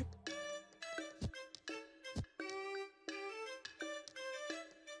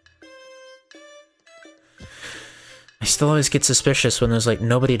 I still always get suspicious when there's like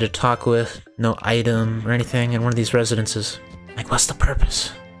nobody to talk with, no item or anything in one of these residences. Like, what's the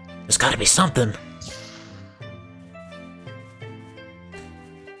purpose? There's gotta be something.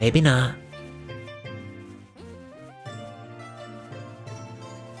 Maybe not.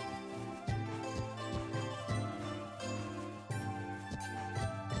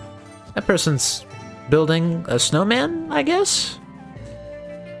 That person's building a snowman, I guess?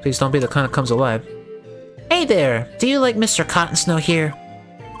 Please don't be the kind that comes alive. Hey there! Do you like Mr. Cotton Snow here?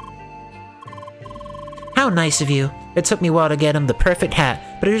 How nice of you. It took me a while to get him the perfect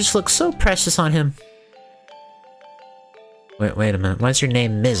hat, but it just looks so precious on him. Wait a minute. Why is your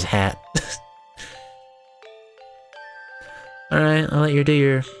name Ms. Hat? Alright, I'll let you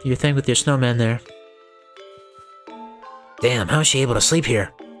do your thing with your snowman there. Damn, how is she able to sleep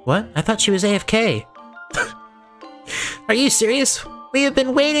here? What? I thought she was AFK. Are you serious? We have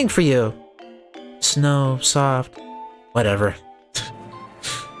been waiting for you. Snow, soft, whatever.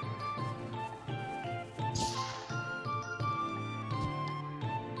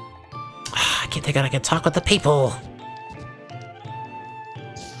 I can't think I can talk with the people.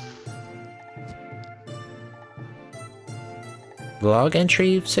 Log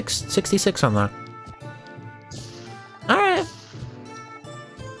entry 666 unlocked. Alright.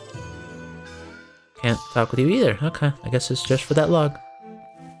 Can't talk with you either. Okay, I guess it's just for that log.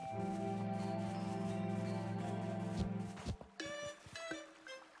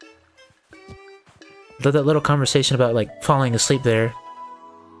 That little conversation about, like, falling asleep there.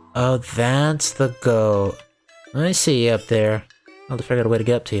 Oh, that's the goat. I see you up there. I'll have to figure out a way to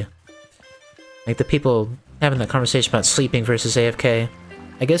get up to you. Like, the people having that conversation about sleeping versus AFK.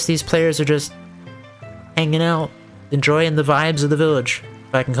 I guess these players are just hanging out, enjoying the vibes of the village,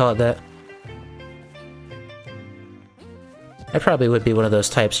 if I can call it that. I probably would be one of those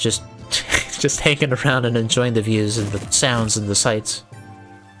types, just just hanging around and enjoying the views and the sounds and the sights.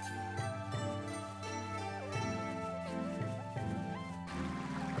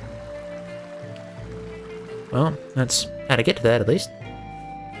 Well, that's how to get to that, at least.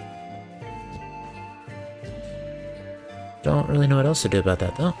 Don't really know what else to do about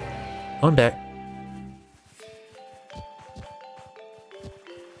that, though. Going back.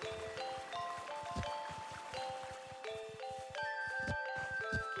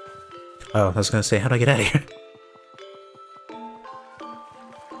 Oh, I was gonna say, how do I get out of here?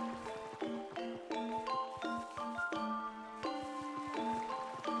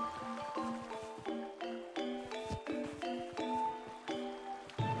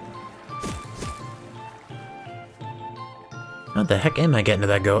 How the heck am I getting to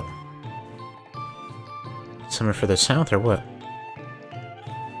that goat? Somewhere further south or what?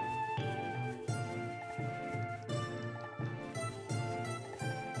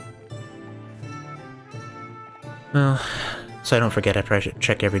 Well, so I don't forget after I should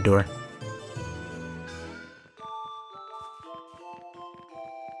check every door.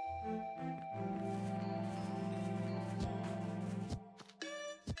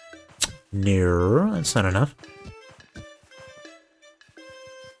 No, that's not enough.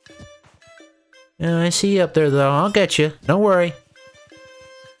 Yeah, I see you up there, though. I'll get you. Don't worry.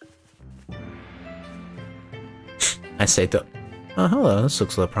 I say, though. Oh, hello. This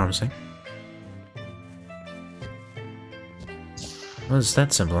looks a little promising. What does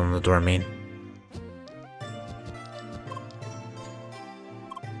that symbol on the door mean?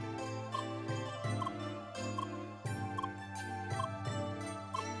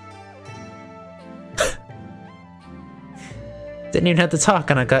 Didn't even have to talk,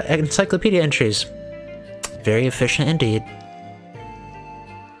 and I got encyclopedia entries. Very efficient indeed.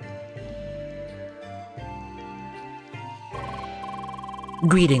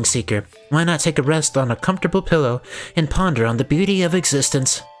 Greetings, Seeker. Why not take a rest on a comfortable pillow and ponder on the beauty of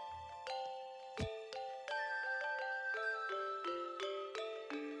existence?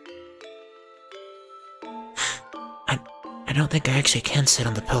 I don't think I actually can sit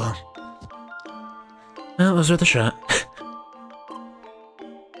on the pillow. Well, it was worth a shot.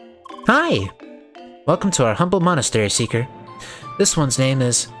 Hi! Welcome to our humble monastery, Seeker. This one's name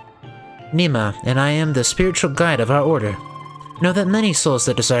is Nima, and I am the spiritual guide of our order. Know that many souls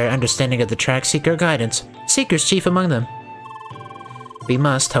that desire understanding of the track seek our guidance, Seeker's chief among them. We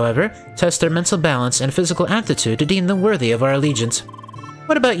must, however, test their mental balance and physical aptitude to deem them worthy of our allegiance.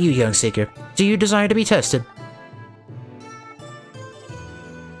 What about you, young Seeker? Do you desire to be tested?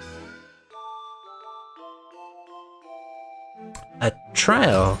 A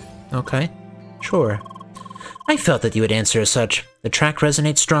trial? Okay, sure. I felt that you would answer as such. The track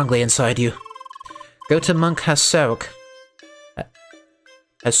resonates strongly inside you. Go to Monk Hasuk,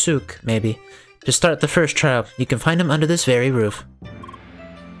 maybe, to start the first trial. You can find him under this very roof.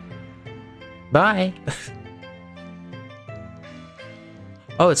 Bye!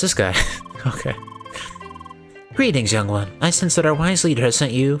 Oh, it's this guy. Okay. Greetings, young one. I sense that our wise leader has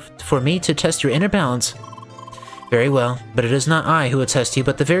sent you for me to test your inner balance. Very well, but it is not I who will test you,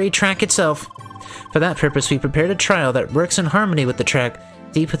 but the very track itself. For that purpose, we prepared a trial that works in harmony with the track.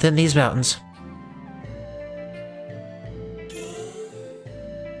 deep within these mountains.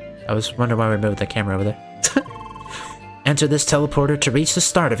 I was wondering why we moved the camera over there. Enter this teleporter to reach the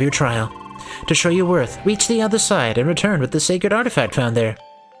start of your trial. To show your worth, reach the other side and return with the sacred artifact found there.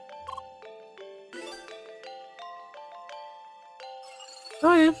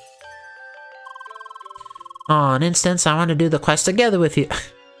 Oh yeah. On instance, I want to do the quest together with you.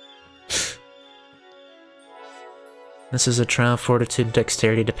 This is a trial of fortitude and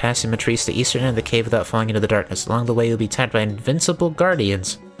dexterity to pass and retrieve the eastern end of the cave without falling into the darkness. Along the way, you'll be attacked by invincible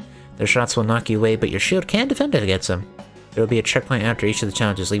guardians. Their shots will knock you away, but your shield can defend it against them. There will be a checkpoint after each of the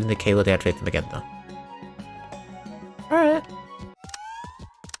challenges, leaving the cave will deactivate them again, though. Alright.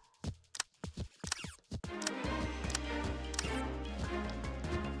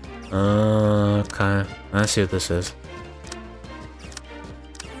 Okay. Let's see what this is.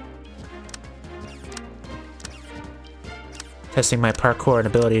 Testing my parkour and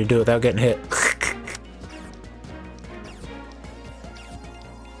ability to do it without getting hit.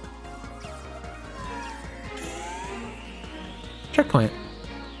 Checkpoint.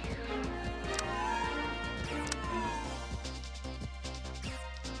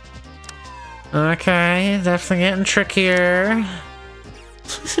 Okay, definitely getting trickier.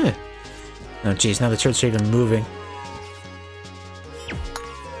 Oh jeez, now the turrets are even moving.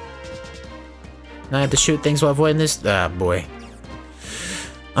 Now I have to shoot things while avoiding this. Ah, boy.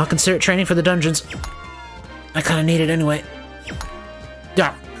 I'll consider it training for the dungeons. I kinda need it anyway.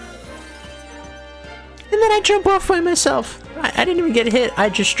 Yeah. And then I jump off by myself. I didn't even get hit, I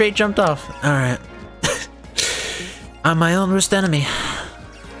just straight jumped off. Alright. I'm my own worst enemy.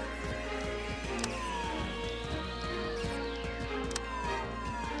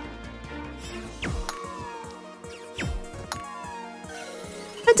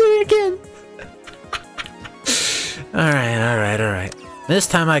 I did it again! Alright. This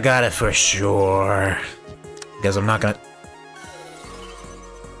time I got it for sure. Because I'm not gonna...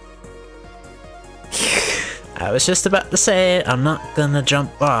 I was just about to say, I'm not gonna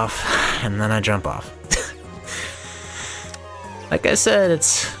jump off, and then I jump off. Like I said,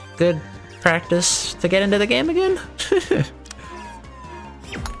 it's good practice to get into the game again.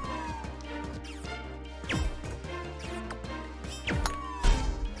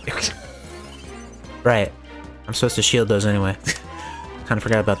 Right. I'm supposed to shield those anyway. Kinda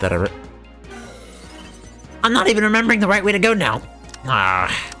forgot about that. I'm not even remembering the right way to go now.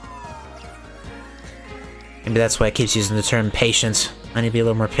 Ah. Maybe that's why it keeps using the term patience. I need to be a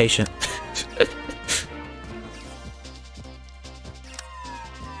little more patient.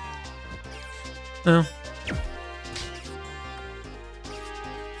 Well.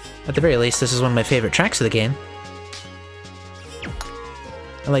 At the very least, this is one of my favorite tracks of the game.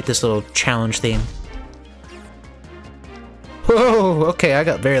 I like this little challenge theme. Whoa, okay, I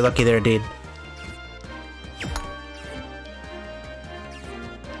got very lucky there, dude.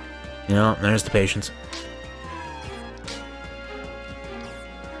 You know, there's the patience.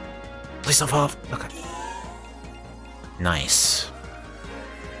 Please don't fall off. Okay. Nice.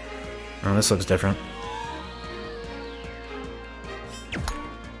 Oh, this looks different.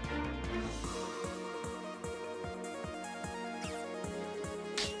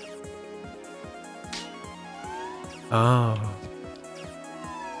 Oh.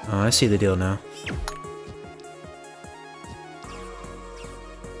 Oh, I see the deal now.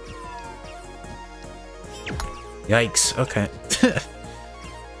 Yikes, okay.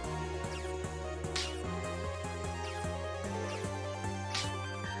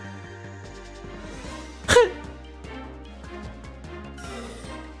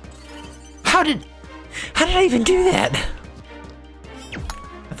 How did I even do that?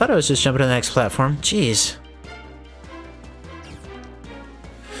 I thought I was just jumping to the next platform. Jeez.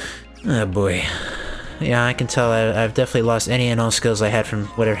 Oh boy. Yeah, I can tell I've definitely lost any and all skills I had from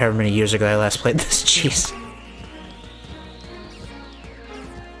whatever, however many years ago I last played this. Jeez.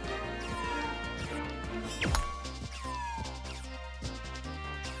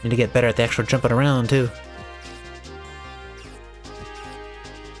 Need to get better at the actual jumping around, too.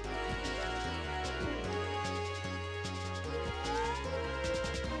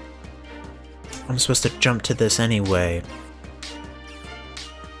 I'm supposed to jump to this anyway.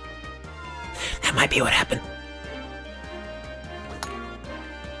 That might be what happened.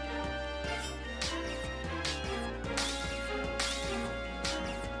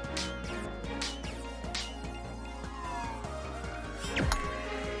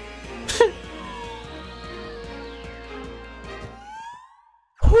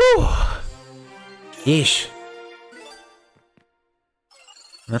 Whew. Yeesh.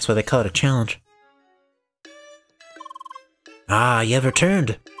 That's why they call it a challenge. Ah, you have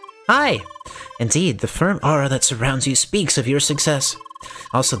returned. Hi! Indeed, the firm aura that surrounds you speaks of your success.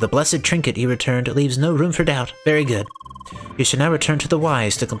 Also, the blessed trinket you returned leaves no room for doubt. Very good. You should now return to the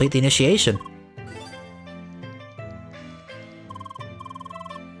Wise to complete the initiation.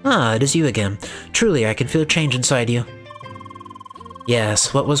 Ah, it is you again. Truly, I can feel change inside you.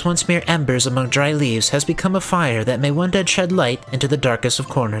 Yes, what was once mere embers among dry leaves has become a fire that may one day shed light into the darkest of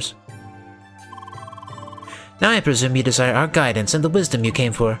corners. Now I presume you desire our guidance and the wisdom you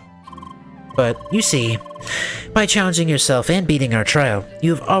came for. But, you see, by challenging yourself and beating our trial,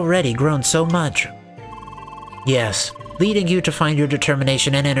 you have already grown so much. Yes, leading you to find your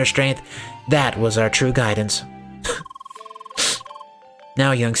determination and inner strength, that was our true guidance.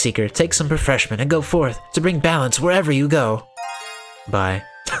 Now, young seeker, take some refreshment and go forth to bring balance wherever you go. Bye.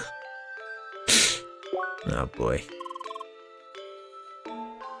 Oh boy.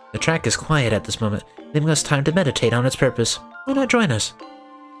 The track is quiet at this moment, leaving us time to meditate on its purpose. Why not join us?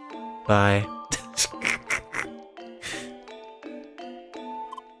 Bye.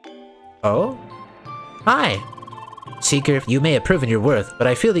 Oh? Hi! Seeker, you may have proven your worth, but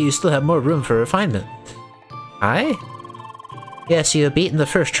I feel that you still have more room for refinement. Hi? Yes, you have beaten the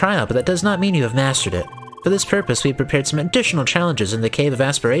first trial, but that does not mean you have mastered it. For this purpose, we prepared some additional challenges in the Cave of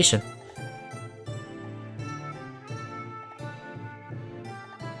Aspiration.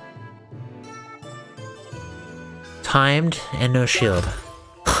 Timed and no shield.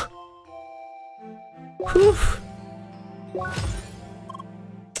 Whew.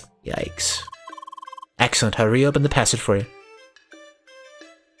 Yikes. Excellent, I'll reopen the passage for you.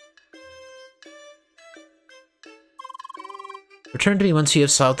 Return to me once you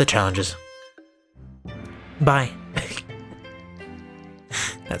have solved the challenges. Bye.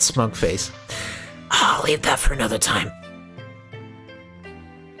 That smug face. I'll leave that for another time.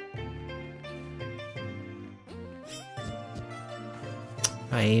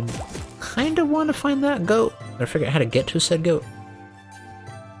 I kinda want to find that goat, or figure out how to get to said goat.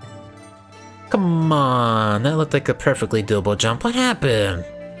 Come on, that looked like a perfectly doable jump. What happened?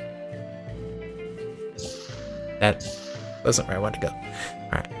 That wasn't where I wanted to go.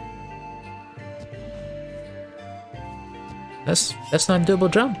 Alright. That's not a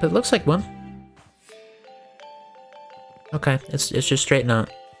doable jump. It looks like one. Okay, it's just straight out.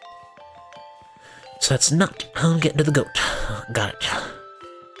 So that's not how I'm getting to the goat. Got it.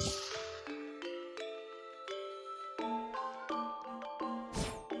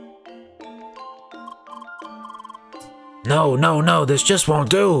 No, no, no, this just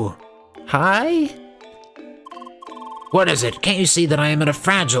won't do. Hi? What is it? Can't you see that I am in a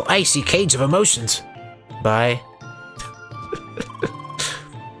fragile, icy cage of emotions? Bye.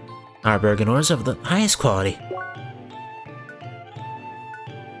 Our Bergen ores of the highest quality.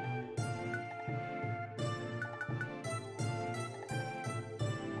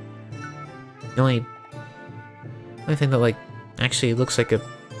 The only thing that, like, actually looks like a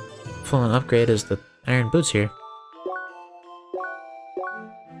full-on upgrade is the iron boots here.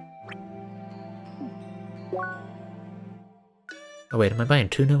 Oh wait, am I buying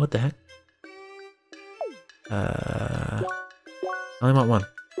two now? What the heck? I only want one.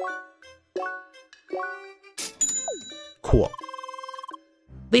 Cool.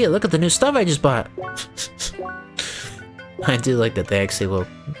 Leah, look at the new stuff I just bought! I do like that they actually will...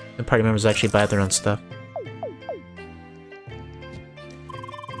 the party members actually buy their own stuff.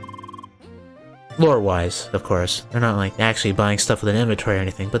 Lore-wise, of course. They're not like actually buying stuff with an inventory or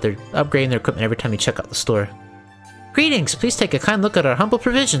anything, but they're upgrading their equipment every time you check out the store. Greetings! Please take a kind look at our humble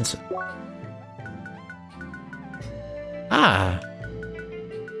provisions. Ah.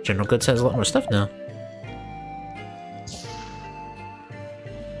 General Goods has a lot more stuff now.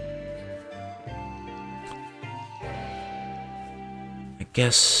 I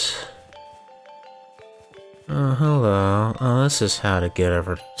guess... oh, hello. Oh, this is how to get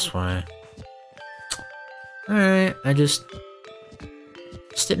over this way. Alright, I just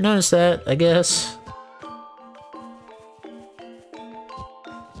didn't notice that, I guess.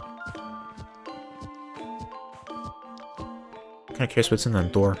 Kinda curious what's in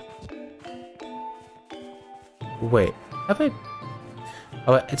that door. Wait, have I?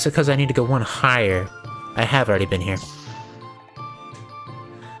 Oh, it's because I need to go one higher. I have already been here.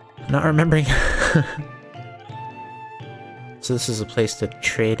 Not remembering. So this is a place to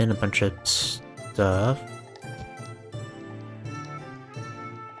trade in a bunch of stuff.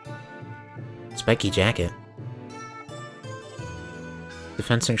 Spiky jacket.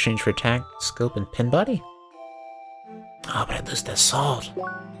 Defense in exchange for attack, scope, and pin body? Oh, but I lose that salt.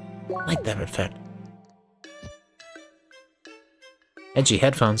 I like that effect. Edgy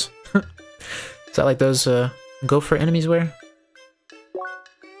headphones. Is that like those Gopher enemies wear?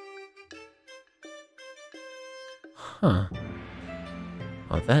 Huh.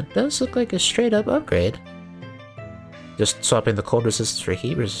 Well, that does look like a straight-up upgrade. Just swapping the cold resistance for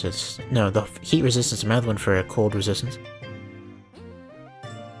heat resistance. No, the heat resistance and another one for a cold resistance.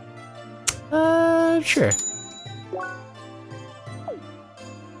 Sure.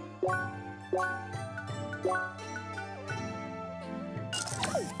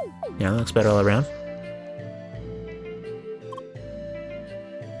 Yeah, that looks better all around.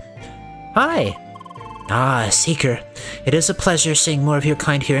 Hi! Ah, Seeker. It is a pleasure seeing more of your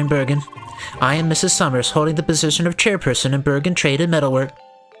kind here in Bergen. I am Mrs. Summers, holding the position of chairperson in Bergen Trade and Metalwork.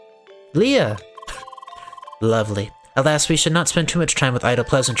 Leah! Lovely. Alas, we should not spend too much time with idle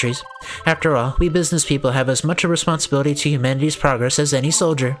pleasantries. After all, we business people have as much a responsibility to humanity's progress as any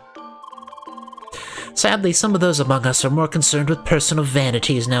soldier. Sadly, some of those among us are more concerned with personal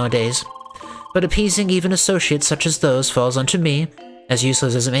vanities nowadays. But appeasing even associates such as those falls onto me, as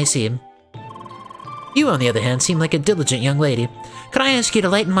useless as it may seem. You, on the other hand, seem like a diligent young lady. Could I ask you to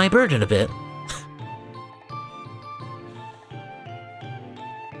lighten my burden a bit?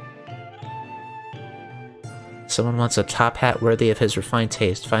 Someone wants a top hat worthy of his refined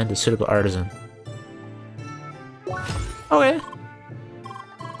taste. Find a suitable artisan. Okay.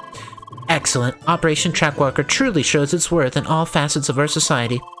 Excellent. Operation Trackwalker truly shows its worth in all facets of our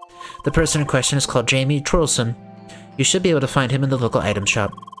society. The person in question is called Jamie Trolson. You should be able to find him in the local item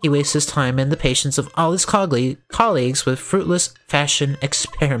shop. He wastes his time and the patience of all his colleagues with fruitless fashion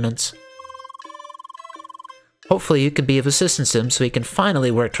experiments. Hopefully you can be of assistance to him so he can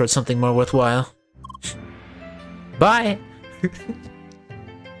finally work towards something more worthwhile. Bye!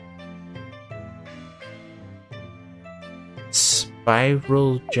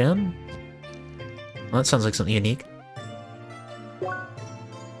 Spiral gem? Well, that sounds like something unique.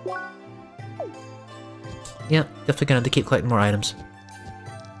 Yeah, definitely gonna have to keep collecting more items.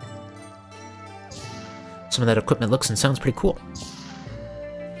 Some of that equipment looks and sounds pretty cool.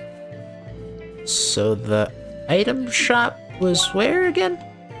 So the item shop was where again?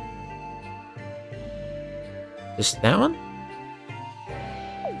 Just that one?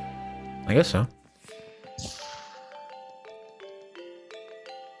 I guess so.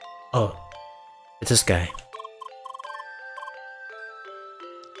 Oh, it's this guy.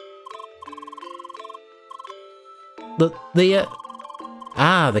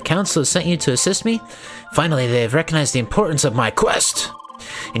 The council has sent you to assist me? Finally, they have recognized the importance of my quest!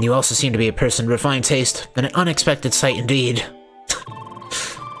 And you also seem to be a person of refined taste, and an unexpected sight indeed.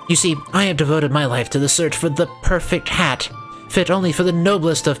 You see, I have devoted my life to the search for the perfect hat, fit only for the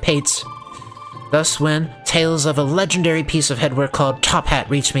noblest of pates. Thus, when tales of a legendary piece of headwear called Top Hat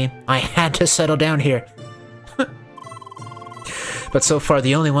reached me, I had to settle down here. But so far,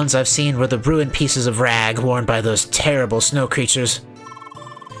 the only ones I've seen were the ruined pieces of rag worn by those terrible snow creatures.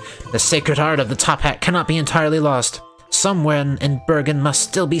 The sacred art of the top hat cannot be entirely lost. Someone in Bergen must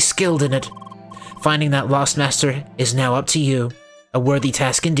still be skilled in it. Finding that lost master is now up to you. A worthy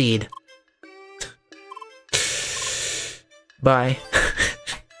task indeed. Bye.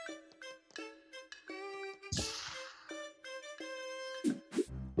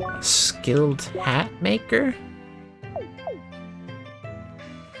 Skilled hat maker?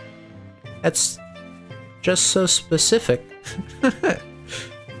 That's just so specific.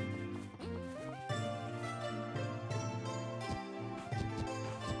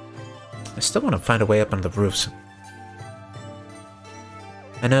 I still want to find a way up on the roofs.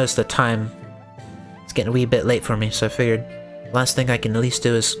 I noticed the time is getting a wee bit late for me, so I figured last thing I can at least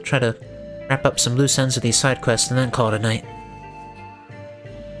do is try to wrap up some loose ends of these side quests and then call it a night.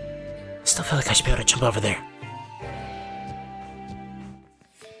 I still feel like I should be able to jump over there.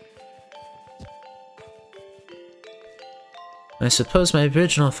 I suppose my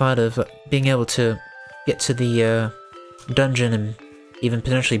original thought of being able to get to the dungeon and even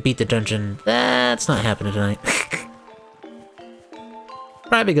potentially beat the dungeon, that's not happening tonight.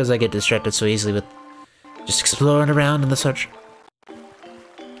 Probably because I get distracted so easily with just exploring around and the such.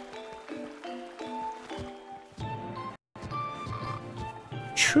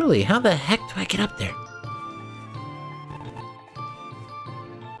 Truly, how the heck do I get up there?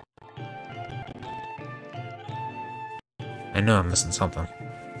 I know I'm missing something.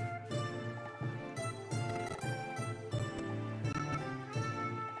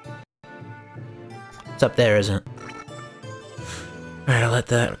 It's up there, isn't it? Alright, I'll let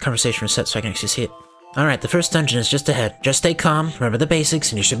the conversation reset so I can actually see it. Alright, the first dungeon is just ahead. Just stay calm, remember the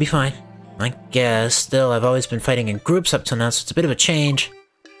basics, and you should be fine. I guess. Still, I've always been fighting in groups up till now, so it's a bit of a change.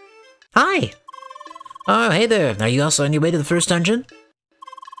 Hi! Oh, hey there. Are you also on your way to the first dungeon?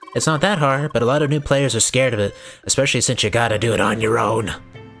 It's not that hard, but a lot of new players are scared of it, especially since you gotta do it on your own.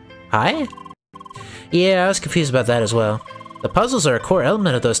 Hi? Yeah, I was confused about that as well. The puzzles are a core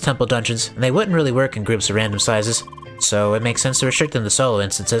element of those temple dungeons, and they wouldn't really work in groups of random sizes, so it makes sense to restrict them to solo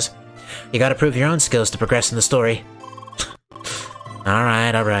instances. You gotta prove your own skills to progress in the story.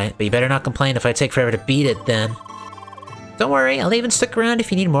 Alright, but you better not complain if I take forever to beat it then. Don't worry, I'll even stick around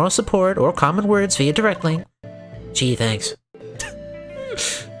if you need moral support or common words via direct link. Gee, thanks.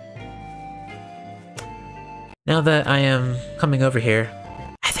 Now that I am coming over here,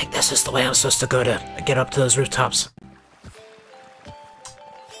 I think this is the way I'm supposed to go to get up to those rooftops.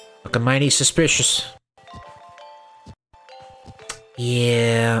 Looking mighty suspicious.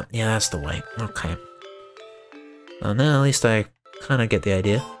 Yeah, that's the way. Okay. Well, now at least I kind of get the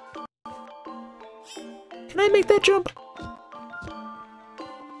idea. Can I make that jump?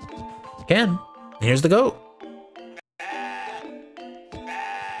 Can. Here's the goat.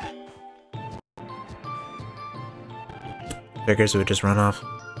 Figures it would just run off.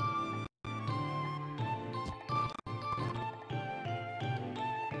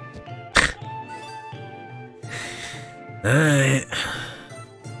 Alright.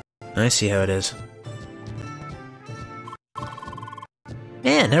 I see how it is.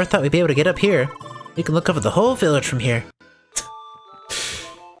 Man, never thought we'd be able to get up here. You can look over the whole village from here.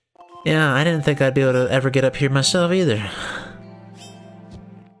 Yeah, I didn't think I'd be able to ever get up here myself either.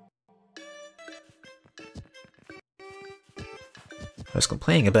 I was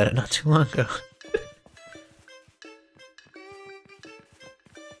complaining about it not too long ago.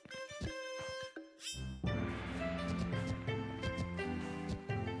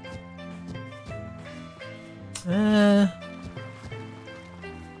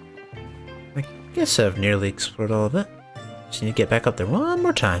 I guess I've nearly explored all of it. Just need to get back up there one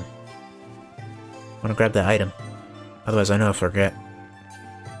more time. I want to grab that item. Otherwise I know I'll forget.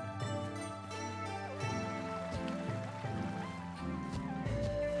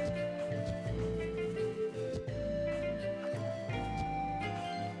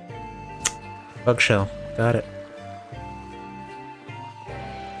 Bug shell. Got it.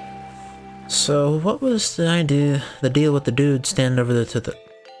 So, what was the deal with the dude standing over there to the...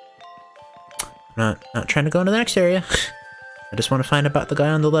 Not trying to go into the next area. I just want to find about the guy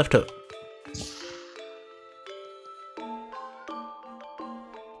on the left hook.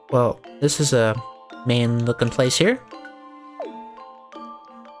 Well, this is a main looking place here.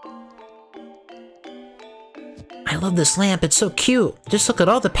 I love this lamp, it's so cute. Just look at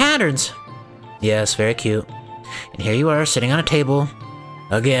all the patterns. Yes, very cute. And here you are, sitting on a table.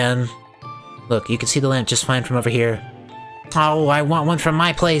 Again. Look, you can see the lamp just fine from over here. Oh, I want one from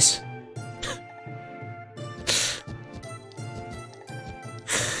my place.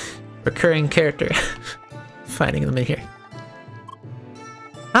 Recurring character. Finding them in here.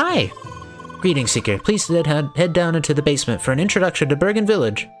 Hi! Greetings, Seeker. Please head down into the basement for an introduction to Bergen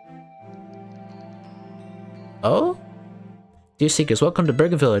Village. Oh? Dear Seekers, welcome to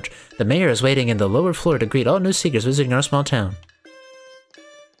Bergen Village. The mayor is waiting in the lower floor to greet all new Seekers visiting our small town.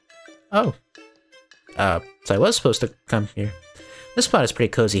 Oh. So I was supposed to come here. This spot is pretty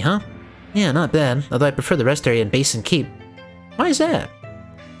cozy, huh? Yeah, not bad, although I prefer the rest area in Basin Keep. Why is that?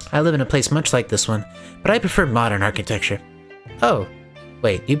 I live in a place much like this one, but I prefer modern architecture. Oh.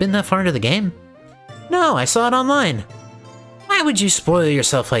 Wait, you've been that far into the game? No, I saw it online. Why would you spoil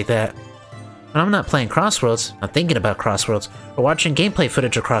yourself like that? When I'm not playing Crossworlds, I'm thinking about Crossworlds, or watching gameplay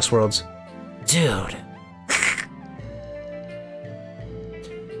footage of Crossworlds. Dude.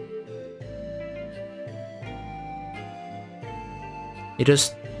 You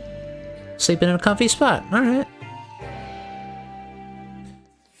just sleeping in a comfy spot. Alright.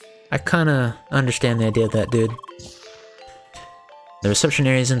 I kinda understand the idea of that, dude. The reception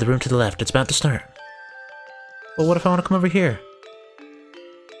area is in the room to the left. It's about to start. Well, what if I want to come over here?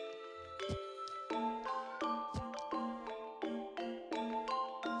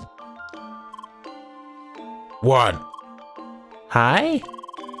 What? Hi?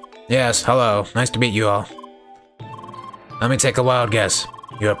 Yes, hello. Nice to meet you all. Let me take a wild guess.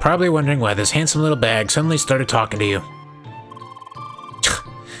 You are probably wondering why this handsome little bag suddenly started talking to you.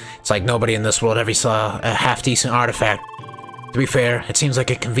 It's like nobody in this world ever saw a half-decent artifact. To be fair, it seems like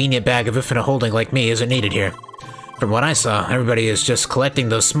a convenient bag of infinite holding like me isn't needed here. From what I saw, everybody is just collecting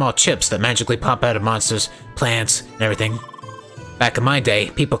those small chips that magically pop out of monsters, plants, and everything. Back in my day,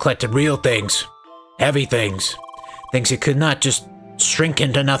 people collected real things. Heavy things. Things you could not just shrink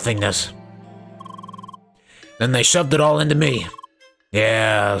into nothingness. Then they shoved it all into me.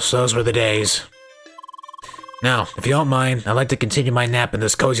 Yeah, those were the days. Now, if you don't mind, I'd like to continue my nap in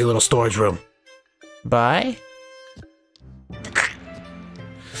this cozy little storage room. Bye?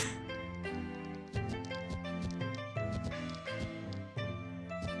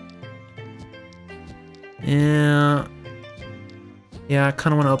 Yeah. Yeah, I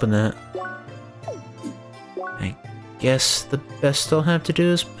kind of want to open that. I guess the best I'll have to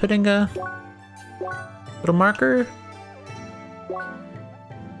do is putting a little marker.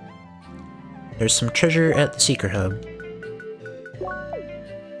 There's some treasure at the Seeker Hub.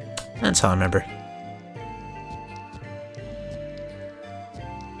 That's how I remember.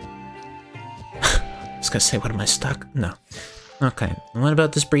 I was gonna say, what am I stuck? No. Okay, what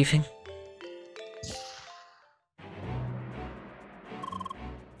about this briefing?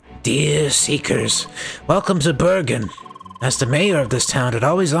 Dear Seekers, welcome to Bergen. As the mayor of this town, it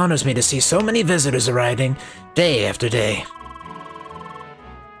always honors me to see so many visitors arriving day after day.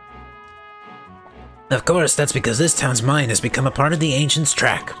 Of course, that's because this town's mine has become a part of the Ancients'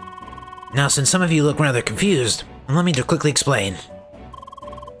 track. Now, since some of you look rather confused, allow me to quickly explain.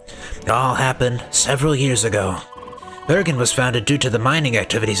 It all happened several years ago. Bergen was founded due to the mining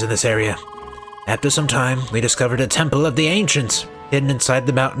activities in this area. After some time, we discovered a temple of the Ancients, hidden inside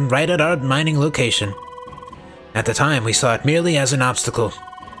the mountain right at our mining location. At the time, we saw it merely as an obstacle,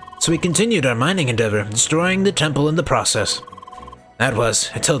 so we continued our mining endeavor, destroying the temple in the process. That was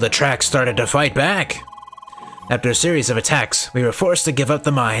until the track started to fight back. After a series of attacks, we were forced to give up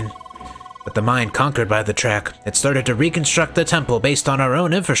the mine. With the mine conquered by the track, it started to reconstruct the temple based on our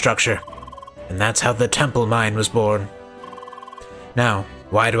own infrastructure. And that's how the temple mine was born. Now,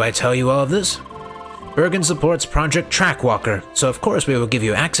 why do I tell you all of this? Bergen supports Project Trackwalker, so of course we will give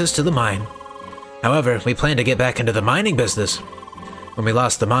you access to the mine. However, we plan to get back into the mining business. When we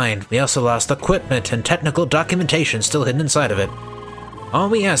lost the mine, we also lost equipment and technical documentation still hidden inside of it. All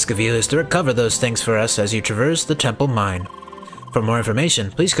we ask of you is to recover those things for us as you traverse the temple mine. For more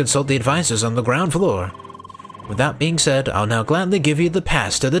information, please consult the advisors on the ground floor. With that being said, I'll now gladly give you the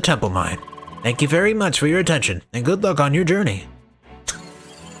pass to the temple mine. Thank you very much for your attention, and good luck on your journey.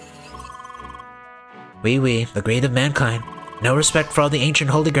 We, the greed of mankind. No respect for all the ancient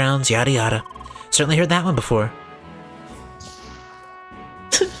holy grounds, yada yada. Certainly heard that one before.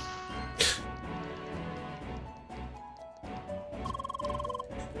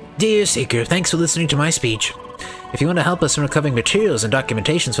 Dear Seeker, thanks for listening to my speech. If you want to help us in recovering materials and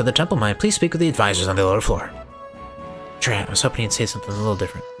documentations for the temple mine, please speak with the advisors on the lower floor. Drat, I was hoping you'd say something a little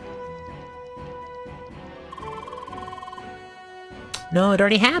different. No, it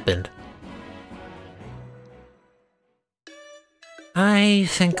already happened. I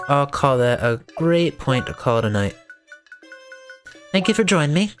think I'll call that a great point to call it a night. Thank you for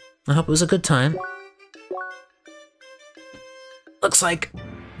joining me. I hope it was a good time. Looks like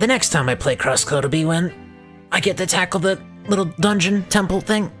the next time I play CrossCode will be when I get to tackle the little dungeon temple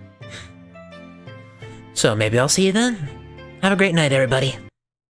thing. So maybe I'll see you then. Have a great night, everybody.